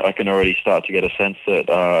know, I can already start to get a sense that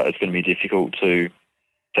it's going to be difficult to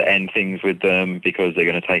end things with them because they're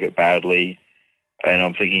going to take it badly. And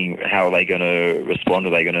I'm thinking, how are they going to respond? Are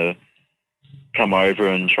they going to come over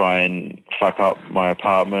and try and fuck up my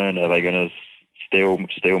apartment? Are they going to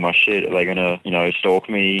steal my shit? Are they going to, you know, stalk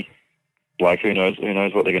me? Like, who knows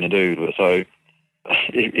what they're going to do? So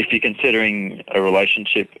if you're considering a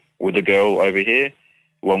relationship with a girl over here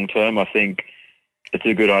long term, I think it's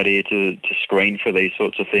a good idea to screen for these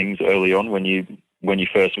sorts of things early on when you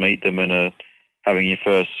first meet them and having your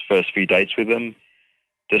first few dates with them.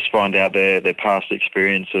 Just find out their past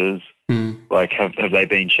experiences. Like, have they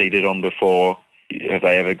been cheated on before? Have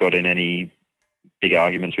they ever got in any big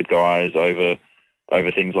arguments with guys over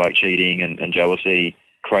things like cheating and jealousy,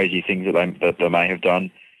 crazy things that they may have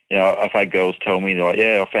done? You know, I've had girls tell me, they're like,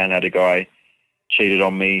 yeah, I found out a guy cheated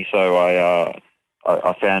on me, so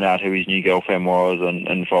I found out who his new girlfriend was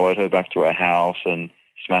and followed her back to her house and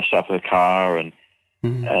smashed up her car and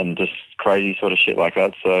just crazy sort of shit like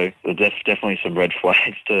that. So there's definitely some red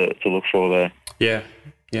flags to look for there. Yeah.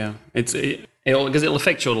 It'll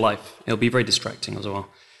affect your life. It'll be very distracting as well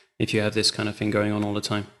if you have this kind of thing going on all the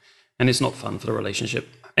time. And it's not fun for the relationship.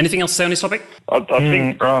 Anything else to say on this topic? I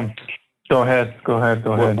think... Go ahead.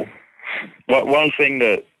 One thing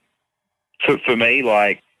that, for me,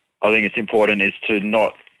 like, I think it's important is to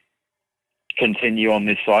not continue on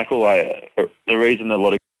this cycle. The reason that a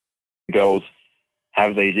lot of girls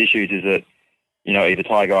have these issues is that, you know, either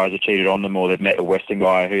Thai guys have cheated on them or they've met a Western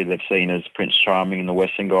guy who they've seen as Prince Charming and the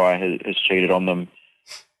Western guy has cheated on them.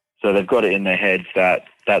 So they've got it in their heads that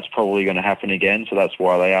that's probably going to happen again. So that's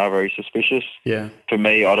why they are very suspicious. Yeah. For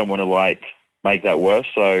me, I don't want to make that worse.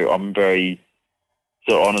 So I'm very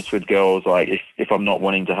sort of honest with girls. Like if I'm not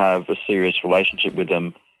wanting to have a serious relationship with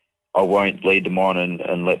them, I won't lead them on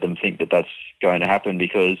and let them think that that's going to happen,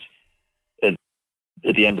 because at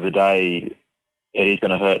the end of the day, it is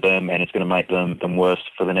going to hurt them and it's going to make them worse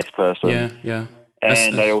for the next person. Yeah.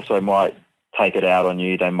 And they also might take it out on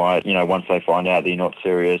you. They might, you know, once they find out that you're not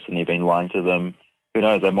serious and you've been lying to them, who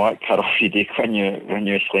knows, they might cut off your dick when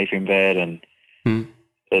you're asleep in bed, and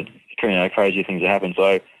crazy things that happen.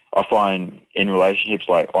 So I find in relationships,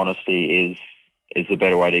 like, honesty is the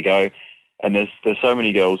better way to go. And there's so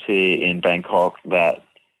many girls here in Bangkok that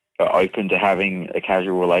are open to having a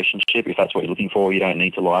casual relationship. If that's what you're looking for, you don't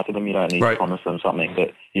need to lie to them. You don't need to promise them something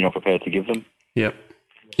that you're not prepared to give them. Yep.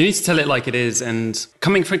 You need to tell it like it is. And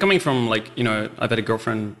coming from like, you know, I've had a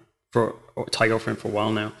girlfriend Thai girlfriend for a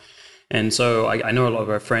while now. And so I know a lot of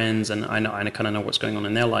her friends, and I kind of know what's going on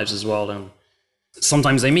in their lives as well. And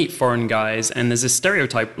sometimes they meet foreign guys, and there's this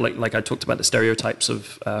stereotype, like I talked about the stereotypes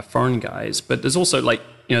of foreign guys, but there's also, like,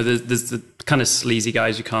 you know, there's the kind of sleazy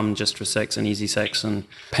guys who come just for sex and easy sex and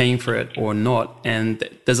paying for it or not. And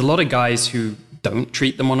there's a lot of guys who don't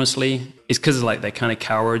treat them honestly. It's because, like, they're kind of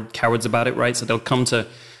cowards about it, right? So they'll come to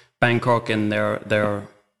Bangkok, and their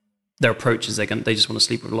approach is they just want to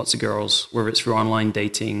sleep with lots of girls, whether it's through online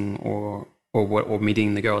dating or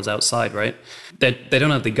meeting the girls outside, right? They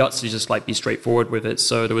don't have the guts to just, like, be straightforward with it.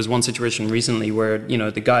 So there was one situation recently where, you know,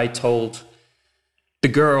 the guy told the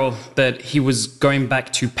girl that he was going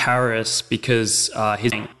back to Paris because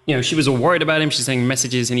she was all worried about him. She's sending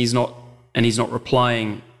messages and he's not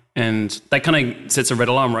replying. And that kind of sets a red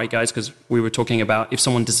alarm, right, guys? Because we were talking about if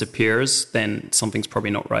someone disappears, then something's probably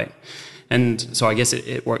not right. And so I guess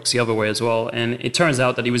it works the other way as well. And it turns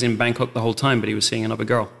out that he was in Bangkok the whole time, but he was seeing another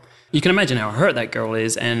girl. You can imagine how hurt that girl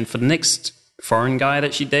is. And for the next foreign guy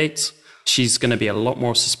that she dates, she's going to be a lot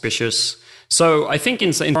more suspicious. So I think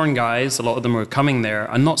in foreign guys, a lot of them who are coming there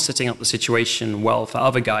are not setting up the situation well for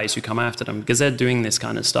other guys who come after them, because they're doing this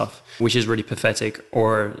kind of stuff, which is really pathetic.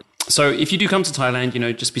 So if you do come to Thailand, you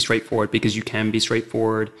know, just be straightforward, because you can be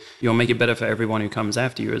straightforward. You'll make it better for everyone who comes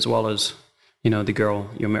after you, as well as, you know, the girl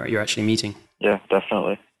you're actually meeting. Yeah,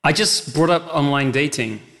 definitely. I just brought up online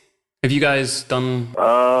dating. Have you guys done...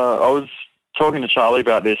 I was talking to Charlie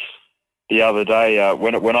about this the other day.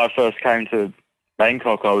 When I first came to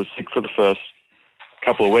Bangkok, I was sick for the first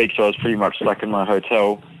couple of weeks. So I was pretty much stuck in my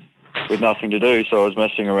hotel with nothing to do. So I was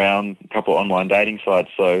messing around a couple of online dating sites.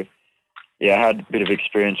 So, yeah, I had a bit of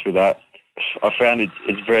experience with that. I found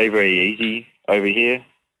it's very, very easy over here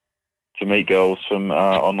to meet girls from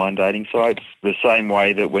online dating sites. The same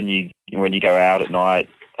way that when you go out at night,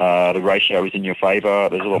 the ratio is in your favour.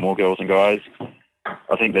 There's a lot more girls than guys.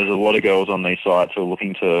 I think there's a lot of girls on these sites who are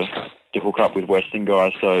looking to hook up with Western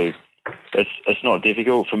guys. So it's not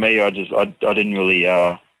difficult for me. I didn't really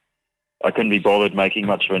I couldn't be bothered making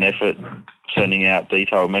much of an effort sending out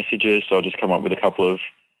detailed messages. So I just come up with a couple of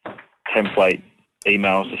template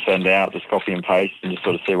emails to send out, just copy and paste, and just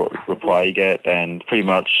sort of see what reply you get. And pretty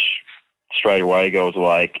much straight away, girls are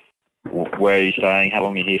like, "Where are you staying? How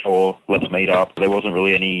long are you here for? Let's meet up." There wasn't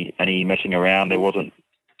really any messing around. There wasn't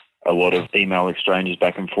a lot of email exchanges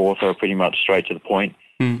back and forth. They were pretty much straight to the point.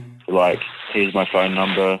 Like, here's my phone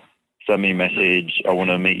number, send me a message, I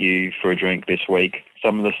want to meet you for a drink this week.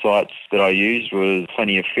 Some of the sites that I used was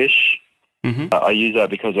Plenty of Fish. I use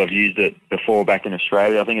that because I've used it before back in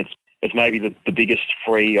Australia. I think it's maybe the biggest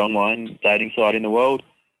free online dating site in the world.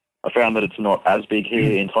 I found that it's not as big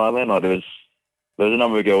here in Thailand. Like, there was a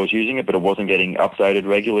number of girls using it, but it wasn't getting updated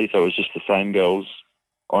regularly, so it was just the same girls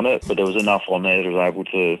on it. But there was enough on there that I was able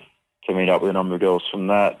to meet up with a number of girls from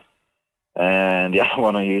that. And the other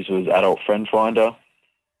one I used was Adult Friend Finder,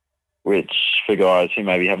 which, for guys who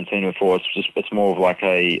maybe haven't seen it before, it's more of like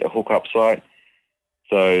a hookup site.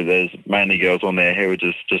 So there's mainly girls on there who are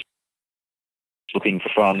just looking for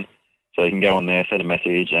fun. So you can go on there, send a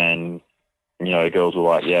message, and, you know, girls are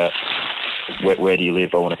like, "Yeah, where do you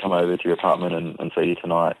live? I want to come over to your apartment and see you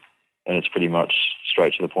tonight." And it's pretty much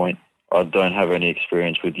straight to the point. I don't have any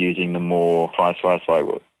experience with using the more Thai sites like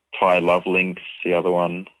Thai Love Links, the other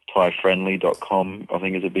one, ThaiFriendly.com, I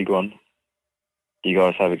think, is a big one. Do you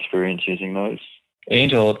guys have experience using those?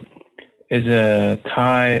 Angel is a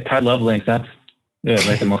Thai Love Links. That's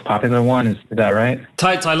like the most popular one. Is that right?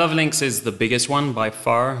 Thai Love Links is the biggest one by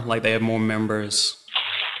far. Like, they have more members.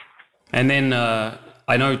 And then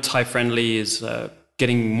I know Thai Friendly is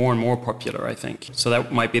getting more and more popular, I think. So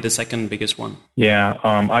that might be the second biggest one. Yeah,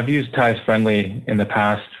 I've used Thai Friendly in the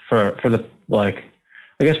past for the like,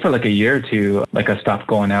 I guess for like a year or two. Like I stopped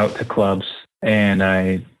going out to clubs and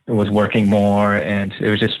I was working more, and it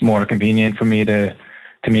was just more convenient for me to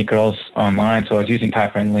meet girls online. So I was using Thai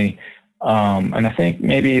Friendly, and I think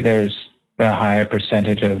maybe there's a higher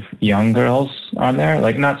percentage of young girls on there,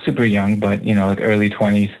 like not super young, but you know, like early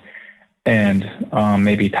 20s, and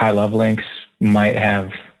maybe Thai Love Links might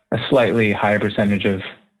have a slightly higher percentage of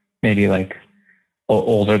maybe like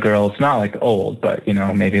older girls, not like old, but you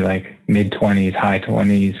know, maybe like mid 20s, high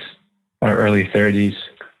 20s, or early 30s.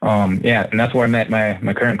 Yeah, and that's where I met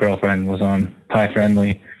my current girlfriend, was on Thai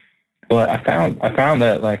Friendly. But I found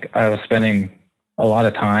that like I was spending a lot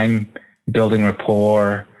of time building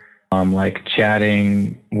rapport, like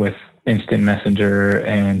chatting with instant messenger,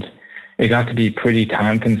 and it got to be pretty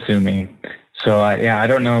time consuming. So I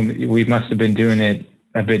don't know. We must have been doing it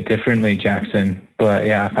a bit differently, Jackson. But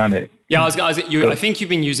yeah, I found it. Yeah, I think you've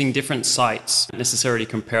been using different sites. Not necessarily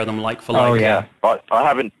compare them like for like. Oh yeah.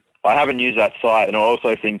 I haven't used that site, and I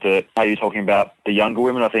also think that how you're talking about the younger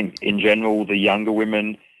women. I think in general the younger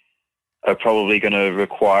women are probably going to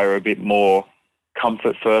require a bit more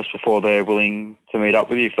comfort first before they're willing to meet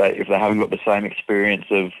up with you. If they haven't got the same experience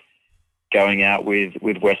of going out with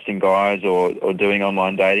Western guys or doing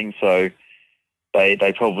online dating, so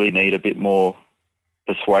they probably need a bit more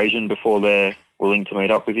persuasion before they're willing to meet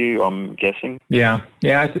up with you, I'm guessing. Yeah.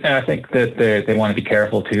 I think that they want to be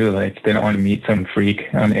careful too. Like they don't want to meet some freak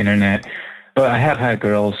on the internet. But I have had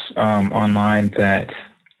girls online that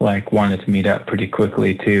like wanted to meet up pretty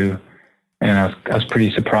quickly too, and I was pretty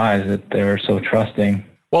surprised that they were so trusting.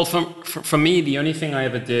 Well, for me, the only thing I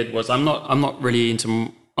ever did was I'm not really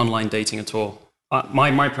into online dating at all.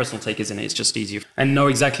 My personal take is it's just easier and know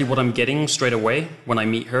exactly what I'm getting straight away when I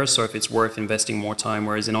meet her. So if it's worth investing more time,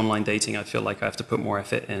 whereas in online dating, I feel like I have to put more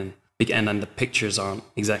effort in. And then the pictures aren't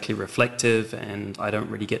exactly reflective, and I don't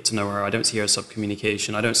really get to know her. I don't see her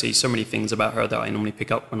sub-communication. I don't see so many things about her that I normally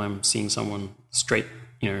pick up when I'm seeing someone straight,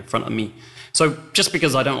 in front of me. So just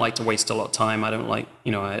because I don't like to waste a lot of time, I don't like,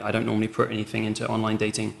 I don't normally put anything into online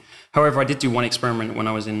dating. However, I did do one experiment when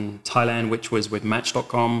I was in Thailand, which was with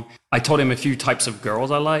Match.com. I told him a few types of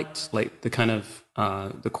girls I liked, like the kind of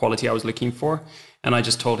the quality I was looking for. And I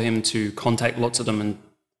just told him to contact lots of them and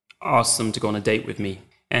ask them to go on a date with me.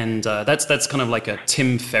 And that's kind of like a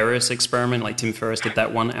Tim Ferriss experiment. Like Tim Ferriss did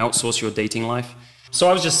that one, outsource your dating life. So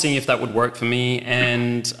I was just seeing if that would work for me.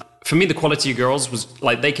 And for me, the quality of girls was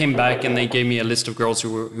like, they came back and they gave me a list of girls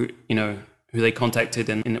who they contacted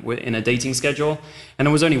in a dating schedule. And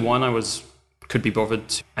there was only one I could be bothered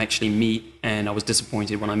to actually meet, and I was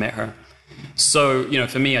disappointed when I met her. So,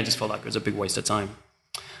 for me, I just felt like it was a big waste of time.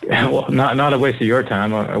 Yeah, well, not a waste of your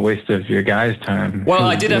time, a waste of your guy's time. Well,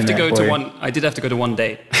 I did have to go to one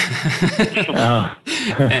date. Oh.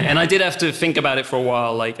 And I did have to think about it for a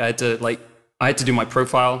while. Like I had to do my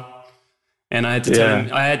profile. And I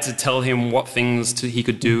had to tell him what things he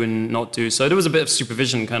could do and not do. So there was a bit of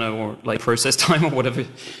supervision, kind of, or like process time, or whatever you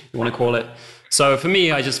want to call it. So for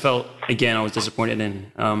me, I just felt, again, I was disappointed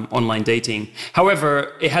in online dating.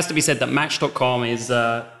 However, it has to be said that Match.com is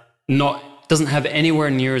doesn't have anywhere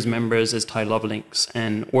near as members as Thai Love Links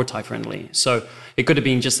or Thai Friendly. So it could have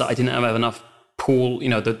been just that I didn't have enough pool.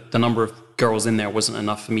 The number of girls in there wasn't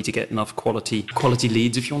enough for me to get enough quality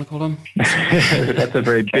leads, if you want to call them. That's a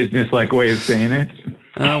very business-like way of saying it.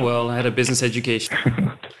 Oh, well, I had a business education.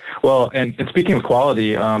 Well, and speaking of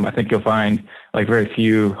quality, I think you'll find like very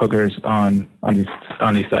few hookers on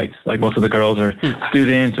these sites. Like most of the girls are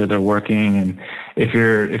students or they're working, and if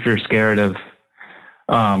you're scared of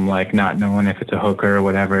like not knowing if it's a hooker or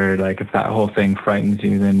whatever, like if that whole thing frightens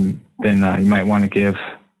you, then you might want to give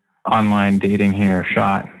online dating here a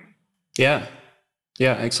shot. Yeah,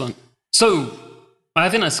 excellent. So I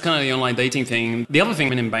think that's kind of the online dating thing. The other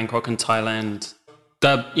thing in Bangkok and Thailand,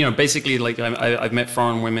 that basically, like I've met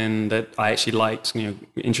foreign women that I actually liked,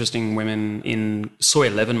 interesting women in Soy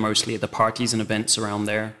 11 mostly, at the parties and events around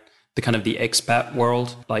there, the kind of the expat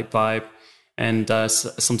world like vibe. And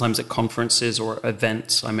sometimes at conferences or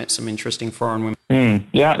events, I met some interesting foreign women.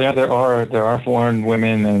 Yeah, there are foreign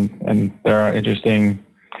women, and there are interesting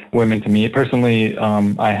women to meet. Personally,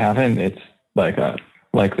 I haven't. It's like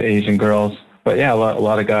the Asian girls, but yeah, a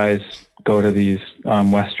lot of guys go to these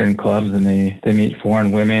Western clubs and they meet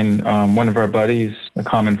foreign women. One of our buddies, a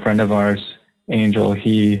common friend of ours, Angel,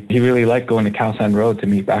 he really liked going to Khao San Road to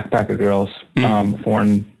meet backpacker girls,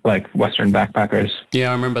 foreign, like Western backpackers. Yeah,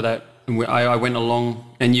 I remember that. I went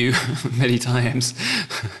along, and you many times.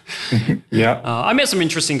 Yeah. I met some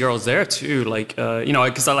interesting girls there too. Like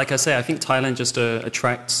because like I say, I think Thailand just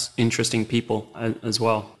attracts interesting people as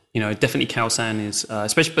well. Definitely Khao San is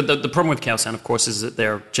especially. But the problem with Khao San, of course, is that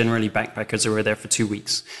they're generally backpackers who are there for 2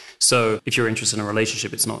 weeks. So if you're interested in a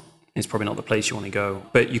relationship, it's probably not the place you want to go.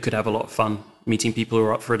 But you could have a lot of fun meeting people who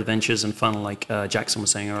are up for adventures and fun, like Jackson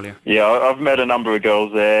was saying earlier. Yeah, I've met a number of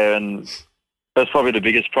girls there, and that's probably the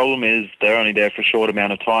biggest problem is they're only there for a short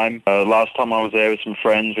amount of time. Last time I was there with some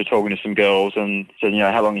friends, we're talking to some girls and said,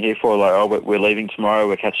 how long are you here for? Like, oh, we're leaving tomorrow,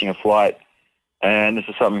 we're catching a flight. And this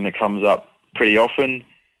is something that comes up pretty often,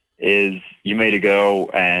 is you meet a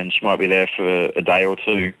girl and she might be there for a day or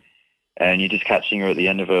two, and you're just catching her at the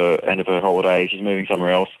end of her holiday. She's moving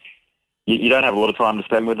somewhere else. You don't have a lot of time to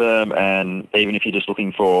spend with them, and even if you're just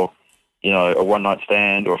looking for a one-night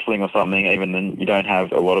stand or a fling or something, even then you don't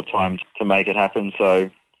have a lot of time to make it happen.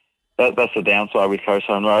 So that's the downside with Koh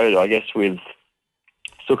San Road. I guess with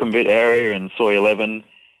Sukhumvit area and Soi 11,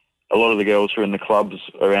 a lot of the girls who are in the clubs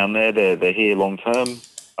around there, they're here long-term.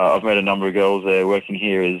 I've met a number of girls there working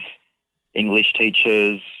here as English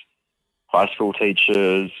teachers, high school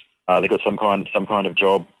teachers. They've got some kind of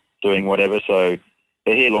job doing whatever, so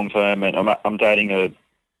they're here long-term. And I'm dating a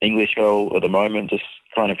English girl at the moment, just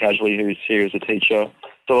kind of casually, who's here as a teacher.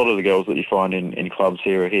 So a lot of the girls that you find in clubs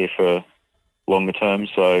here are here for longer term.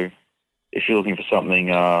 So if you're looking for something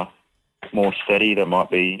more steady, that might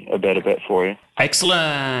be a better bet for you.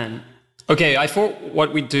 Excellent. Okay, I thought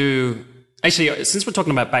what we do... Actually, since we're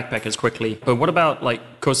talking about backpackers quickly, but what about like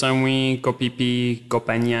Koh Samui, Koh Phi Phi, Koh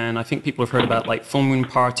Phangan? I think people have heard about like Full Moon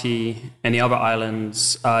Party and the other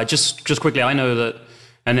islands. Just quickly, I know that,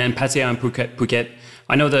 and then Pattaya and Phuket.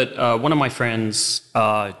 I know that one of my friends,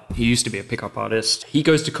 he used to be a pickup artist. He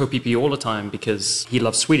goes to Koh Phi Phi all the time because he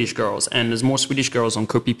loves Swedish girls, and there's more Swedish girls on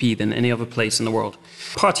Koh Phi Phi than any other place in the world,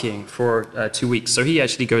 partying for 2 weeks. So he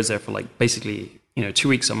actually goes there for like basically 2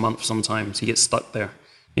 weeks a month. Sometimes he gets stuck there.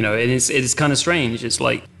 It's kind of strange. It's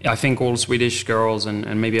like, I think all Swedish girls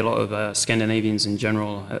and maybe a lot of Scandinavians in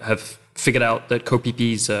general have figured out that Koh Phi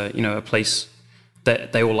Phi is, a place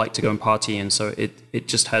that they all like to go and party. And so it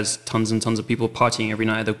just has tons and tons of people partying every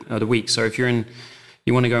night of the week. So if you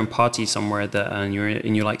want to go and party somewhere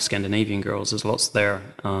and you like Scandinavian girls, there's lots there.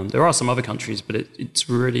 There are some other countries, but it's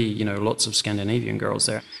really, lots of Scandinavian girls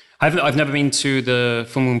there. I've never been to the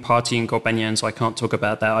Full Moon Party in Koh Phangan, so I can't talk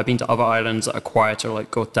about that. I've been to other islands that are quieter,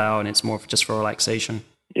 like Koh Tao, and it's more just for relaxation.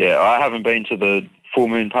 Yeah, I haven't been to the Full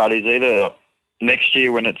Moon parties either. Next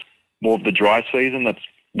year, when it's more of the dry season, that's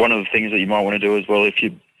one of the things that you might want to do as well if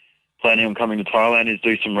you're planning on coming to Thailand, is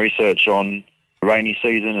do some research on rainy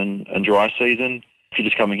season and dry season. If you're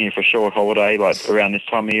just coming here for a short holiday, like around this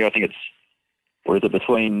time of year, I think it's,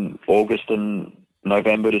 between August and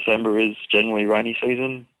November, December is generally rainy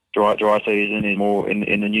season. Dry season is more in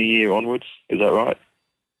the new year onwards. Is that right?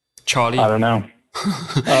 Charlie? I don't know.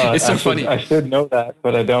 It's so funny. I should know that,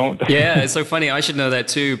 but I don't. Yeah, it's so funny. I should know that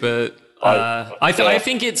too, but I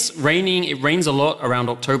think it's raining. It rains a lot around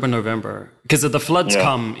October, November, because the floods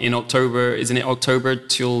come in October. Isn't it October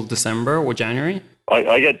till December or January?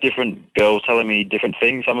 I get different girls telling me different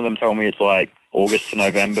things. Some of them tell me it's like August to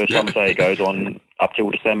November. Some say it goes on up till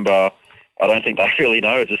December. I don't think they really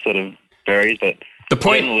know. It just sort of varies, but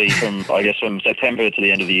generally from September to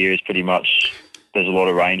the end of the year is pretty much, there's a lot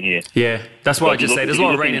of rain here. Yeah, that's what I just say. There's a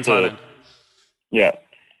lot of rain in Thailand. Yeah.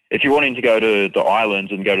 If you're wanting to go to the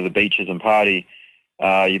islands and go to the beaches and party,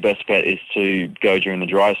 your best bet is to go during the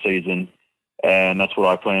dry season, and that's what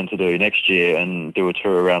I plan to do next year, and do a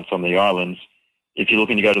tour around some of the islands. If you're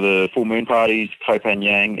looking to go to the full moon parties, Koh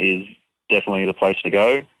Phangan is definitely the place to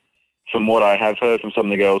go. From what I have heard from some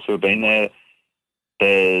of the girls who have been there,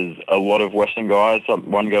 there's a lot of Western guys.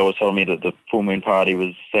 One girl was telling me that the full moon party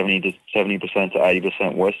was 70% to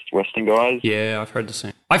 80% Western guys. Yeah, I've heard the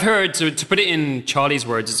same. I've heard, to put it in Charlie's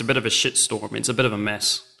words, it's a bit of a shitstorm. It's a bit of a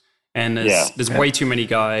mess. And there's way too many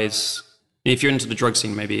guys. If you're into the drug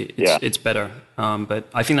scene, maybe it's better. But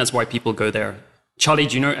I think that's why people go there. Charlie,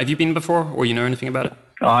 have you been before, or you know anything about it?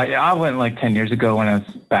 I went like 10 years ago when I was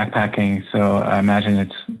backpacking, so I imagine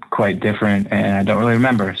it's quite different, and I don't really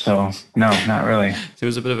remember, so no, not really. It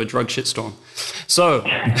was a bit of a drug shitstorm. So,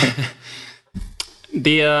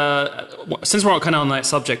 since we're kind of on that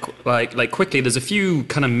subject, like quickly, there's a few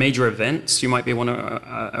kind of major events you might be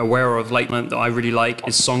aware of. Like that I really like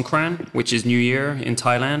is Songkran, which is New Year in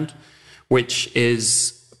Thailand, which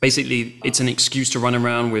is basically, it's an excuse to run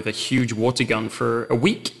around with a huge water gun for a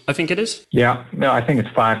week, I think it is. Yeah, no, I think it's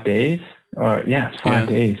 5 days. It's 5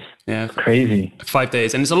 days. Yeah, crazy. 5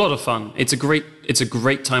 days, and it's a lot of fun. It's a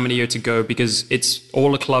great time of the year to go because it's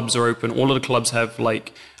all the clubs are open. All of the clubs have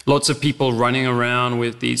like lots of people running around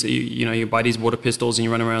with these. You buy these water pistols and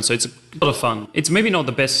you run around. So it's a lot of fun. It's maybe not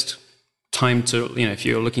the best time to if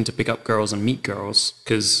you're looking to pick up girls and meet girls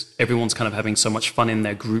because everyone's kind of having so much fun in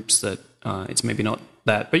their groups that it's maybe not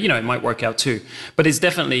that, but it might work out too. But it's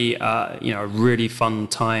definitely a really fun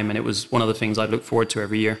time, and it was one of the things I look forward to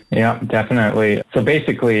every year. Yeah, definitely. So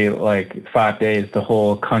basically, like 5 days, the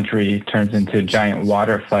whole country turns into a giant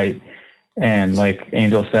water fight, and like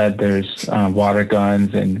Angel said, there's water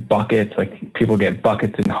guns and buckets. Like people get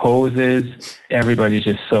buckets and hoses. Everybody's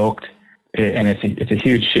just soaked, and it's a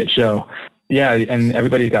huge shit show. Yeah, and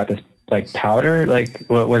everybody's got this like powder, like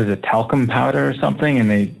what is it, talcum powder or something, and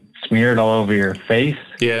they smear it all over your face.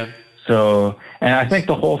 Yeah. So, and I think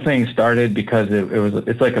the whole thing started because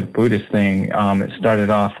it's like a Buddhist thing. It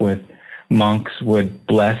started off with monks would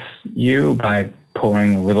bless you by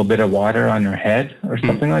pouring a little bit of water on your head or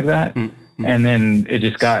something like that. Mm-hmm. And then it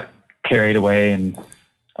just got carried away, and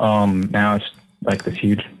now it's like this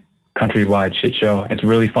huge countrywide shit show. It's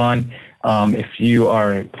really fun. If you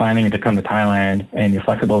are planning to come to Thailand and you're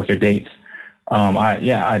flexible with your dates,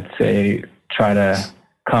 I'd say try to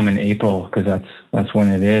come in April because that's when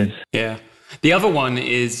it is. Yeah. The other one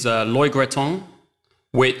is Loy Gretong,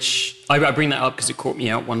 which I bring that up because it caught me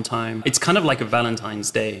out one time. It's kind of like a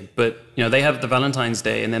Valentine's Day, but they have the Valentine's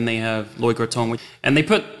Day and then they have Loy Gretong, and they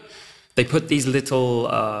put these little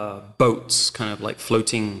boats, kind of like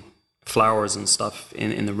floating flowers and stuff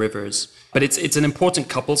in the rivers. But it's an important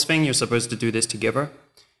couples thing. You're supposed to do this together.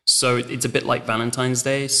 So it's a bit like Valentine's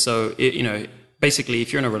Day. So basically,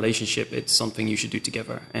 if you're in a relationship, it's something you should do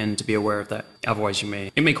together, and to be aware of that. Otherwise,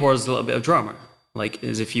 it may cause a little bit of drama, like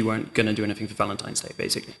as if you weren't going to do anything for Valentine's Day,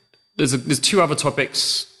 basically. There's two other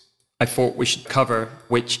topics I thought we should cover,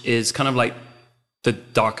 which is kind of like the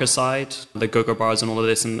darker side, the go-go bars and all of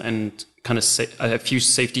this, and kind of a few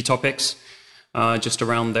safety topics just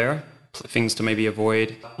around there, things to maybe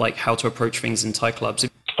avoid, like how to approach things in Thai clubs.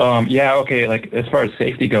 Okay. Like as far as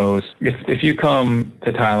safety goes, if you come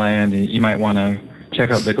to Thailand, you might want to check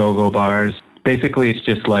out the go-go bars. Basically, it's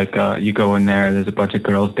just like you go in there, there's a bunch of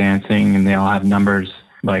girls dancing, and they all have numbers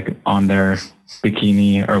like on their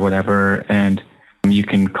bikini or whatever, and you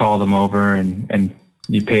can call them over and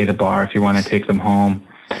you pay the bar if you want to take them home.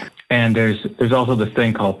 And there's also this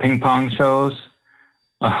thing called ping pong shows,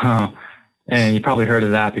 and you probably heard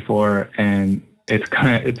of that before. And it's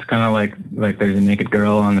kind of like there's a naked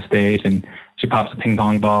girl on the stage, and she pops a ping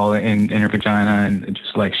pong ball in her vagina and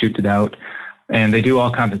just like shoots it out. And they do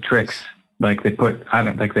all kinds of tricks. Like they put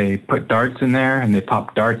darts in there, and they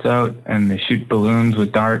pop darts out, and they shoot balloons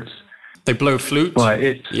with darts. They blow flute.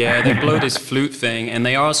 They blow this flute thing, and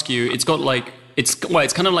they ask you. It's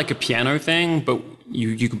kind of like a piano thing, but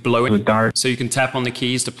you can blow it with darts. So you can tap on the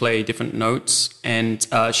keys to play different notes. And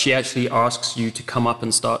she actually asks you to come up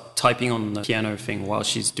and start typing on the piano thing while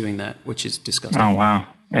she's doing that, which is disgusting. Oh wow!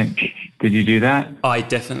 And did you do that? I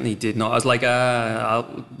definitely did not. I was like,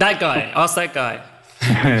 that guy. Ask that guy.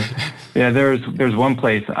 Yeah, there's one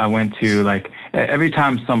place I went to. Like every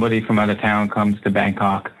time somebody from out of town comes to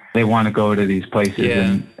Bangkok, they want to go to these places,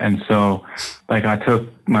 yeah. and so like I took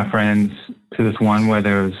my friends to this one where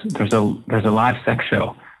there's a live sex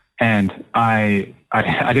show, and I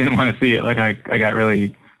didn't want to see it. Like I got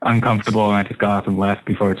really uncomfortable, and I just got up and left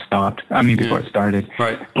before it stopped. Before it started.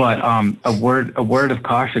 Right. But a word of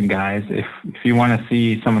caution, guys. If you want to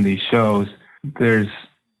see some of these shows, there's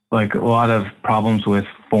like a lot of problems with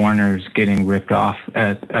foreigners getting ripped off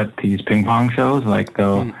at these ping pong shows. Like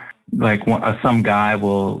some guy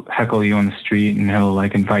will heckle you on the street, and he'll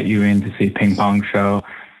like invite you in to see a ping pong show.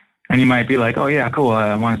 And you might be like, oh yeah, cool,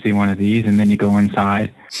 I want to see one of these. And then you go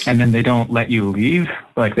inside, and then they don't let you leave.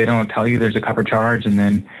 Like they don't tell you there's a cover charge, and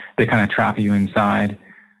then they kind of trap you inside,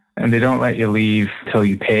 and they don't let you leave till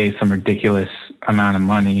you pay some ridiculous amount of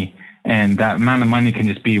money. And that amount of money can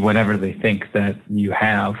just be whatever they think that you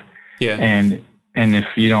have. Yeah. And if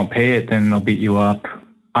you don't pay it, then they'll beat you up.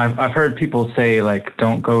 I've heard people say like,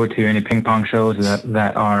 don't go to any ping pong shows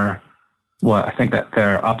that are, I think that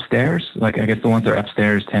they're upstairs. Like I guess the ones that are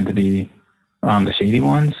upstairs tend to be the shady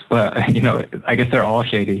ones. But I guess they're all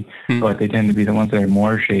shady, but they tend to be the ones that are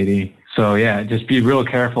more shady. So yeah, just be real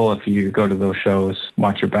careful if you go to those shows.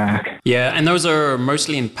 Watch your back. Yeah, and those are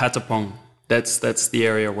mostly in Patapong. That's the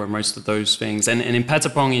area where most of those things, and in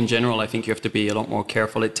Patapong in general, I think you have to be a lot more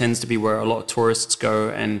careful. It tends to be where a lot of tourists go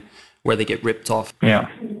and where they get ripped off. Yeah.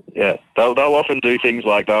 Yeah. They'll often do things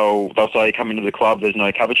like they'll say come into the club, there's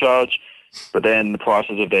no cover charge, but then the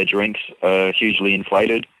prices of their drinks are hugely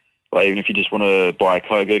inflated. Like, even if you just want to buy a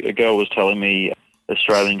Coke, a girl was telling me,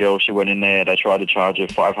 Australian girl, she went in there, they tried to charge her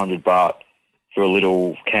 500 baht for a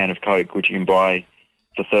little can of Coke, which you can buy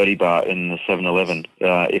for 30 baht in the 7-Eleven,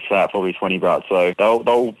 if that, probably 20 baht. So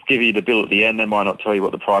they'll give you the bill at the end. They might not tell you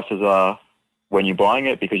what the prices are when you're buying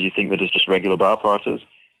it because you think that it's just regular bar prices.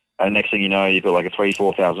 And next thing you know, you've got like a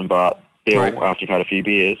 3,000-4,000 baht bill after you've had a few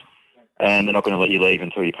beers, and they're not going to let you leave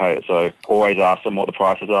until you pay it. So always ask them what the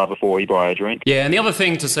prices are before you buy a drink. Yeah, and the other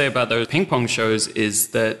thing to say about those ping pong shows is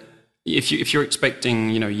that if you're expecting,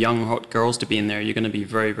 young hot girls to be in there, you're going to be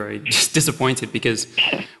very, very disappointed, because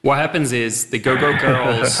what happens is the go-go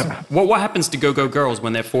girls, what happens to go-go girls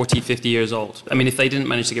when they're 40, 50 years old? I mean, if they didn't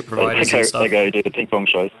manage to get providers and stuff. They go to the ping pong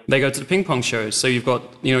shows. They go to the ping pong shows. So you've got,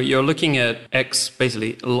 you're looking at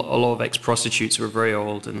basically a lot of ex-prostitutes who are very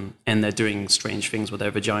old and they're doing strange things with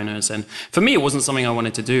their vaginas. And for me, it wasn't something I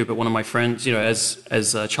wanted to do, but one of my friends,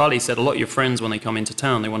 as Charlie said, a lot of your friends, when they come into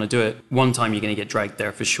town, they want to do it. One time you're going to get dragged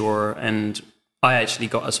there for sure. And I actually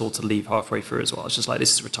got us all to leave halfway through as well. It's just like,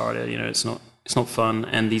 this is retarded, it's not fun.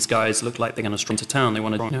 And these guys look like they're going to storm to town. They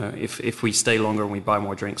want to, if we stay longer and we buy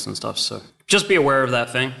more drinks and stuff. So just be aware of that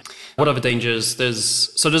thing. What other dangers?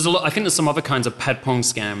 There's a lot. I think there's some other kinds of pad pong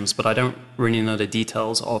scams, but I don't really know the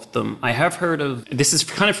details of them. I have heard of, this is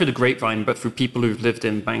kind of through the grapevine, but through people who've lived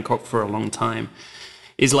in Bangkok for a long time,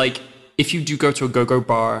 is like, if you do go to a go-go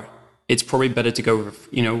bar, it's probably better to go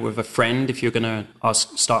with a friend if you're going to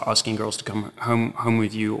start asking girls to come home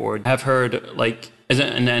with you. Or have heard,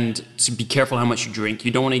 and to be careful how much you drink.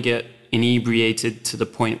 You don't want to get inebriated to the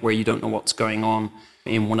point where you don't know what's going on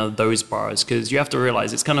in one of those bars, because you have to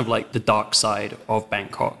realize it's kind of like the dark side of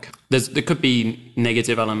Bangkok. There could be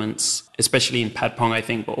negative elements, especially in pad pong, I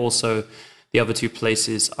think, but also the other two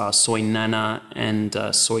places are Soy Nana and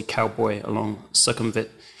Soy Cowboy along Sukhumvit.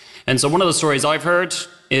 And so one of the stories I've heard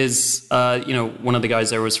is, one of the guys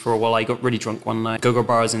there was for a while. I got really drunk one night. Go-go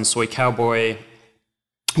bars in Soy Cowboy,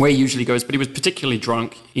 where he usually goes, but he was particularly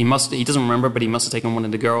drunk. He doesn't remember, but he must have taken one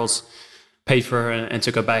of the girls, paid for her and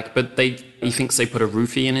took her back. But he thinks they put a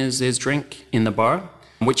roofie in his drink in the bar,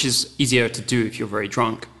 which is easier to do if you're very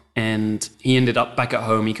drunk. And he ended up back at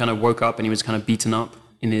home. He kind of woke up and he was kind of beaten up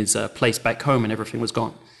in his place back home, and everything was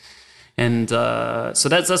gone. And so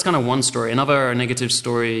that's kind of one story. Another negative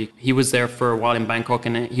story, he was there for a while in Bangkok,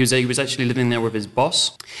 and he was actually living there with his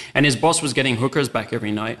boss. And his boss was getting hookers back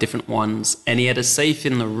every night, different ones. And he had a safe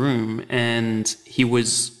in the room, and he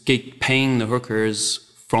was paying the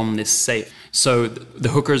hookers from this safe. So the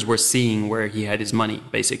hookers were seeing where he had his money,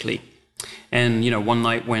 basically. And, one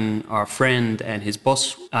night when our friend and his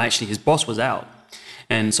boss was out.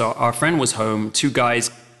 And so our friend was home. Two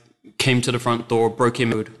guys came to the front door, broke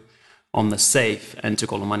him on the safe and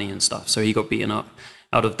took all the money and stuff. So he got beaten up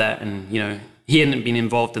out of that. And, he hadn't been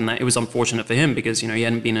involved in that. It was unfortunate for him because, he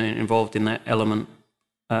hadn't been involved in that element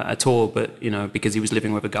at all. But, because he was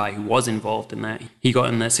living with a guy who was involved in that, he got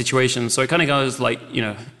in that situation. So it kind of goes like,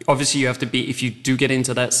 obviously you have to be, if you do get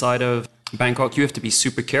into that side of Bangkok, you have to be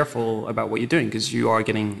super careful about what you're doing, because you are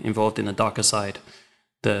getting involved in the darker side,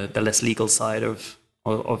 the less legal side of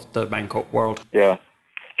the Bangkok world. Yeah.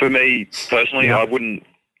 For me, personally, I wouldn't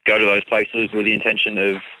go to those places with the intention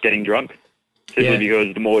of getting drunk, simply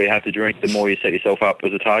because the more you have to drink, the more you set yourself up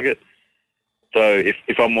as a target. So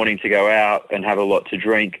if I'm wanting to go out and have a lot to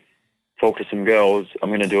drink, talk to some girls, I'm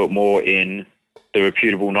going to do it more in the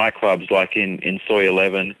reputable nightclubs like in Soy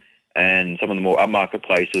 11 and some of the more upmarket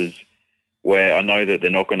places where I know that they're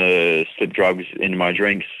not going to slip drugs into my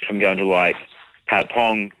drinks. If I'm going to like Pat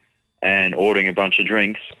Pong and ordering a bunch of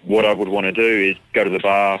drinks, what I would want to do is go to the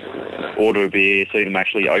bar, order a beer, see them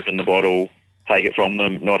actually open the bottle, take it from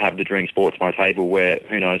them, not have the drinks brought to my table where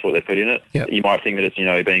who knows what they put in it. Yep. You might think that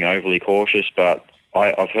it's, being overly cautious, but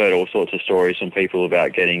I've heard all sorts of stories from people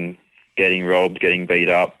about getting robbed, getting beat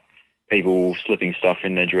up, people slipping stuff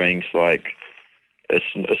in their drinks. Like,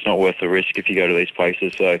 it's not worth the risk if you go to these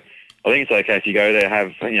places. So I think it's okay if you go there,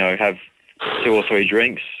 have 2 or 3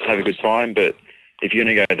 drinks, have a good time, but if you're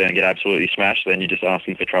going to go there and get absolutely smashed, then you're just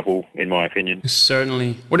asking for trouble, in my opinion.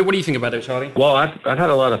 Certainly. What do you think about it, Charlie? Well, I've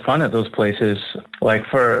had a lot of fun at those places. Like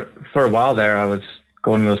for a while there, I was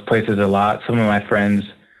going to those places a lot. Some of my friends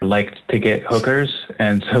liked to get hookers,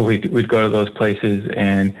 and so we'd go to those places,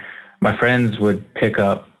 and my friends would pick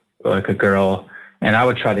up like a girl, and I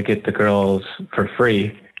would try to get the girls for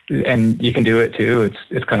free. And you can do it too.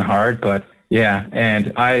 It's kind of hard, but yeah.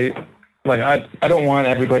 And I don't want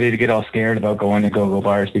everybody to get all scared about going to go-go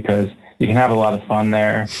bars, because you can have a lot of fun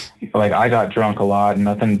there. Like, I got drunk a lot and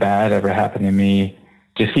nothing bad ever happened to me.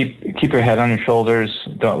 Just keep your head on your shoulders.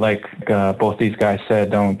 Don't, like both these guys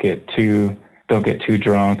said, don't get too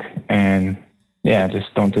drunk, and yeah,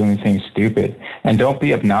 just don't do anything stupid. And don't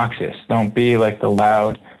be obnoxious. Don't be like the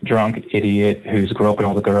loud, drunk idiot who's groping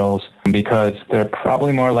all the girls, because they're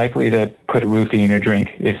probably more likely to put a roofie in your drink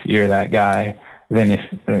if you're that guy than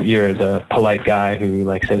if you're the polite guy who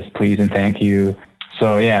like says please and thank you.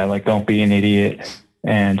 So yeah, like don't be an idiot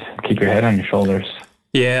and keep your head on your shoulders.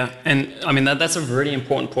 Yeah, and I mean that's a really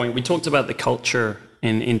important point. We talked about the culture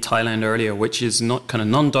in Thailand earlier, which is not kind of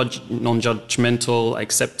non-judgmental,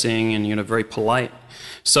 accepting, and very polite.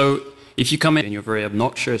 So if you come in and you're very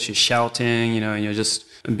obnoxious, you're shouting, and you're just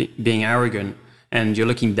being arrogant, and you're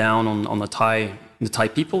looking down on the Thai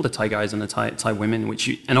people, the Thai guys and the Thai women,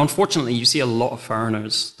 and unfortunately you see a lot of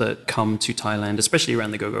foreigners that come to Thailand, especially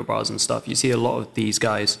around the go-go bars and stuff. You see a lot of these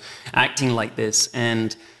guys acting like this,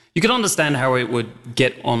 and you can understand how it would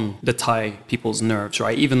get on the Thai people's nerves,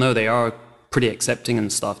 right? Even though they are pretty accepting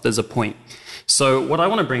and stuff, there's a point. So what I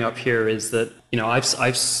want to bring up here is that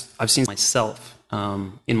I've seen myself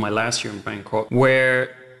in my last year in Bangkok,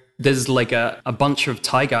 where there's like a bunch of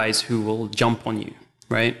Thai guys who will jump on you,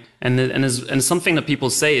 right? And something that people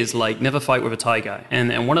say is like never fight with a Thai guy,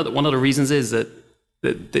 and one of the reasons is that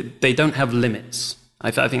they don't have limits.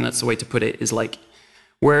 I think that's the way to put it. Is like,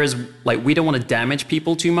 whereas like we don't want to damage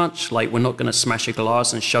people too much. Like we're not going to smash a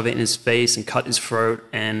glass and shove it in his face and cut his throat.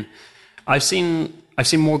 And I've seen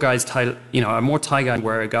more guys a more Thai guy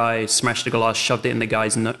where a guy smashed a glass, shoved it in the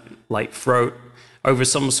guy's throat over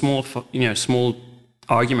some small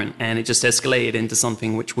argument, and it just escalated into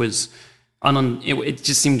something which was it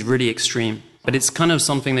just seemed really extreme. But it's kind of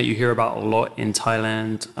something that you hear about a lot in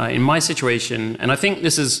Thailand. In my situation, and I think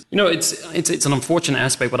this is, it's an unfortunate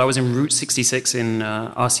aspect, but I was in Route 66 in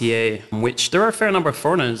RCA, which there are a fair number of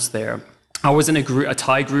foreigners there. I was in a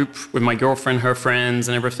Thai group with my girlfriend, her friends,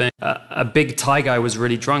 and everything. A big Thai guy was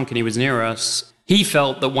really drunk, and he was near us. He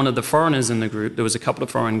felt that one of the foreigners in the group, there was a couple of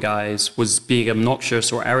foreign guys, was being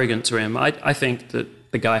obnoxious or arrogant to him. I think that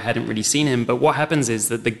the guy hadn't really seen him, but what happens is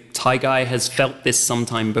that the Thai guy has felt this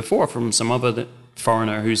sometime before from some other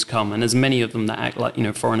foreigner who's come, and there's many of them that act like,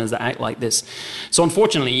 foreigners that act like this. So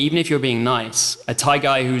unfortunately, even if you're being nice, a Thai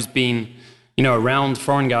guy who's been, around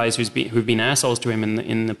foreign guys who've been assholes to him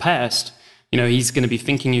in the past, he's going to be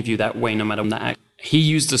thinking of you that way no matter what. He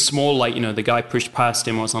used a small, the guy pushed past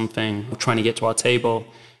him or something, trying to get to our table,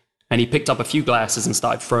 and he picked up a few glasses and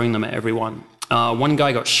started throwing them at everyone. One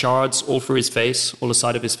guy got shards all through his face, all the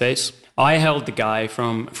side of his face. I held the guy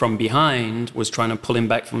from behind, was trying to pull him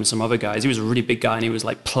back from some other guys. He was a really big guy, and he was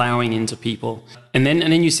plowing into people. And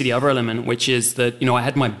then you see the other element, which is that, I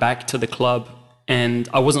had my back to the club, and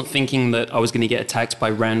I wasn't thinking that I was going to get attacked by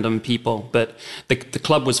random people, but the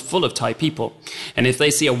club was full of Thai people. And if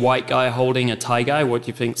they see a white guy holding a Thai guy, what do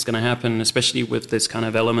you think is going to happen, especially with this kind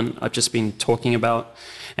of element I've just been talking about?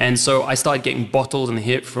 And so I started getting bottled and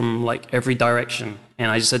hit from every direction. And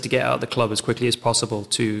I just had to get out of the club as quickly as possible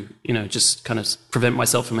to, just kind of prevent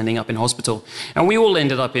myself from ending up in hospital. And we all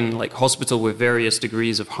ended up in hospital with various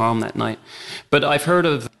degrees of harm that night. But I've heard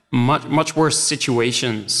of much worse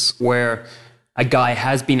situations where a guy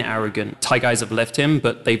has been arrogant. Thai guys have left him,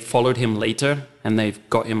 but they've followed him later, and they've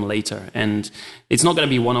got him later. And it's not going to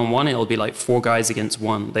be one-on-one. It'll be 4 guys against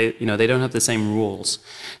 1. They don't have the same rules.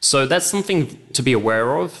 So that's something to be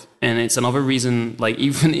aware of. And it's another reason,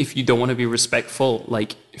 even if you don't want to be respectful,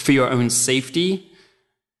 for your own safety,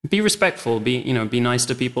 be respectful, be nice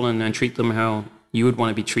to people and treat them how you would want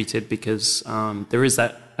to be treated, because there is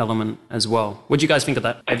that element as well. What do you guys think of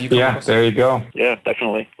that? Have you there you go. Yeah,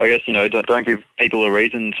 definitely. I guess, don't give people a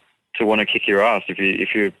reason to want to kick your ass.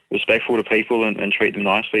 If you're respectful to people and treat them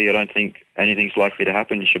nicely, I don't think anything's likely to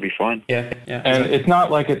happen. You should be fine. Yeah. And it's not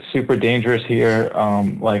like it's super dangerous here.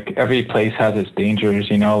 Every place has its dangers,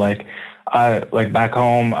 back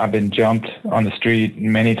home, I've been jumped on the street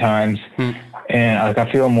many times. And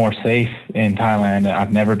I feel more safe in Thailand.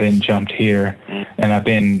 I've never been jumped here. And I've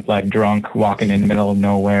been drunk walking in the middle of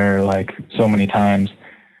nowhere so many times.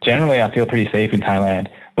 Generally, I feel pretty safe in Thailand.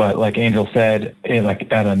 But like Angel said,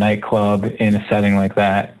 at a nightclub in a setting like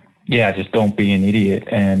that, just don't be an idiot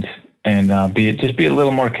and be a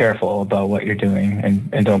little more careful about what you're doing,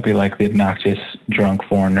 and don't be like the obnoxious drunk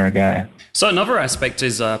foreigner guy. So another aspect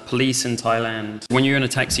is police in Thailand. When you're in a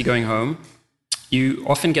taxi going home, you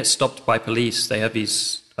often get stopped by police. They have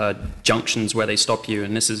these junctions where they stop you,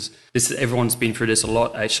 and this is everyone's been through this a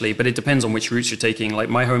lot actually, but it depends on which routes you're taking.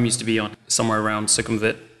 My home used to be on somewhere around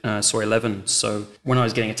Sukhumvit, Soy 11. So when I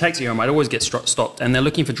was getting a taxi home, I'd always get stopped, and they're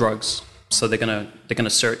looking for drugs. So they're gonna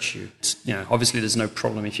search you. Obviously there's no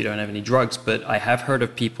problem if you don't have any drugs, but I have heard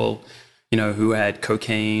of people, who had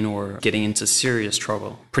cocaine or getting into serious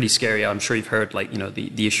trouble. Pretty scary. I'm sure you've heard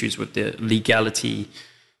the issues with the legality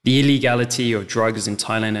the illegality of drugs in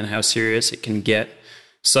Thailand and how serious it can get.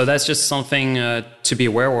 So that's just something to be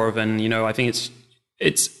aware of. And, I think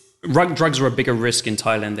drugs are a bigger risk in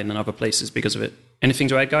Thailand than in other places because of it. Anything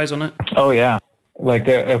to add, guys, on that? Oh, yeah. Like,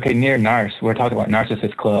 near Nars, we're talking about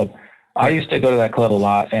Narcissus Club. I used to go to that club a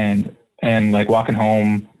lot and like walking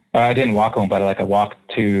home, I didn't walk home, but I walked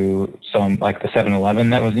to some, like the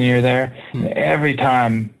 7-Eleven that was near there. Every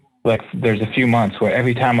time, like there's a few months where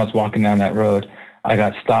every time I was walking down that road, I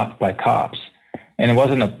got stopped by cops. And it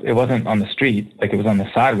wasn't on the street, like it was on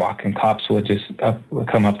the sidewalk, and cops would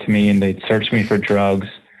come up to me and they'd search me for drugs.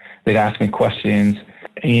 They'd ask me questions.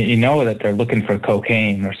 And you know that they're looking for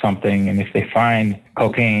cocaine or something, and if they find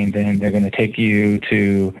cocaine, then they're going to take you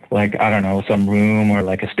to, like, I don't know, some room or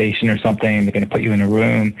like a station or something. They're going to put you in a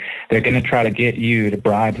room. They're going to try to get you to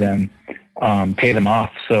bribe them, pay them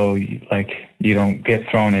off so you don't get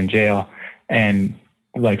thrown in jail. And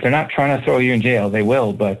like, they're not trying to throw you in jail. They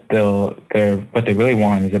will, but what they really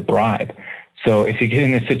want is a bribe. So if you get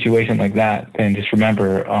in a situation like that, then just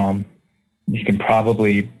remember, you can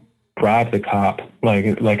probably bribe the cop.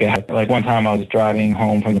 Like one time I was driving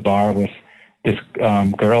home from the bar with this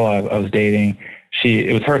girl I was dating.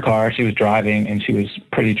 It was her car. She was driving and she was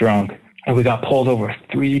pretty drunk. And we got pulled over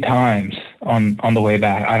 3 times on the way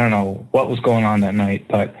back. I don't know what was going on that night,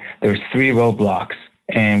 but there was 3 roadblocks.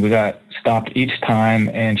 And we got stopped each time,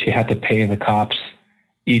 and she had to pay the cops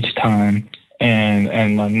each time. And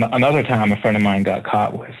another time, a friend of mine got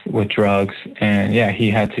caught with drugs, and yeah,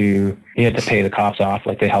 he had to pay the cops off.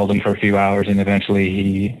 Like, they held him for a few hours, and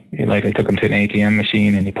eventually they took him to an ATM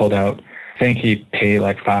machine, and he pulled out. I think he paid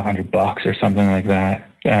like $500 or something like that.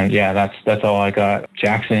 And yeah, that's all I got.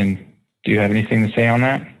 Jackson, do you have anything to say on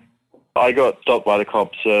that? I got stopped by the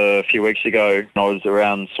cops a few weeks ago. I was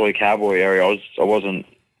around Soy Cowboy area. I wasn't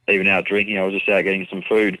even out drinking. I was just out getting some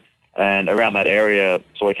food. And around that area,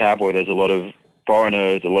 Soy Cowboy, there's a lot of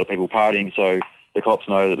foreigners, a lot of people partying. So the cops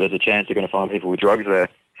know that there's a chance they're going to find people with drugs there.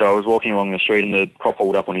 So I was walking along the street and the cop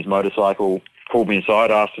pulled up on his motorcycle, pulled me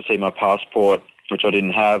aside, asked to see my passport, which I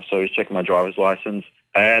didn't have. So he's checking my driver's license.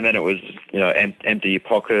 And then it was, empty your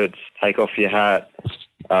pockets, take off your hat,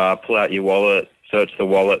 pull out your wallet, search the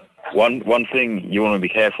wallet. One thing you want to be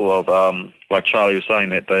careful of, like Charlie was saying,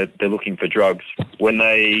 that they're looking for drugs. When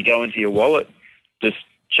they go into your wallet, just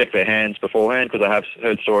check their hands beforehand, because I have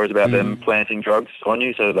heard stories about them planting drugs on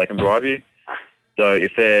you so that they can bribe you. So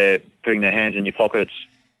if they're putting their hands in your pockets,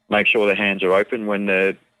 make sure their hands are open when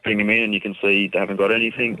they're putting them in and you can see they haven't got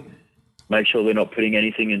anything. Make sure they're not putting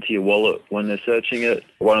anything into your wallet when they're searching it.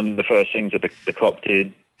 One of the first things that the cop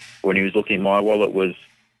did when he was looking in my wallet was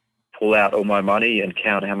pull out all my money and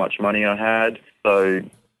count how much money I had. So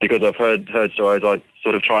because I've heard stories, I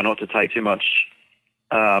sort of try not to take too much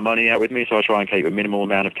money out with me, so I try and keep a minimal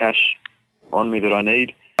amount of cash on me that I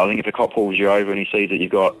need. I think if a cop pulls you over and he sees that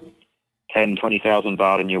you've got 10, 20,000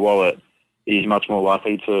 baht in your wallet, he's much more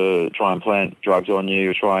likely to try and plant drugs on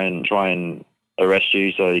you, or try and arrest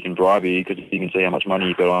you so he can bribe you, because you can see how much money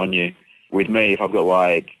you've got on you. With me, if I've got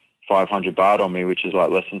like 500 baht on me, which is like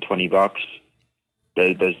less than $20,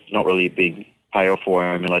 there's not really a big payoff for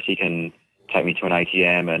him unless he can take me to an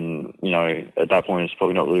ATM, and, at that point it's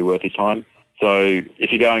probably not really worth his time. So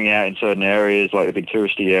if you're going out in certain areas, like the big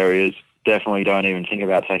touristy areas, definitely don't even think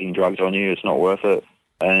about taking drugs on you. It's not worth it.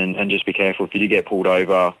 And just be careful. If you do get pulled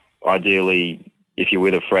over, ideally, if you're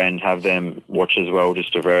with a friend, have them watch as well,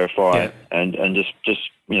 just to verify. Yeah. And just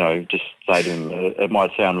say to them, it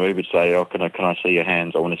might sound rude, but say, oh, can I see your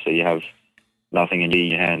hands? I want to see you have nothing in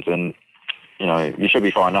your hands. And you should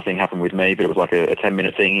be fine. Nothing happened with me, but it was like a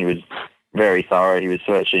 10-minute thing. He was very thorough. He was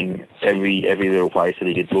searching every little place that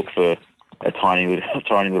he could look for a tiny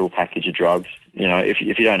little package of drugs. If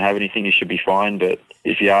you don't have anything, you should be fine. But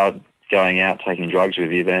if you are going out taking drugs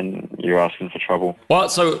with you, then you're asking for trouble. Well,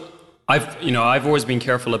 so I've always been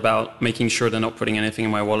careful about making sure they're not putting anything in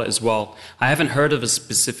my wallet as well. I haven't heard of a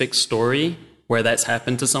specific story where that's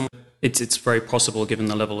happened to someone. It's very possible given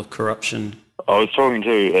the level of corruption. I was talking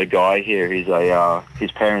to a guy here.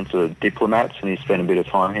 His parents are diplomats, and he's spent a bit of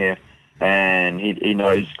time here. And he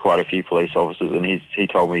knows quite a few police officers, and he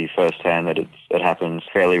told me firsthand that it happens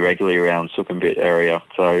fairly regularly around Sukhumvit area.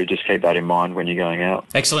 So just keep that in mind when you're going out.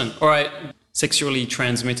 Excellent. All right. Sexually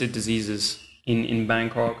transmitted diseases in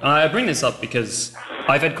Bangkok. I bring this up because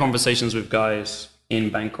I've had conversations with guys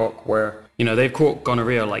in Bangkok where, they've caught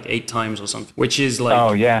gonorrhea like 8 times or something, which is like...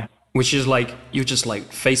 Oh, yeah. Which is like, you just like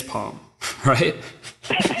facepalm, right?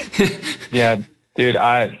 Yeah, dude,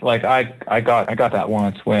 I got that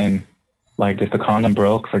once when... like just the condom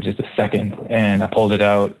broke for just a second, and I pulled it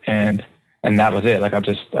out, and that was it. Like I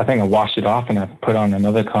think I washed it off and I put on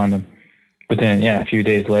another condom. But then, a few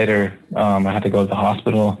days later, I had to go to the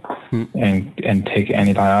hospital and take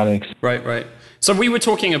antibiotics. Right. So we were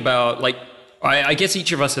talking about, like, I guess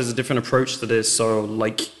each of us has a different approach to this. So,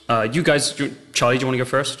 like, you guys, Charlie, do you want to go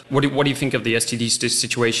first? What do you think of the STD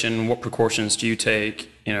situation? What precautions do you take?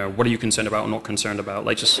 What are you concerned about or not concerned about?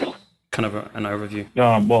 Like, just kind of an overview.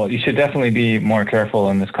 Well, you should definitely be more careful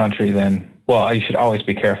in this country you should always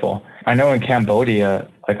be careful. I know in Cambodia,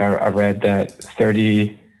 like I read that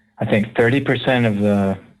 30% of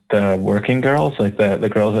the working girls, like the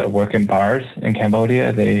girls that work in bars in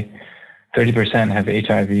Cambodia, 30% have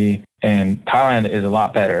HIV. And Thailand is a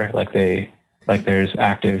lot better. Like there's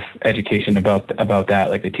active education about that.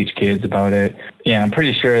 Like they teach kids about it. Yeah, I'm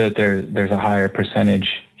pretty sure that there's a higher percentage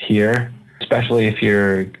here, especially if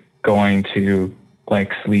you're going to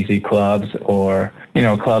like sleazy clubs or,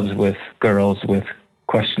 clubs with girls with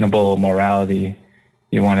questionable morality.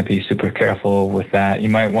 You want to be super careful with that. You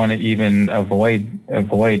might want to even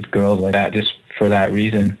avoid girls like that just for that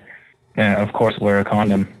reason. And of course, wear a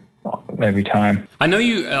condom every time. I know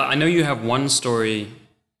you have one story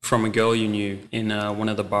from a girl you knew in one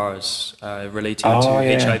of the bars relating to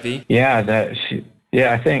HIV.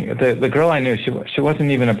 I think the girl I knew, she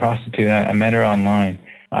wasn't even a prostitute. I met her online.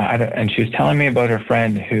 And she was telling me about her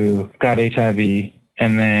friend who got HIV,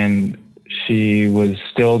 and then she was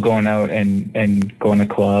still going out and going to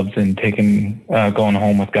clubs and going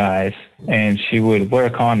home with guys. And she would wear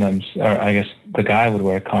condoms, or I guess the guy would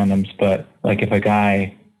wear condoms. But like if a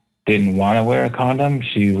guy didn't want to wear a condom,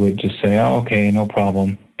 she would just say, "Oh, okay, no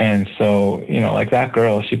problem." And so, like that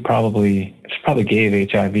girl, she probably gave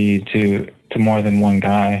HIV to more than one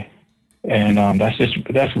guy. And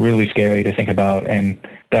that's really scary to think about, and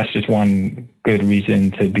that's just one good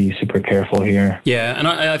reason to be super careful here. Yeah, and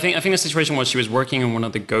I think the situation was she was working in one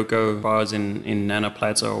of the go-go bars in Nana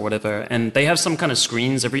Plaza or whatever, and they have some kind of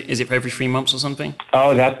screens every 3 months or something?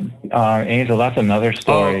 Oh, Angel, that's another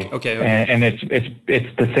story. Oh, okay. And it's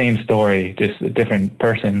the same story, just a different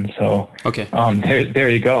person. So okay. There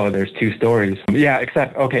you go. There's two stories. Yeah,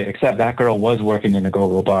 except that girl was working in a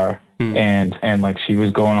go-go bar. And like she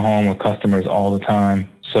was going home with customers all the time.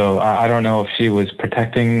 So I don't know if she was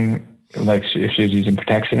protecting, like if she was using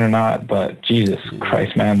protection or not, but Jesus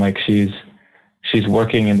Christ, man, like she's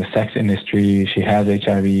working in the sex industry. She has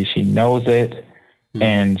HIV. She knows it,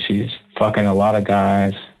 and she's fucking a lot of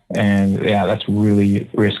guys. And yeah, that's really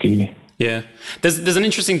risky. Yeah, there's an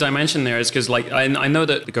interesting dimension there, is because like I know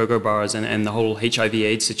that the go-go bars and the whole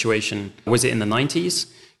HIV/AIDS situation, was it in the 90s?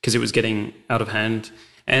 Because it was getting out of hand.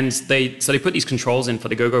 And they put these controls in for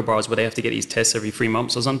the go-go bars where they have to get these tests every 3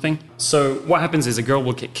 months or something. So what happens is a girl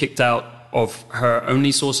will get kicked out of her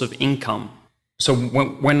only source of income. So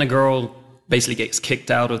when the girl basically gets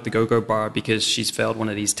kicked out of the go-go bar because she's failed one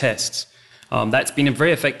of these tests, that's been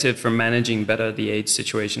very effective for managing better the AIDS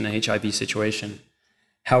situation, the HIV situation.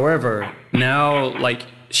 However, now like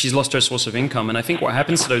she's lost her source of income. And I think what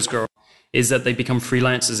happens to those girls is that they become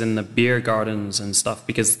freelancers in the beer gardens and stuff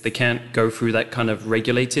because they can't go through that kind of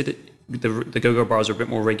regulated. The go-go bars are a bit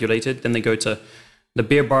more regulated. Then they go to the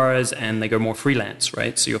beer bars and they go more freelance,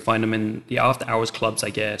 right? So you'll find them in the after-hours clubs, I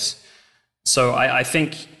guess. So I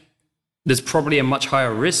think there's probably a much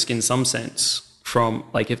higher risk in some sense from,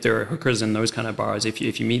 like, if there are hookers in those kind of bars, if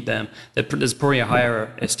you meet them, there's probably a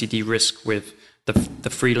higher STD risk with the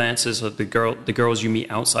freelancers or the girls you meet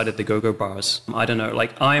outside of the go-go bars. I don't know.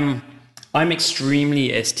 Like I'm extremely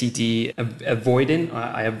STD avoidant.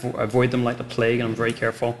 I avoid them like the plague, and I'm very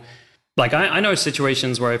careful. Like I know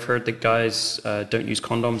situations where I've heard that guys don't use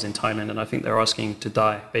condoms in Thailand, and I think they're asking to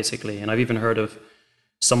die, basically. And I've even heard of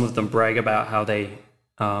some of them brag about how they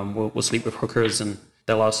will sleep with hookers and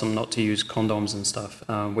they'll ask them not to use condoms and stuff,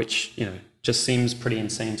 which, just seems pretty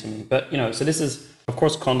insane to me. But, so this is, of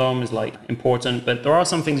course, condom is like important, but there are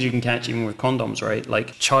some things you can catch even with condoms, right?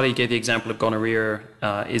 Like Charlie gave the example of gonorrhea.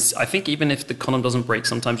 I think even if the condom doesn't break,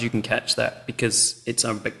 sometimes you can catch that because it's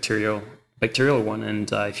a bacterial one,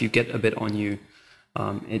 and if you get a bit on you,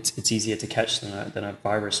 it's easier to catch than a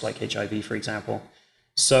virus like HIV, for example.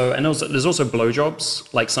 So, and also, there's also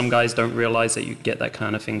blowjobs. Like some guys don't realize that you get that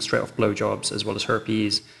kind of thing straight off blowjobs, as well as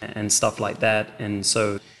herpes and stuff like that.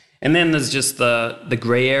 And then there's just the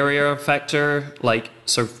gray area factor. Like,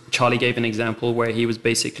 so Charlie gave an example where he was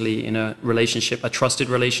basically in a trusted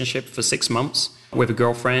relationship for 6 months with a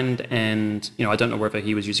girlfriend. And, I don't know whether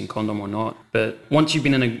he was using condom or not. But once you've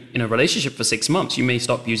been in a relationship for 6 months, you may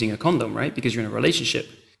stop using a condom, right? Because you're in a relationship.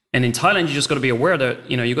 And in Thailand, you just got to be aware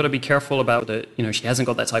that, you've got to be careful about that, she hasn't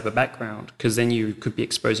got that type of background, because then you could be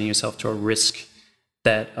exposing yourself to a risk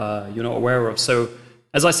that you're not aware of. So,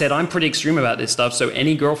 as I said, I'm pretty extreme about this stuff. So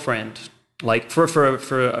any girlfriend Like for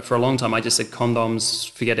a long time, I just said condoms,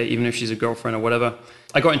 forget it, even if she's a girlfriend or whatever.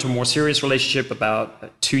 I got into a more serious relationship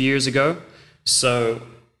about 2 years ago. So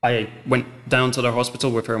I went down to the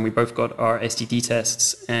hospital with her and we both got our STD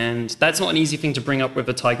tests. And that's not an easy thing to bring up with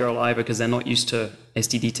a Thai girl either, because they're not used to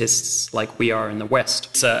STD tests like we are in the West.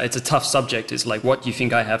 It's a tough subject. It's like, what, do you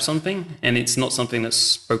think I have something? And it's not something that's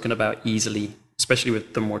spoken about easily, especially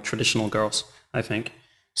with the more traditional girls, I think.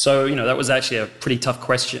 So, that was actually a pretty tough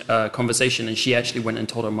conversation. And she actually went and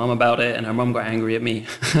told her mum about it, and her mum got angry at me.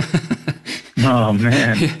 Oh,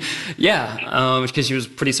 man. Yeah, because she was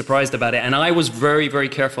pretty surprised about it. And I was very, very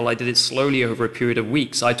careful. I did it slowly over a period of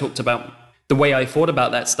weeks. I talked about the way I thought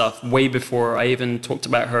about that stuff way before I even talked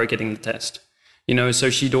about her getting the test. So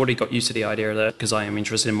she'd already got used to the idea that because I am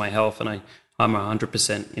interested in my health and I'm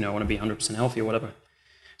 100%, I want to be 100% healthy or whatever.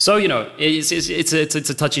 So, it's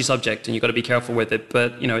a touchy subject and you've got to be careful with it.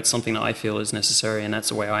 But, it's something that I feel is necessary, and that's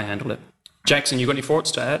the way I handle it. Jackson, you got any thoughts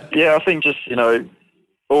to add? Yeah, I think just,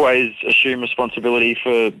 always assume responsibility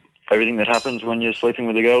for everything that happens when you're sleeping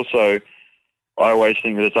with a girl. So I always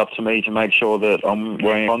think that it's up to me to make sure that I'm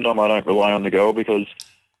wearing a condom. I don't rely on the girl, because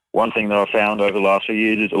one thing that I've found over the last few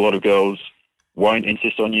years is a lot of girls won't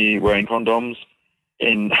insist on you wearing condoms.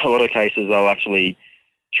 In a lot of cases, they'll actually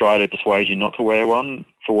try to persuade you not to wear one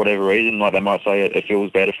for whatever reason. Like they might say it feels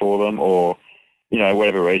better for them, or,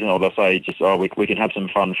 whatever reason, or they'll say just, we can have some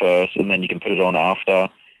fun first and then you can put it on after.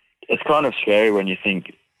 It's kind of scary when you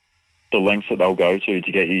think the lengths that they'll go to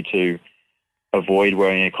get you to avoid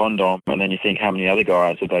wearing a condom, and then you think how many other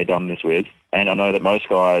guys have they done this with. And I know that most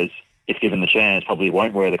guys, if given the chance, probably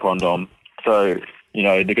won't wear the condom. So,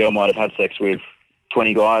 the girl might have had sex with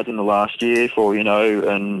 20 guys in the last year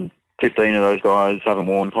and 15 of those guys haven't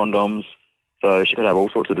worn condoms. So she could have all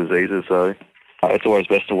sorts of diseases. So it's always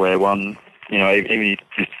best to wear one. Even if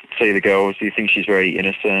you see the girl, you think she's very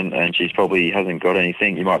innocent and she's probably hasn't got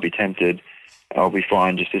anything, you might be tempted. I'll be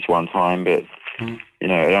fine just this one time, but, it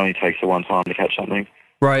only takes the one time to catch something.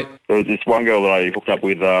 Right. There was this one girl that I hooked up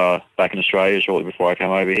with back in Australia shortly before I came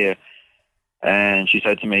over here, and she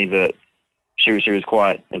said to me that she was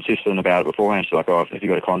quite insistent about it beforehand. She's like, if you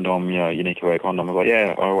got a condom, you need to wear a condom. I was like,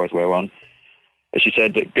 yeah, I always wear one. But she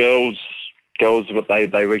said that girls,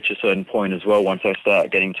 they reach a certain point as well once they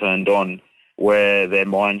start getting turned on, where their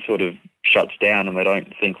mind sort of shuts down and they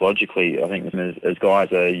don't think logically. I think as guys,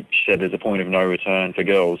 she said there's a point of no return for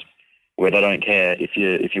girls where they don't care if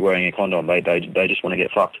you're wearing a condom. They just want to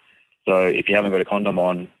get fucked. So if you haven't got a condom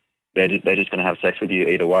on, they're just going to have sex with you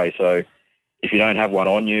either way. So if you don't have one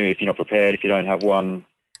on you, if you're not prepared, if you don't have one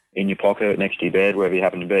in your pocket, next to your bed, wherever you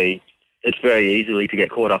happen to be, it's very easily to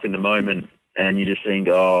get caught up in the moment and you just think,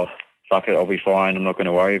 oh, fuck it, I'll be fine, I'm not going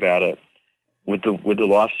to worry about it. With the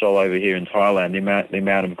lifestyle over here in Thailand, the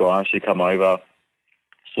amount of guys who come over,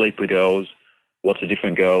 sleep with girls, lots of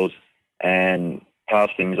different girls, and pass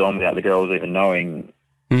things on without the girls even knowing,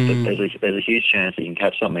 that there's a huge chance that you can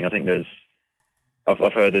catch something. I think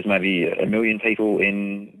I've heard there's maybe 1 million people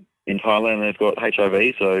in Thailand that've got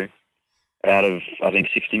HIV. So out of, I think,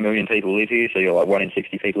 60 million people live here, so you're like 1 in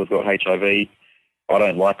 60 people have got HIV. I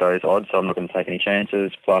don't like those odds, so I'm not going to take any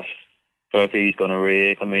chances. Plus, herpes,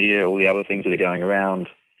 gonorrhea, chlamydia, all the other things that are going around.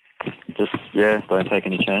 Just, don't take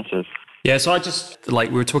any chances. Yeah, so I just, we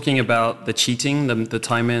were talking about the cheating, the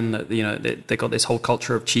time in, that, they got this whole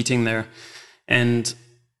culture of cheating there. And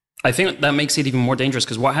I think that makes it even more dangerous,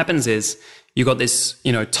 because what happens is you got this,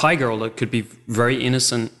 Thai girl that could be very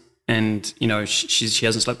innocent and, she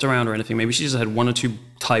hasn't slept around or anything. Maybe she's had 1 or 2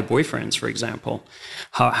 Thai boyfriends, for example.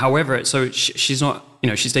 However, so she's not,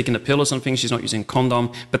 she's taking a pill or something. She's not using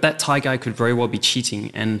condom, but that Thai guy could very well be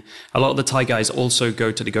cheating. And a lot of the Thai guys also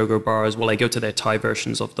go to the go-go bars. Well, they go to their Thai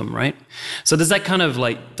versions of them, right? So there's that kind of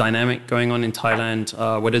dynamic going on in Thailand,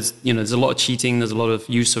 where there's a lot of cheating. There's a lot of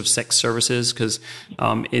use of sex services, because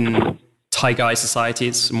in Thai guy society,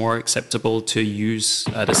 it's more acceptable to use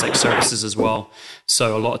the sex services as well.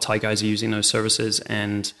 So a lot of Thai guys are using those services,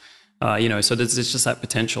 and so there's just that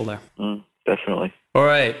potential there. Definitely. All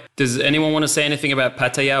right. Does anyone want to say anything about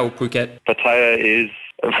Pattaya or Phuket? Pattaya is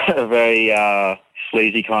a very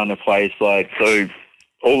sleazy kind of place. So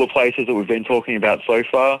all the places that we've been talking about so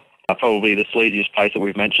far are probably the sleaziest place that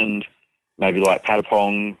we've mentioned. Maybe like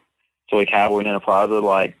Patapong, Soy Cowboy, Nana Plaza.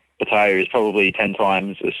 Pattaya is probably 10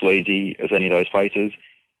 times as sleazy as any of those places.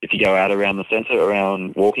 If you go out around the centre,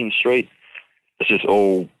 around Walking Street, it's just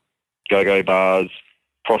all go-go bars,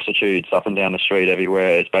 prostitutes up and down the street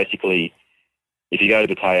everywhere. It's basically, if you go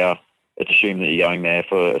to Pattaya, it's assumed that you're going there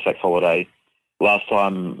for a sex holiday. Last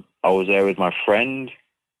time I was there with my friend,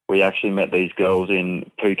 we actually met these girls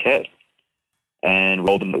in Phuket and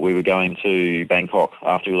told them that we were going to Bangkok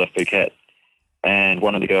after we left Phuket. and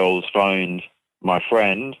one of the girls phoned my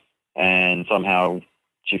friend, and somehow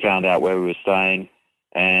she found out where we were staying,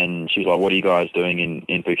 and she's like, what are you guys doing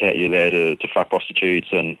in Phuket? You're there to fuck prostitutes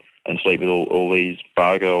and sleep with all these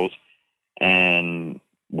bar girls. And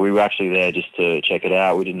we were actually there just to check it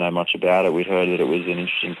out. We didn't know much about it. We'd heard that it was an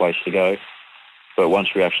interesting place to go. But once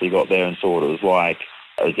we actually got there and saw what it was like,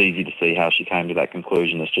 it was easy to see how she came to that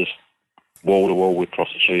conclusion. It's just wall-to-wall with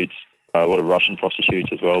prostitutes, a lot of Russian prostitutes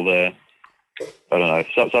as well there. I don't know.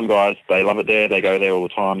 Some guys, they love it there. They go there all the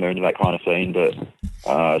time. They're into that kind of scene, but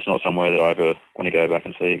it's not somewhere that I ever want to go back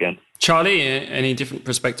and see again. Charlie, any different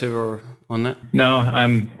perspective on that? No,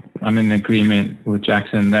 I'm in agreement with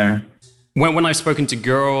Jackson there. When I've spoken to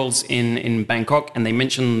girls in Bangkok and they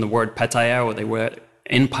mention the word Pattaya, or they were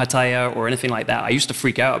in Pattaya or anything like that, I used to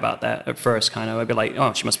freak out about that at first. Kind of, I'd be like,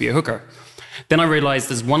 oh, she must be a hooker. Then I realized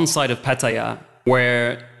there's one side of Pattaya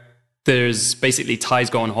where there's basically Thais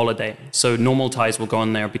go on holiday. So normal Thais will go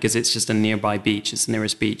on there because it's just a nearby beach. It's the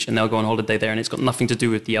nearest beach, and they'll go on holiday there, and it's got nothing to do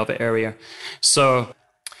with the other area. So,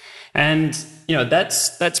 and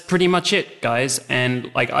that's pretty much it, guys. And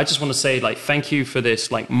like, I just want to say, like, thank you for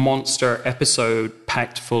this like monster episode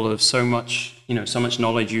packed full of so much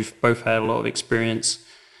knowledge. You've both had a lot of experience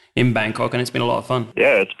in Bangkok, and it's been a lot of fun.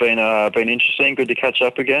 Yeah, it's been interesting. Good to catch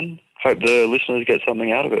up again. Hope the listeners get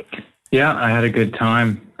something out of it. Yeah, I had a good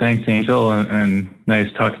time. Thanks, Angel, and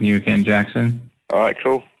nice talking to you again, Jackson. All right,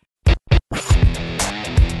 cool.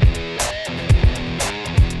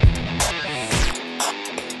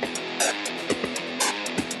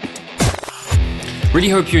 Really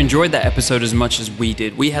hope you enjoyed that episode as much as we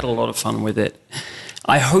did. We had a lot of fun with it.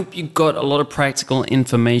 I hope you got a lot of practical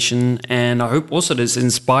information, and I hope also this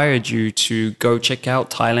inspired you to go check out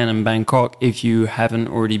Thailand and Bangkok if you haven't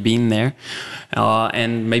already been there,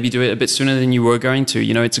 and maybe do it a bit sooner than you were going to.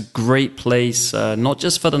 It's a great place, not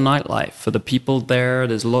just for the nightlife, for the people there.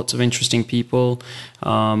 There's lots of interesting people.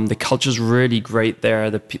 The culture's really great there.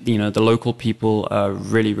 The local people are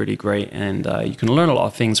really, really great, and you can learn a lot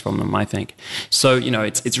of things from them, I think. So,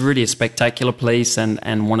 it's really a spectacular place,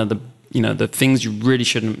 and one of the things you really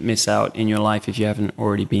shouldn't miss out in your life if you haven't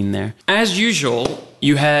already been there. As usual,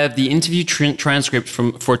 you have the interview transcript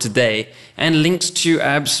for today and links to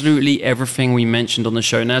absolutely everything we mentioned on the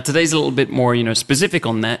show. Now, today's a little bit more, specific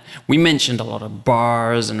on that. We mentioned a lot of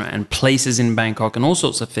bars and places in Bangkok and all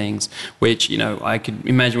sorts of things, which, I could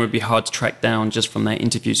imagine would be hard to track down just from that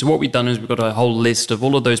interview. So what we've done is we've got a whole list of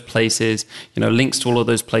all of those places, links to all of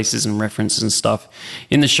those places and references and stuff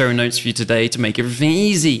in the show notes for you today to make everything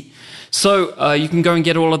easy. So you can go and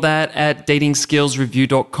get all of that at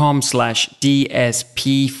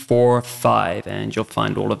datingskillsreview.com/DSP45, and you'll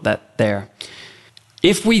find all of that there.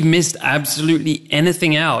 If we've missed absolutely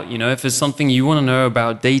anything out, if there's something you want to know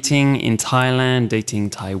about dating in Thailand, dating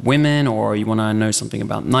Thai women, or you want to know something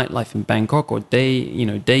about nightlife in Bangkok, or day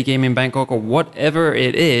game in Bangkok, or whatever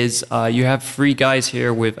it is, you have three guys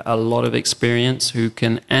here with a lot of experience who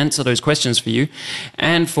can answer those questions for you.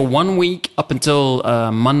 And for 1 week, up until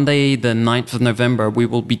Monday, the 9th of November, we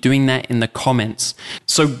will be doing that in the comments.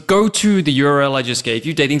 So go to the URL I just gave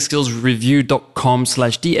you,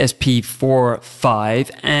 datingskillsreview.com/DSP45,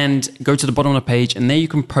 and go to the bottom of the page, and there you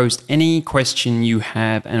can post any question you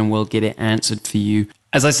have and we'll get it answered for you.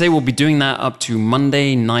 As I say, we'll be doing that up to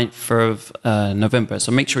Monday, 9th of November.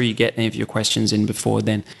 So make sure you get any of your questions in before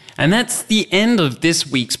then. And that's the end of this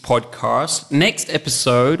week's podcast. Next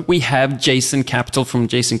episode, we have Jason Capital from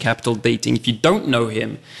Jason Capital Dating. If you don't know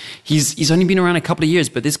him, he's only been around a couple of years,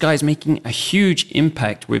 but this guy's making a huge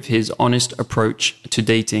impact with his honest approach to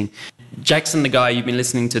dating. Jackson, the guy you've been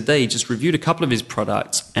listening to today, just reviewed a couple of his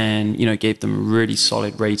products and, gave them really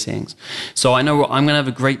solid ratings. So I know I'm going to have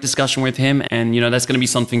a great discussion with him, and, that's going to be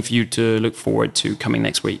something for you to look forward to coming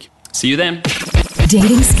next week. See you then.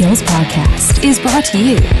 Dating Skills Podcast is brought to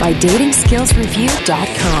you by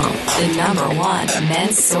datingskillsreview.com, the #1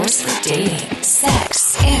 men's source for dating,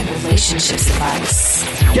 sex, and relationships advice.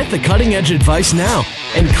 Get the cutting edge advice now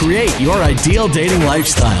and create your ideal dating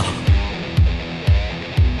lifestyle.